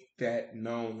make that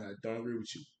known that I don't agree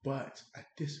with you. But I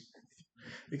disagree with you.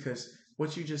 Because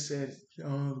what you just said,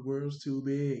 the world's too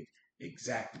big.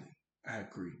 Exactly. I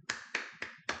agree.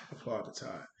 Applaud to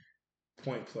Todd.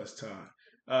 Point plus Todd.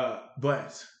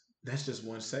 But that's just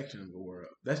one section of the world.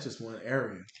 That's just one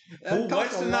area. That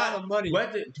costs a lot of money.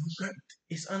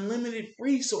 It's unlimited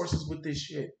resources with this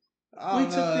shit. We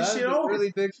took this shit over.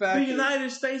 Really big factor. The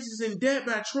United States is in debt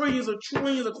by trillions of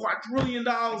quadrillion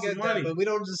dollars of money. But we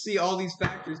don't just see all these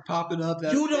factories popping up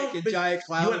that make a giant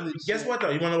cloud. Guess what though?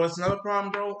 You want to know what's another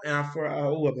problem, bro? And I've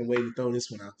been waiting to throw this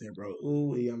one out there, bro.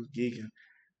 Ooh, I'm geeking.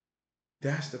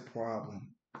 That's the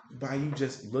problem. By you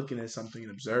just looking at something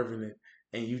and observing it,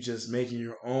 and you just making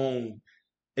your own.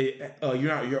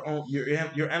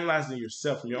 You're analyzing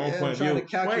yourself from your own point of view. To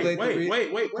calculate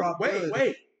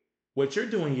wait. What you're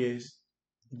doing is,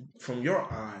 from your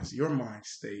eyes, your mind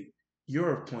state,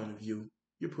 your point of view,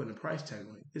 you're putting a price tag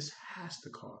on it. This has to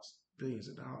cost billions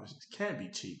of dollars. It can't be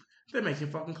cheap. They're making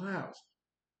fucking clouds.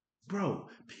 Bro,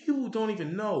 people don't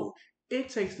even know. It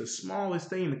takes the smallest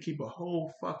thing to keep a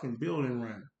whole fucking building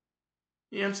running.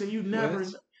 You know what I'm saying? You never,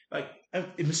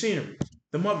 machinery,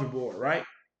 the motherboard, right?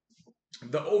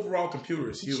 The overall computer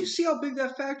is huge. Did you see how big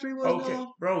that factory was? Okay,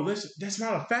 now? Bro, listen, that's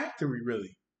not a factory,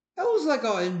 really. That was like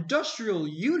an industrial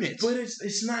unit. But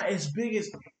it's not as big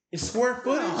as it's square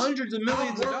footage. Hundreds of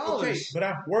millions of dollars. Okay, but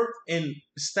I've worked in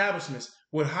establishments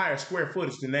with higher square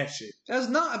footage than that shit. That's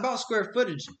not about square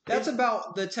footage. That's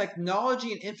about the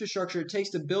technology and infrastructure it takes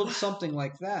to build something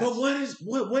like that. But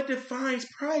what defines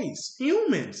price?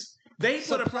 Humans. They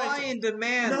put a price. Supply and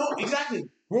demand. No, exactly.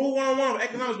 Rule 101 of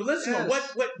economics. But listen,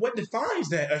 what defines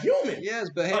that? A human. Yes,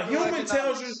 but a human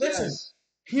tells you, listen. Yes.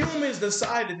 Humans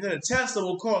decided that a Tesla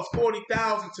will cost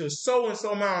 $40,000 to so and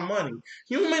so amount of money.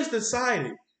 Humans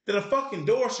decided that a fucking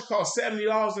door should cost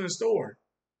 $70 in the store.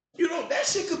 You know that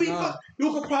shit could be.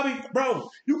 You could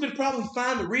probably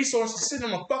find the resources sitting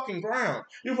on the fucking ground.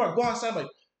 You could probably go outside like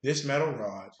this metal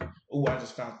rod. Ooh, I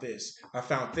just found this. I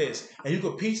found this, and you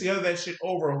could piece together that shit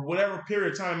over whatever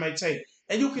period of time it may take.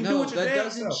 And you can do it your damn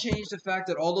self. That doesn't change the fact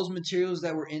that all those materials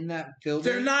that were in that building,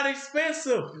 they're not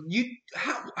expensive.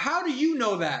 How do you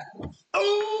know that?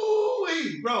 Ooh,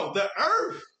 bro, the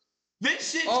earth.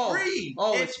 This shit's free.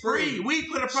 Oh, it's free. We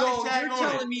put a price tag on it. So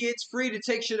you're telling me it's free to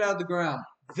take shit out of the ground?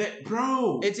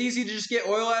 Bro, it's easy to just get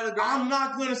oil out of the ground. I'm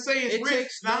not gonna say it's free. It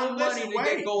takes no money to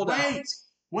get gold out.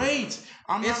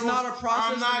 It's not a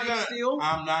process to make steel?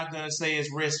 I'm not going to say it's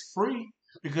risk-free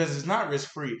because it's not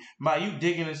risk-free. By you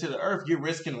digging into the earth, you're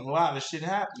risking a lot of shit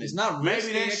happening. It's not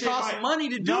risky. It costs money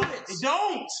to do it. It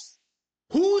don't.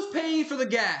 Who's paying for the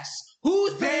gas?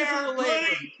 Who's paying for the labor? They're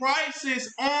putting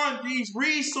prices on these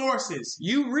resources.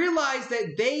 You realize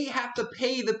that they have to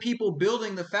pay the people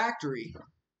building the factory.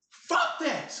 Fuck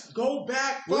that. Go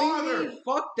back farther. What do you mean,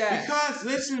 fuck that? Because,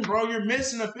 listen, bro, you're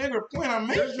missing a bigger point I'm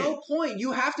making. There's no point.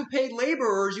 You have to pay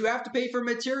laborers. You have to pay for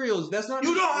materials. That's not...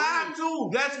 You don't have to.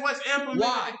 That's what's implemented.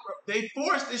 Why? They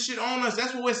forced this shit on us.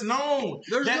 That's what's known.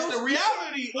 That's the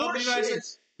reality of the United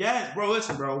States. Yes, bro,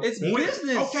 listen, bro. It's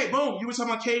business. Okay, boom. You were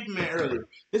talking about caveman earlier.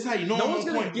 This is how you know I'm on point.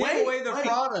 No one's going to give away their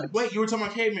product. Wait, you were talking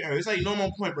about caveman earlier. This is how you know I'm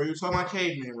on point, bro. You were talking about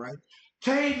caveman, right?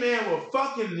 Cavemen were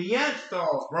fucking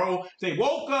Neanderthals, bro. They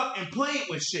woke up and played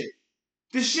with shit.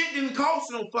 This shit didn't cost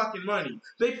no fucking money.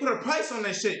 They put a price on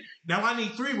that shit. Now I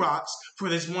need 3 rocks for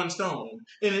this 1 stone.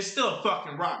 And it's still a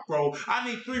fucking rock, bro. I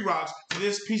need 3 rocks for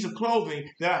this piece of clothing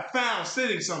that I found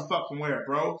sitting some fucking where,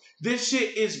 bro. This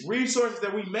shit is resources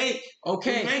that we make.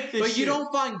 Okay, we make this but shit. You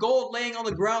don't find gold laying on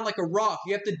the ground like a rock.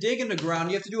 You have to dig in the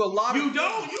ground. You have to do a lot of... You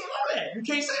don't know that. You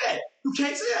can't say that. You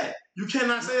can't say that. You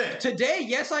cannot say that. Today,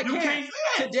 yes, I can. You can't say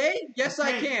that. Today, yes,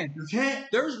 I can. You can't.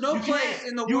 There's no place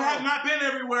in the world. You have not been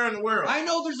everywhere in the world. I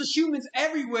know there's humans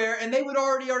everywhere, and they would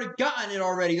already gotten it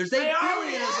already. There's 8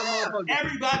 billion of motherfuckers.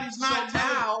 Everybody's not. So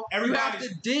now you have to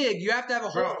dig. You have to have a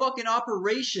whole fucking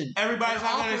operation. Everybody's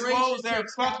not going to expose their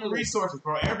fucking resources,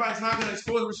 bro. Everybody's not going to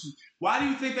expose resources. Why do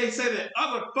you think they say that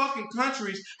other fucking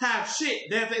countries have shit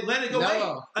that if they let it go?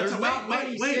 No, there's not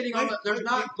money sitting on. There's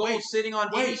not gold sitting on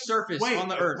any surface on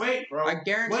the earth. Wait, bro. I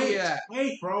guarantee you that.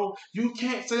 Wait, bro. You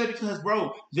can't say that because,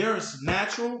 bro, there's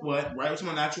natural right? We're talking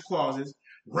about natural causes.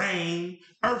 Rain,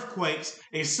 earthquakes,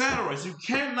 etc. So you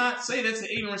cannot say that's an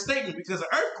ignorant statement because an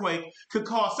earthquake could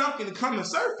cause something to come to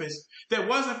surface that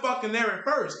wasn't fucking there at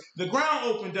first. The ground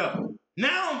opened up.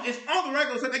 Now it's on the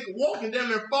regular so they can walk in there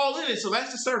and fall in it. So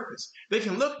that's the surface. They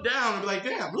can look down and be like,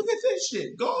 damn, look at this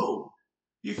shit. Go.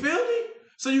 You feel me?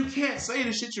 So you can't say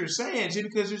the shit you're saying just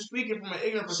because you're speaking from an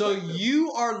ignorant perspective. So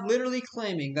you are literally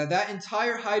claiming that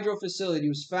entire hydro facility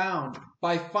was found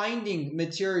by finding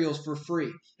materials for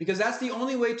free. Because that's the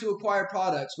only way to acquire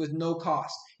products with no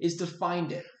cost, is to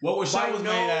find it. What was shovels made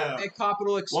out of?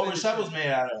 Capital expenditure. What was shovels made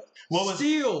out of? What was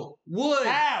steel, wood.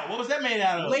 How? What was that made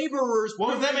out of? Laborers.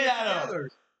 What was that made out of?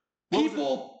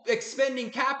 People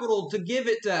expending capital to give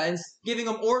it to, and giving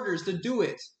them orders to do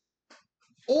it.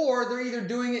 Or they're either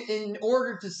doing it in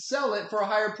order to sell it for a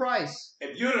higher price.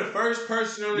 If you're the first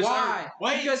person on this Why?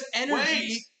 earth, Because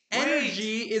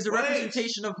energy is a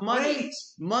representation of money.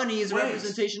 Money is a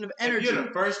representation of energy. If you're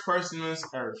the first person on this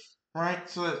earth, right?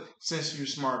 So since you're a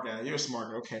smart guy,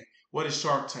 okay. What is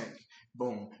Shark Tank?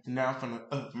 Boom. Now I'm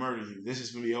gonna murder you. This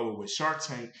is gonna be over with. Shark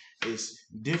Tank is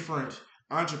different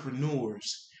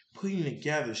entrepreneurs putting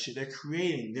together shit. They're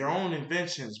creating their own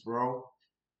inventions, bro.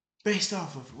 Based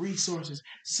off of resources.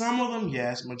 Some of them,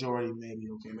 yes. Majority, maybe.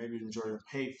 Okay, maybe the majority are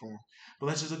paid for them. But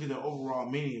let's just look at the overall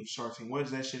meaning of Shark Tank. What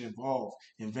does that shit involve?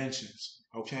 Inventions.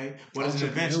 Okay? What is an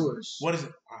invention? What is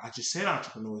it? I just said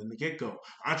entrepreneurs in the get-go.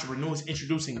 Entrepreneurs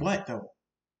introducing what, though?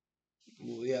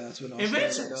 Well, yeah, that's what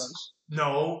inventions does.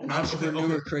 No. An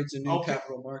entrepreneur creates a new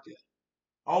capital market.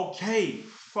 Okay.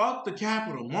 Fuck the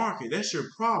capital market. That's your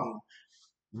problem.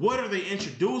 What are they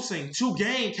introducing to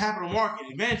gain capital market?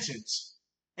 Inventions.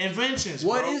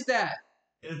 What bro. is that?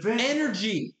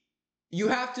 Energy. You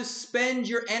have to spend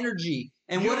your energy.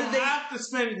 And what do they have to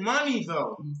spend money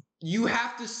though? You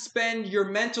have to spend your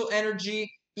mental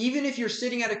energy. Even if you're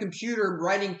sitting at a computer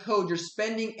writing code, you're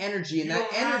spending energy, and that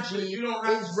energy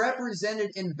is represented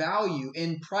in value,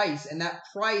 in price, and that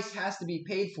price has to be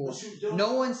paid for.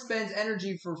 No one spends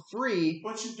energy for free.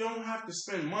 But you don't have to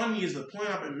spend money is the point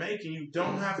I've been making. You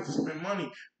don't have to spend money.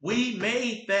 We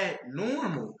made that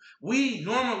normal. We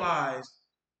normalized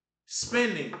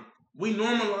spending. We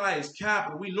normalized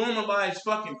capital. We normalized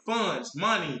fucking funds,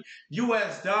 money,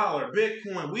 US dollar,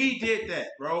 Bitcoin. We did that,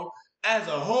 bro. As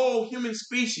a whole human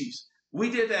species,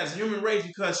 we did that as a human race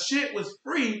because shit was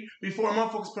free before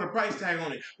motherfuckers put a price tag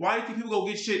on it. Why do you think people go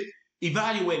get shit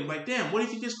evaluated? Like, damn, what do you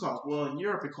think this costs? Well, in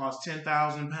Europe, it costs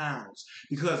 10,000 pounds.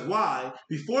 Because why?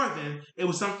 Before then, it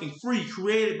was something free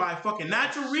created by fucking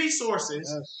natural resources.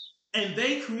 Yes. And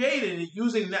they created it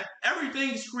using that.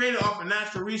 Everything's created off of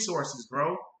natural resources,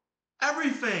 bro.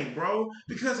 Everything, bro.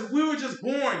 Because if we were just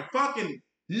born fucking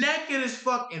naked as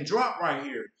fuck and drop right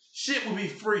here, shit would be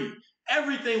free.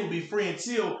 Everything will be free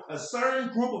until a certain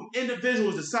group of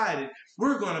individuals decided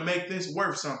we're going to make this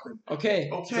worth something. Okay.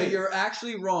 So you're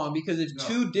actually wrong because if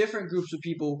two different groups of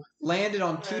people landed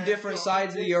on two different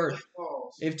sides of the earth,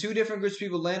 if two different groups of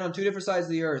people land on two different sides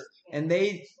of the earth and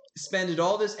they spended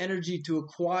all this energy to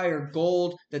acquire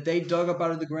gold that they dug up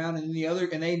out of the ground,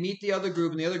 and they meet the other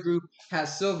group, and the other group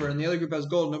has silver, and the other group has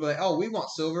gold, and they'll be like, oh, we want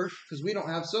silver because we don't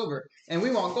have silver, and we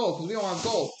want gold because we don't have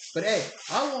gold. But hey,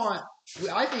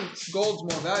 I think gold's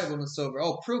more valuable than silver.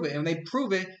 Oh, prove it. And they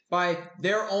prove it by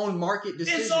their own market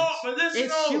decisions.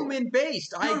 It's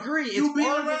human-based. I agree. It's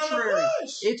arbitrary.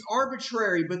 It's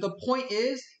arbitrary. But the point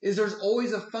is there's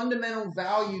always a fundamental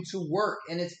value to work,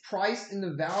 and it's priced in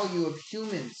the value of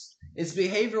humans. It's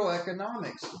behavioral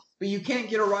economics. But you can't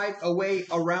get a way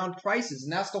around prices.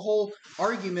 And that's the whole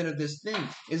argument of this thing,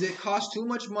 is it costs too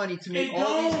much money to make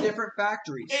all these different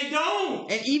factories. It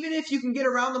don't. And even if you can get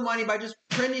around the money by just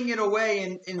printing it away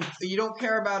and you don't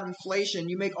care about inflation,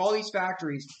 you make all these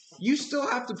factories, you still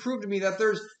have to prove to me that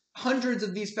there's hundreds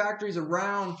of these factories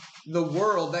around the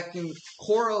world that can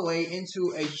correlate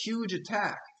into a huge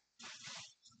attack.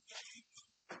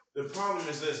 The problem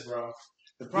is this, bro.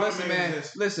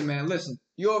 Listen, man.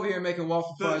 You over here making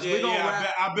waffle fudge.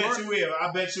 I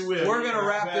bet you will. We're gonna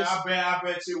wrap this. I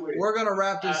bet you will. We're gonna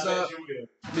wrap this up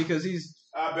because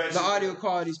the audio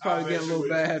quality's probably getting a little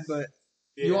bad. But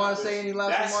you want to say any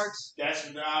last remarks? That's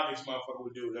what the obvious motherfucker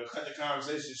would do. They'll cut the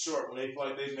conversation short when they feel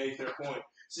like they made their point.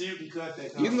 So you can cut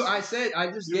that conversation. I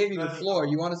just gave you the floor.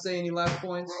 You want to say any last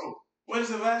points? Bro, what is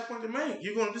the last point to make?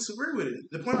 You're going to disagree with it.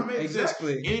 The point I made is this.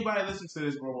 Anybody listening to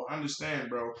this, bro, will understand,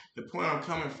 bro. The point I'm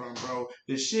coming from, bro.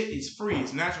 This shit is free.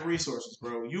 It's natural resources,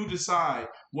 bro. You decide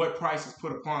what price is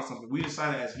put upon something. We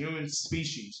decided as human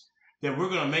species that we're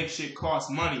going to make shit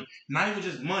cost money. Not even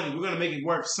just money. We're going to make it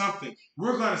worth something.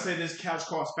 We're going to say this couch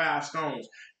costs 5 stones.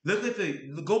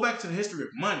 Go back to the history of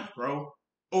money, bro.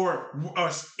 Or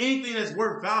anything that's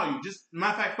worth value. Just,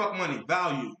 matter of fact, fuck money.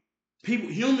 Value.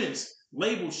 Humans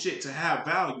label shit to have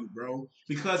value, bro.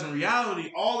 Because in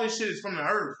reality, all this shit is from the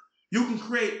earth. You can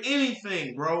create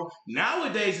anything, bro.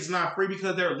 Nowadays, it's not free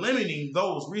because they're limiting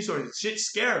those resources. Shit's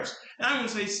scarce. And I don't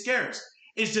even say scarce.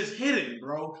 It's just hidden,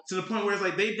 bro. To the point where it's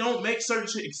like they don't make certain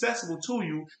shit accessible to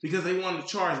you because they want to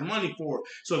charge money for it.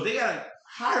 So if they gotta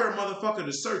hire a motherfucker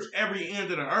to search every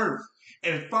end of the earth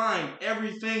and find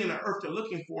everything in the earth they're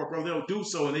looking for, bro, they'll do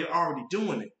so, and they're already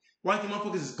doing it. White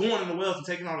motherfuckers is going in the wells and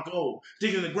taking all the gold,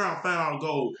 digging in the ground, finding all the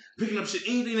gold, picking up shit,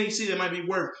 anything they see that might be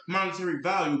worth monetary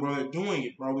value, bro. They're doing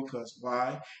it, bro, because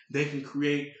why? They can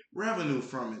create revenue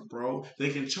from it, bro. They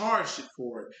can charge shit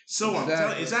for it. So I'm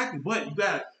telling you, exactly. But you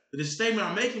got the statement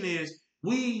I'm making is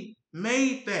we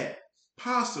made that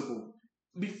possible.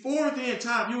 Before the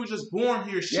time you were just born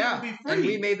here, shit would be free. And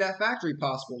we made that factory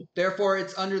possible. Therefore,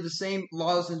 it's under the same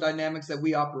laws and dynamics that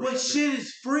we operate. But shit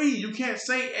is free. You can't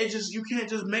you can't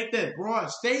just make that broad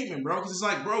statement, bro. Because it's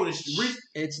like, bro,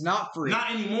 it's not free.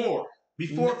 Not anymore.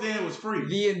 Before then, it was free.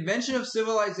 The invention of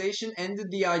civilization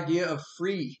ended the idea of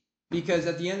free. Because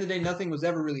at the end of the day, nothing was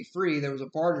ever really free. There was a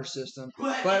barter system.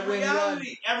 But in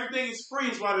reality, everything is free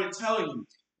is what I've been telling you.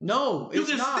 No, it's not.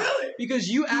 You can steal it. Because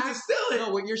you can steal it. No,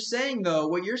 what you're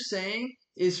saying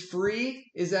is free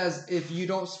is as if you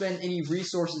don't spend any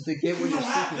resources to get what you're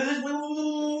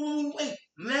seeking. Wait.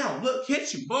 Now, look,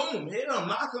 hit you. Boom. Hit them.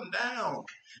 Knock them down.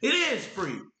 It is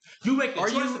free. You make the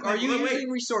choice. Are you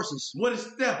using resources? What is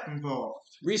theft involved?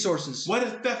 Resources. What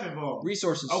is theft involved?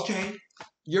 Resources. Okay.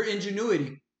 Your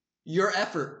ingenuity. Your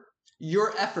effort. Your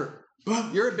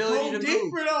ability to move.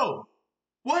 Deeper though.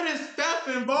 What is theft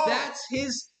involved?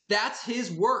 That's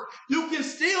his work. You can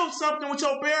steal something with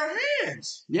your bare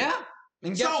hands. Yeah.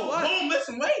 And guess what? Boom,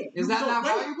 listen, wait. Is that not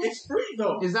valuable? It's free,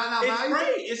 though. Is that not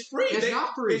valuable? It's free. It's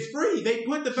not free. It's free. They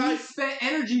put the value. He spent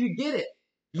energy to get it.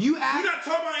 You're not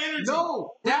talking about energy.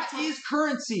 No, that is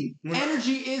currency.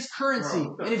 Energy is currency.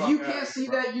 Bro, and if you can't see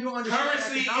that, you don't understand.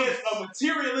 Currency is a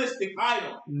materialistic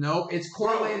item. Nope, it's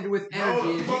correlated with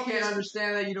energy. If you can't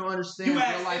understand that, you don't understand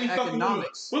real life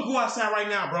economics. We'll go outside right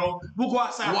now, bro. We'll go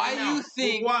outside right now. Why do you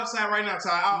think? We'll go outside right now,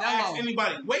 Ty. I'll ask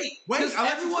anybody. Wait. Because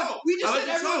everyone, we just said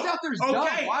everyone's out there is dumb.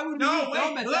 Why would we use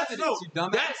dumb as evidence, you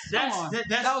dumbass?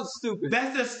 That was stupid.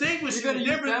 That's distinguishing the difference.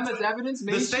 You're going to use them as evidence?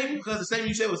 Because the statement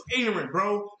you said was ignorant,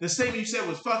 bro. The statement you said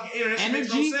was fucking ignorant. That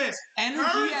makes no sense.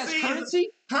 Energy as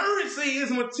currency? Currency is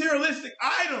a materialistic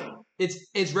item. It's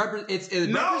a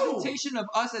representation of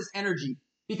us as energy.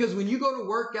 Because when you go to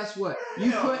work, guess what?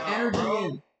 You put energy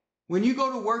in. When you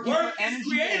go to work, you put energy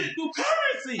in. Work is created through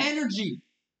currency. Energy.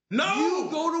 No. You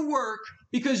go to work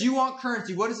because you want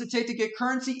currency. What does it take to get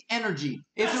currency? Energy.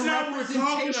 It's a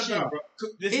representation.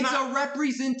 It's a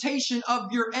representation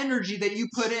of your energy that you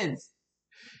put in.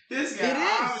 This guy It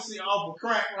is. obviously off of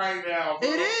crack right now, bro.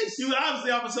 It is. You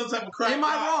obviously off of some type of crack. Am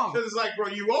I wrong? Because it's like, bro,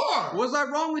 you are. Was I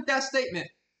wrong with that statement?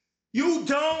 You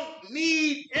don't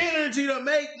need energy to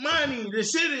make money. The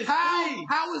shit is free.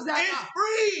 How is that It's not?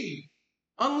 free.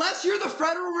 Unless you're the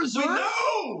Federal Reserve.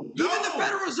 No. Even the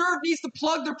Federal Reserve needs to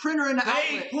plug the printer in the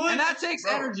outlet. And that takes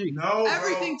energy. No,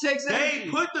 Everything takes energy. They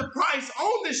put the price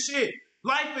on the shit.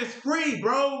 Life is free,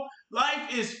 bro.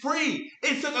 Life is free.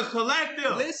 It took a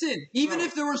collective. Listen, even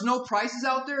if there was no prices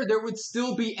out there, there would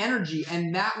still be energy,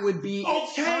 and that would be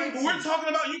okay. But we're talking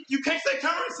about you can't say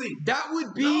currency. That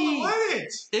would be. No, it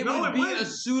wouldn't. It would be a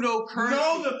pseudo currency.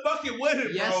 No, the fuck it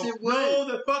wouldn't. Yes, bro. it would. No,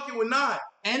 the fuck it would not.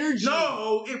 Energy.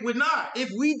 No, it would not. If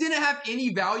we didn't have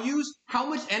any values, how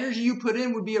much energy you put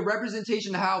in would be a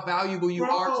representation of how valuable you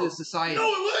are to society. No,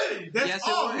 it wouldn't. That's yes,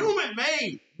 all it would. human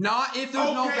made. Not if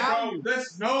there's no value.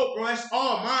 Bro, that's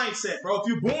all mindset, bro. If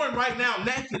you're born right now,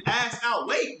 naked, ass out,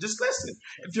 wait, just listen.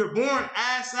 If you're born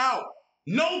ass out,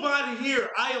 nobody here,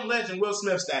 I Am Legend, Will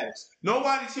Smith status.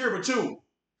 Nobody's here but you.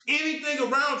 Anything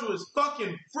around you is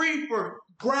fucking free for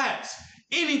grabs.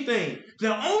 Anything.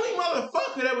 The only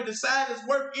motherfucker that would decide it's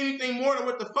worth anything more than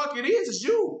what the fuck it is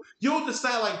you. You'll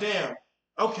decide like, damn,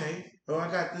 okay, well,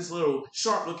 I got this little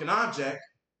sharp-looking object.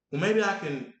 Well, maybe I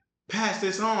can pass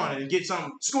this on and get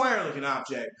some square-looking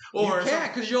object. Or you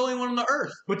can't because you're the only one on the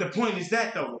earth. But the point is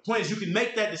that, though. The point is you can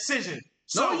make that decision.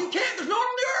 So, no, you can't. There's no one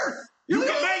on the earth. You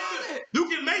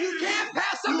can't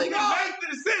pass something off. You can make the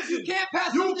decision. You can't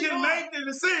pass something off. You can make the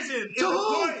decision. To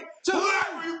who? To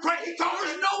whoever you pray. There's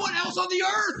no one else on the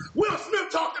earth. Will Smith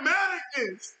talked to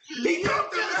mannequins. He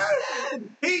talked to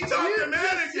mannequins. He talked to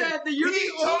mannequins.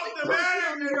 He talked to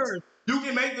mannequins. You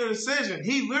can make the decision.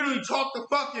 He literally talked to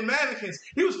fucking mannequins.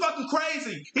 He was fucking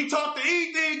crazy. He talked to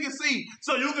anything you can see.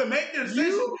 So you can make the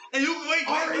decision and you can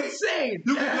wait. Insane.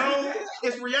 You can know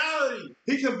it's reality.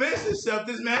 He convinced himself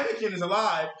this mannequin is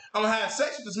alive. I'm gonna have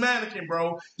sex with this mannequin,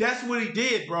 bro. That's what he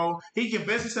did, bro. He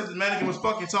convinced himself this mannequin was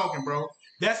fucking talking, bro.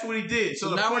 That's what he did.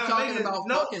 So now we're talking about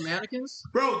fucking mannequins?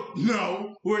 Bro,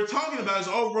 no. What we're talking about is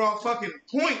the overall fucking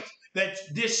point that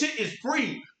this shit is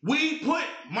free. We put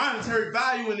monetary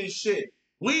value in this shit.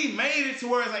 We made it to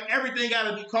where it's like everything got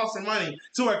to be costing money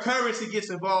to where currency gets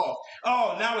involved.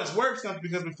 Oh, now it's worth something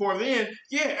because before then,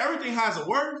 yeah, everything has a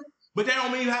worth, but that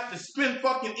don't mean you have to spend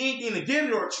fucking anything to get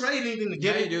it or trade anything to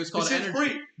get it. Yeah, you do. It's called energy.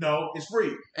 Free. No, it's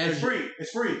free. Energy. It's free.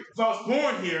 It's free. If I was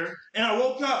born here and I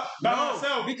woke up by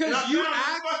myself, because you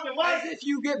act as if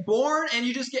you get born and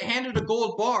you just get handed a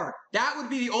gold bar. That would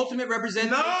be the ultimate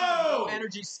representation of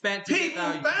energy spent to people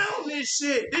get value. Found this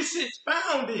shit. This shit's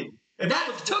founded.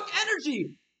 That took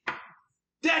energy.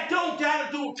 That don't gotta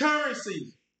do with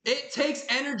currency. It takes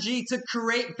energy to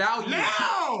create value.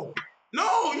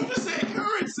 No, you just said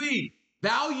currency.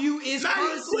 Value is now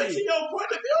currency. You're switching your point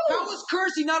of view. How is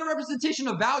currency not a representation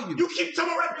of value? You keep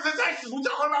talking about representations. We're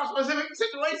talking about specific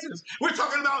situations. We're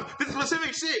talking about this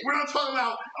specific shit. We're not talking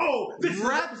about, this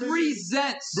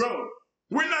represents. Bro,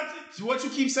 we're not, what you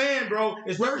keep saying, bro,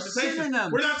 is representation.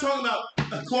 We're not talking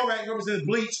about chloride represents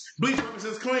bleach. Bleach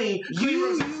represents clean. You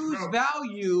use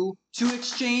value to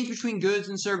exchange between goods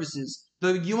and services.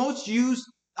 The most used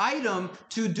item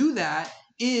to do that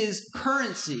is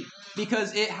currency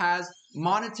because it has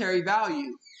monetary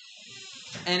value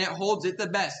and it holds it the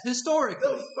best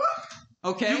historically.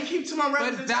 Okay? You keep to my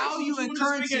representation. But value and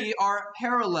currency are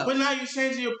parallel. But now you're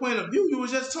changing your point of view. You were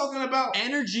just talking about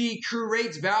energy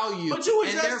creates value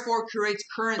and therefore creates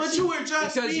currency. But you were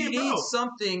just because you need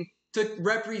something to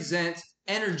represent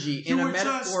energy in a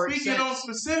metaphoric sense. You were just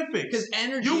speaking on specifics. Because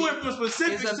energy you went from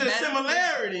specifics to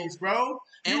similarities, bro.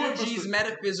 Energy's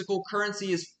metaphysical,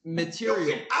 currency is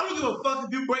material. I don't give a fuck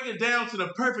if you break it down to the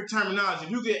perfect terminology.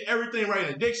 If you get everything right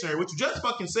in the dictionary, what you just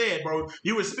fucking said, bro,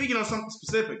 you were speaking on something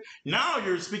specific. Now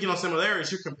you're speaking on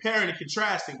similarities. You're comparing and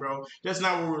contrasting, bro. That's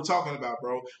not what we were talking about,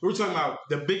 bro. We were talking about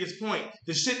the biggest point.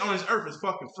 The shit on this earth is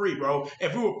fucking free, bro.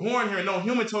 If we were born here and no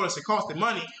human told us it costed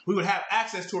money, we would have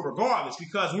access to it regardless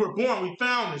because we were born, we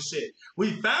found this shit.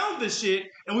 We found this shit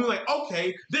and we were like,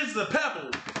 okay, this is a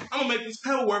pebble. I'm going to make this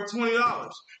pebble worth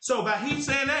 $20. So by he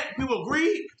saying that, people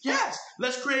agreed, yes,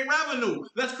 let's create revenue.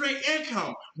 Let's create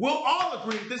income. We'll all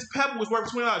agree that this pebble is worth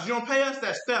 $20. You don't pay us,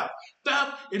 that's theft.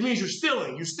 Theft, it means you're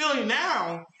stealing. You're stealing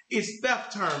now. It's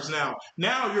theft terms now.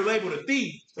 Now you're labeled a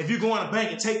thief if you go in a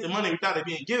bank and take the money without it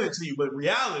being given to you. But in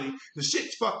reality, the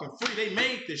shit's fucking free. They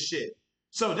made this shit.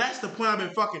 So that's the point I've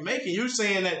been fucking making. You're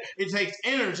saying that it takes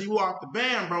energy. You off the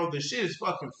band, bro. The shit is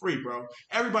fucking free, bro.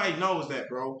 Everybody knows that,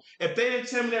 bro. If they didn't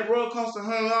tell me that rug cost $100,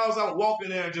 I would walk in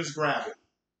there and just grab it.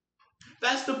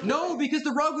 That's the point. No, because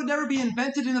the rug would never be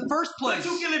invented in the first place.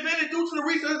 But you can invent it due to the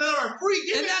reasons that are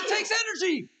free. And that takes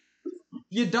energy.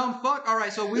 You dumb fuck. All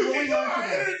right, so we You keep talking about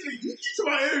energy. You keep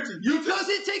talking about energy. Because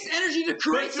it takes energy to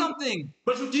create something.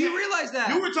 But do you realize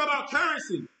that? You were talking about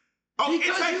currency. Oh,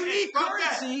 because you need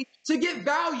currency to get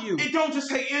value. It don't just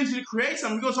take energy to create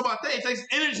something. We're going to talk about that. It takes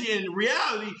energy in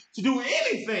reality to do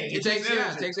anything. It takes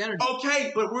energy.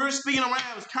 Okay, but we're speaking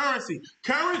around as currency.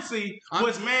 Currency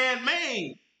was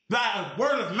man-made by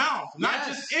word of mouth, not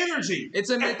just energy. It's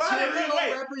a material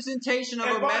representation of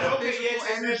a metaphysical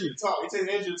energy. It takes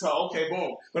energy to talk. Okay,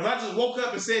 boom. But if I just woke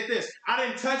up and said this, I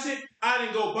didn't touch it, I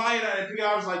didn't go buy it, I didn't pick it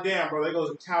up, I was like, damn, bro, there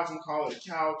goes a couch, I'm calling it a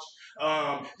couch.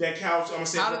 That couch, I'm going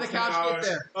to say how did the couch get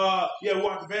there? Yeah,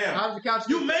 walk the van. How did the couch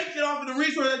You make it off of the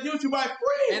resource that gives you by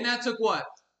free. And that took what?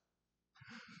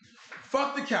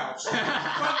 Fuck the couch.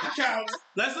 Fuck the couch.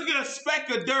 Let's look at a speck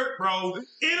of dirt, bro.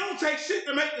 It don't take shit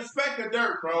to make a speck of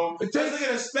dirt, bro. Let's look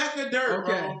at a speck of dirt,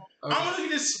 bro. Okay. I'm going to look at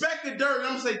this speck of dirt and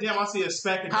I'm going to say, damn, I see a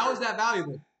speck of dirt. How is that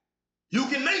valuable? You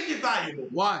can make it valuable.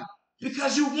 Why?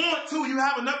 Because you want to. You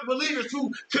have enough believers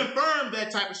to confirm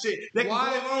that type of shit.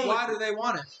 Why do they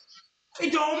want it?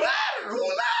 It don't matter. Who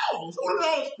knows? Who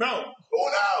knows, bro?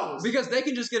 Who knows? Because they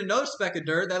can just get another speck of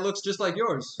dirt that looks just like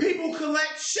yours. People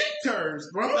collect shit turds,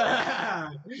 bro.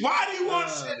 Why do you want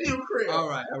shit in your crib? All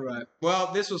right. Well,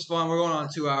 this was fun. We're going on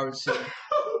 2 hours here.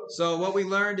 So what we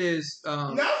learned is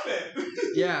nothing.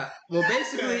 Yeah. Well,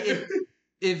 basically,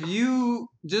 if you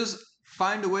just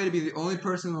find a way to be the only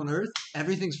person on earth,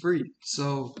 everything's free.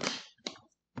 So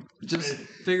just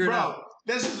figure it out.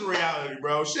 This is the reality,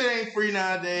 bro. Shit ain't free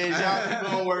nowadays. Y'all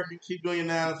keep on working, keep doing your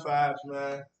 9 to 5s,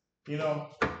 man. You know?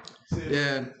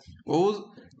 Yeah.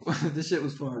 Well, this shit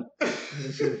was fun.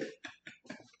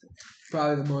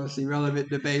 Probably the most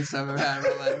irrelevant debates I've ever had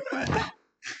in my life.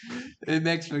 But it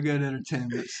makes for good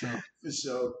entertainment, so. For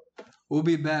sure. We'll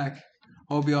be back.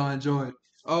 Hope y'all enjoyed.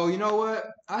 Oh, you know what?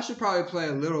 I should probably play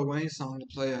a Lil Wayne song to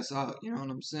play us out. You know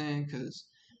what I'm saying? Because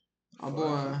my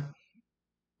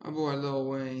boy Lil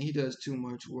Wayne, he does too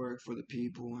much work for the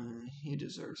people, and he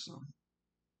deserves some.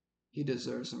 He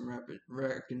deserves some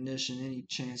recognition any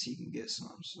chance he can get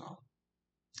some. So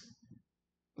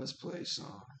let's play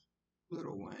some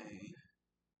Lil Wayne.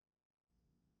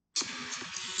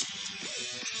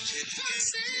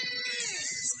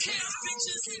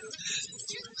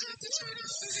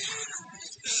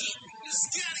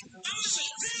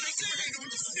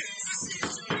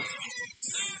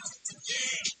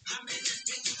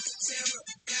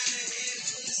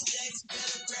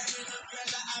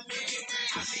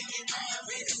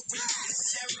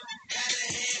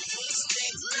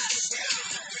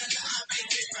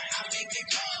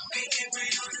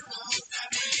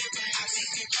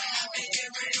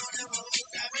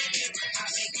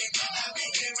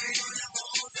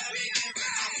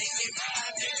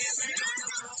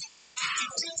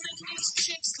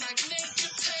 Chicks like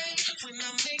nature pay. When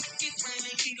I make it rain,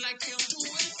 they be like they'll do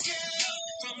it again.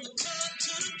 From the club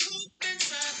to the coop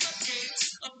inside my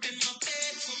gates. Up in my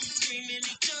bedroom, screaming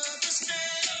each other's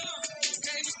name.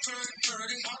 They was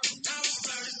pretty. I was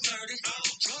flirty.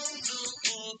 Drove to the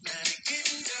club, now they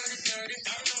getting dirty.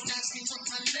 Don't ask me what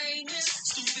my name is.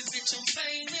 Stupid bitch, I'm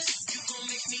famous. You gon'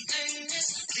 make me famous.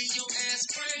 Leave your ass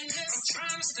brainless. I'm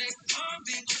trying to stay on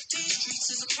big. These streets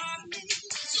is a part of me.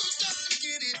 So don't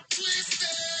get it twisted.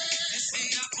 And see,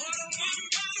 I order one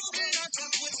bottle, then I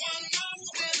talk with one bottle,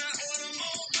 then I order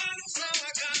more bottles, now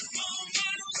I got more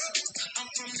bottles. I'm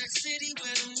from that city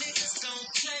where the niggas don't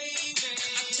play, man.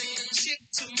 I take a chick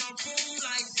to my room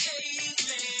like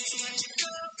caveman. So I check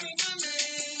up for my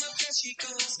name, up there she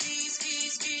goes, ski,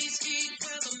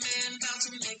 weatherman, about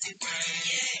to make it rain.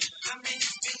 Yeah, I'm in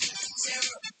this bitch,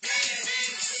 Sarah, bad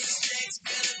hand, mistakes,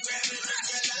 better grab an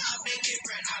umbrella, I'll make it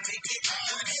rain, I'm in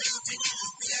this bitch,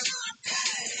 Sarah,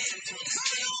 bad hand,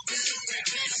 mistakes, better grab an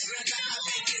umbrella, I'll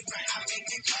make it rain, I'll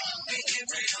make it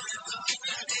rain on the road,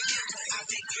 I'll make it rain,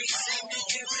 I'll make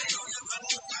it rain on the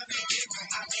road, I'll make it rain,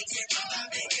 I'll make it rain, I'll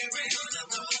make it rain on the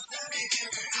road, I'll make it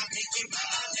rain, I'll make it rain,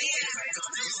 I'll make it rain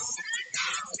on the road.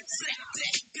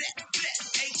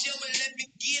 Hey Joey, let me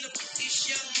get him. It's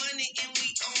Young Money and we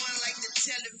on like the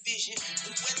television,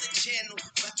 the Weather Channel,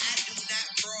 but I do not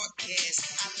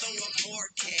broadcast. I throw up more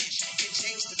cash and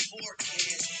change the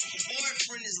forecast. Your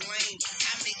boyfriend is lame,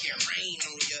 I make it rain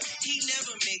on ya. He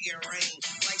never make it rain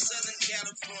like Southern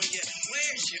California.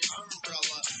 Where's your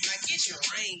umbrella? Now get your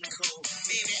raincoat,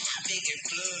 baby. I make it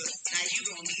flood. Now you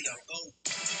gon' need a boat.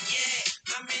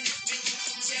 Yeah, I'm in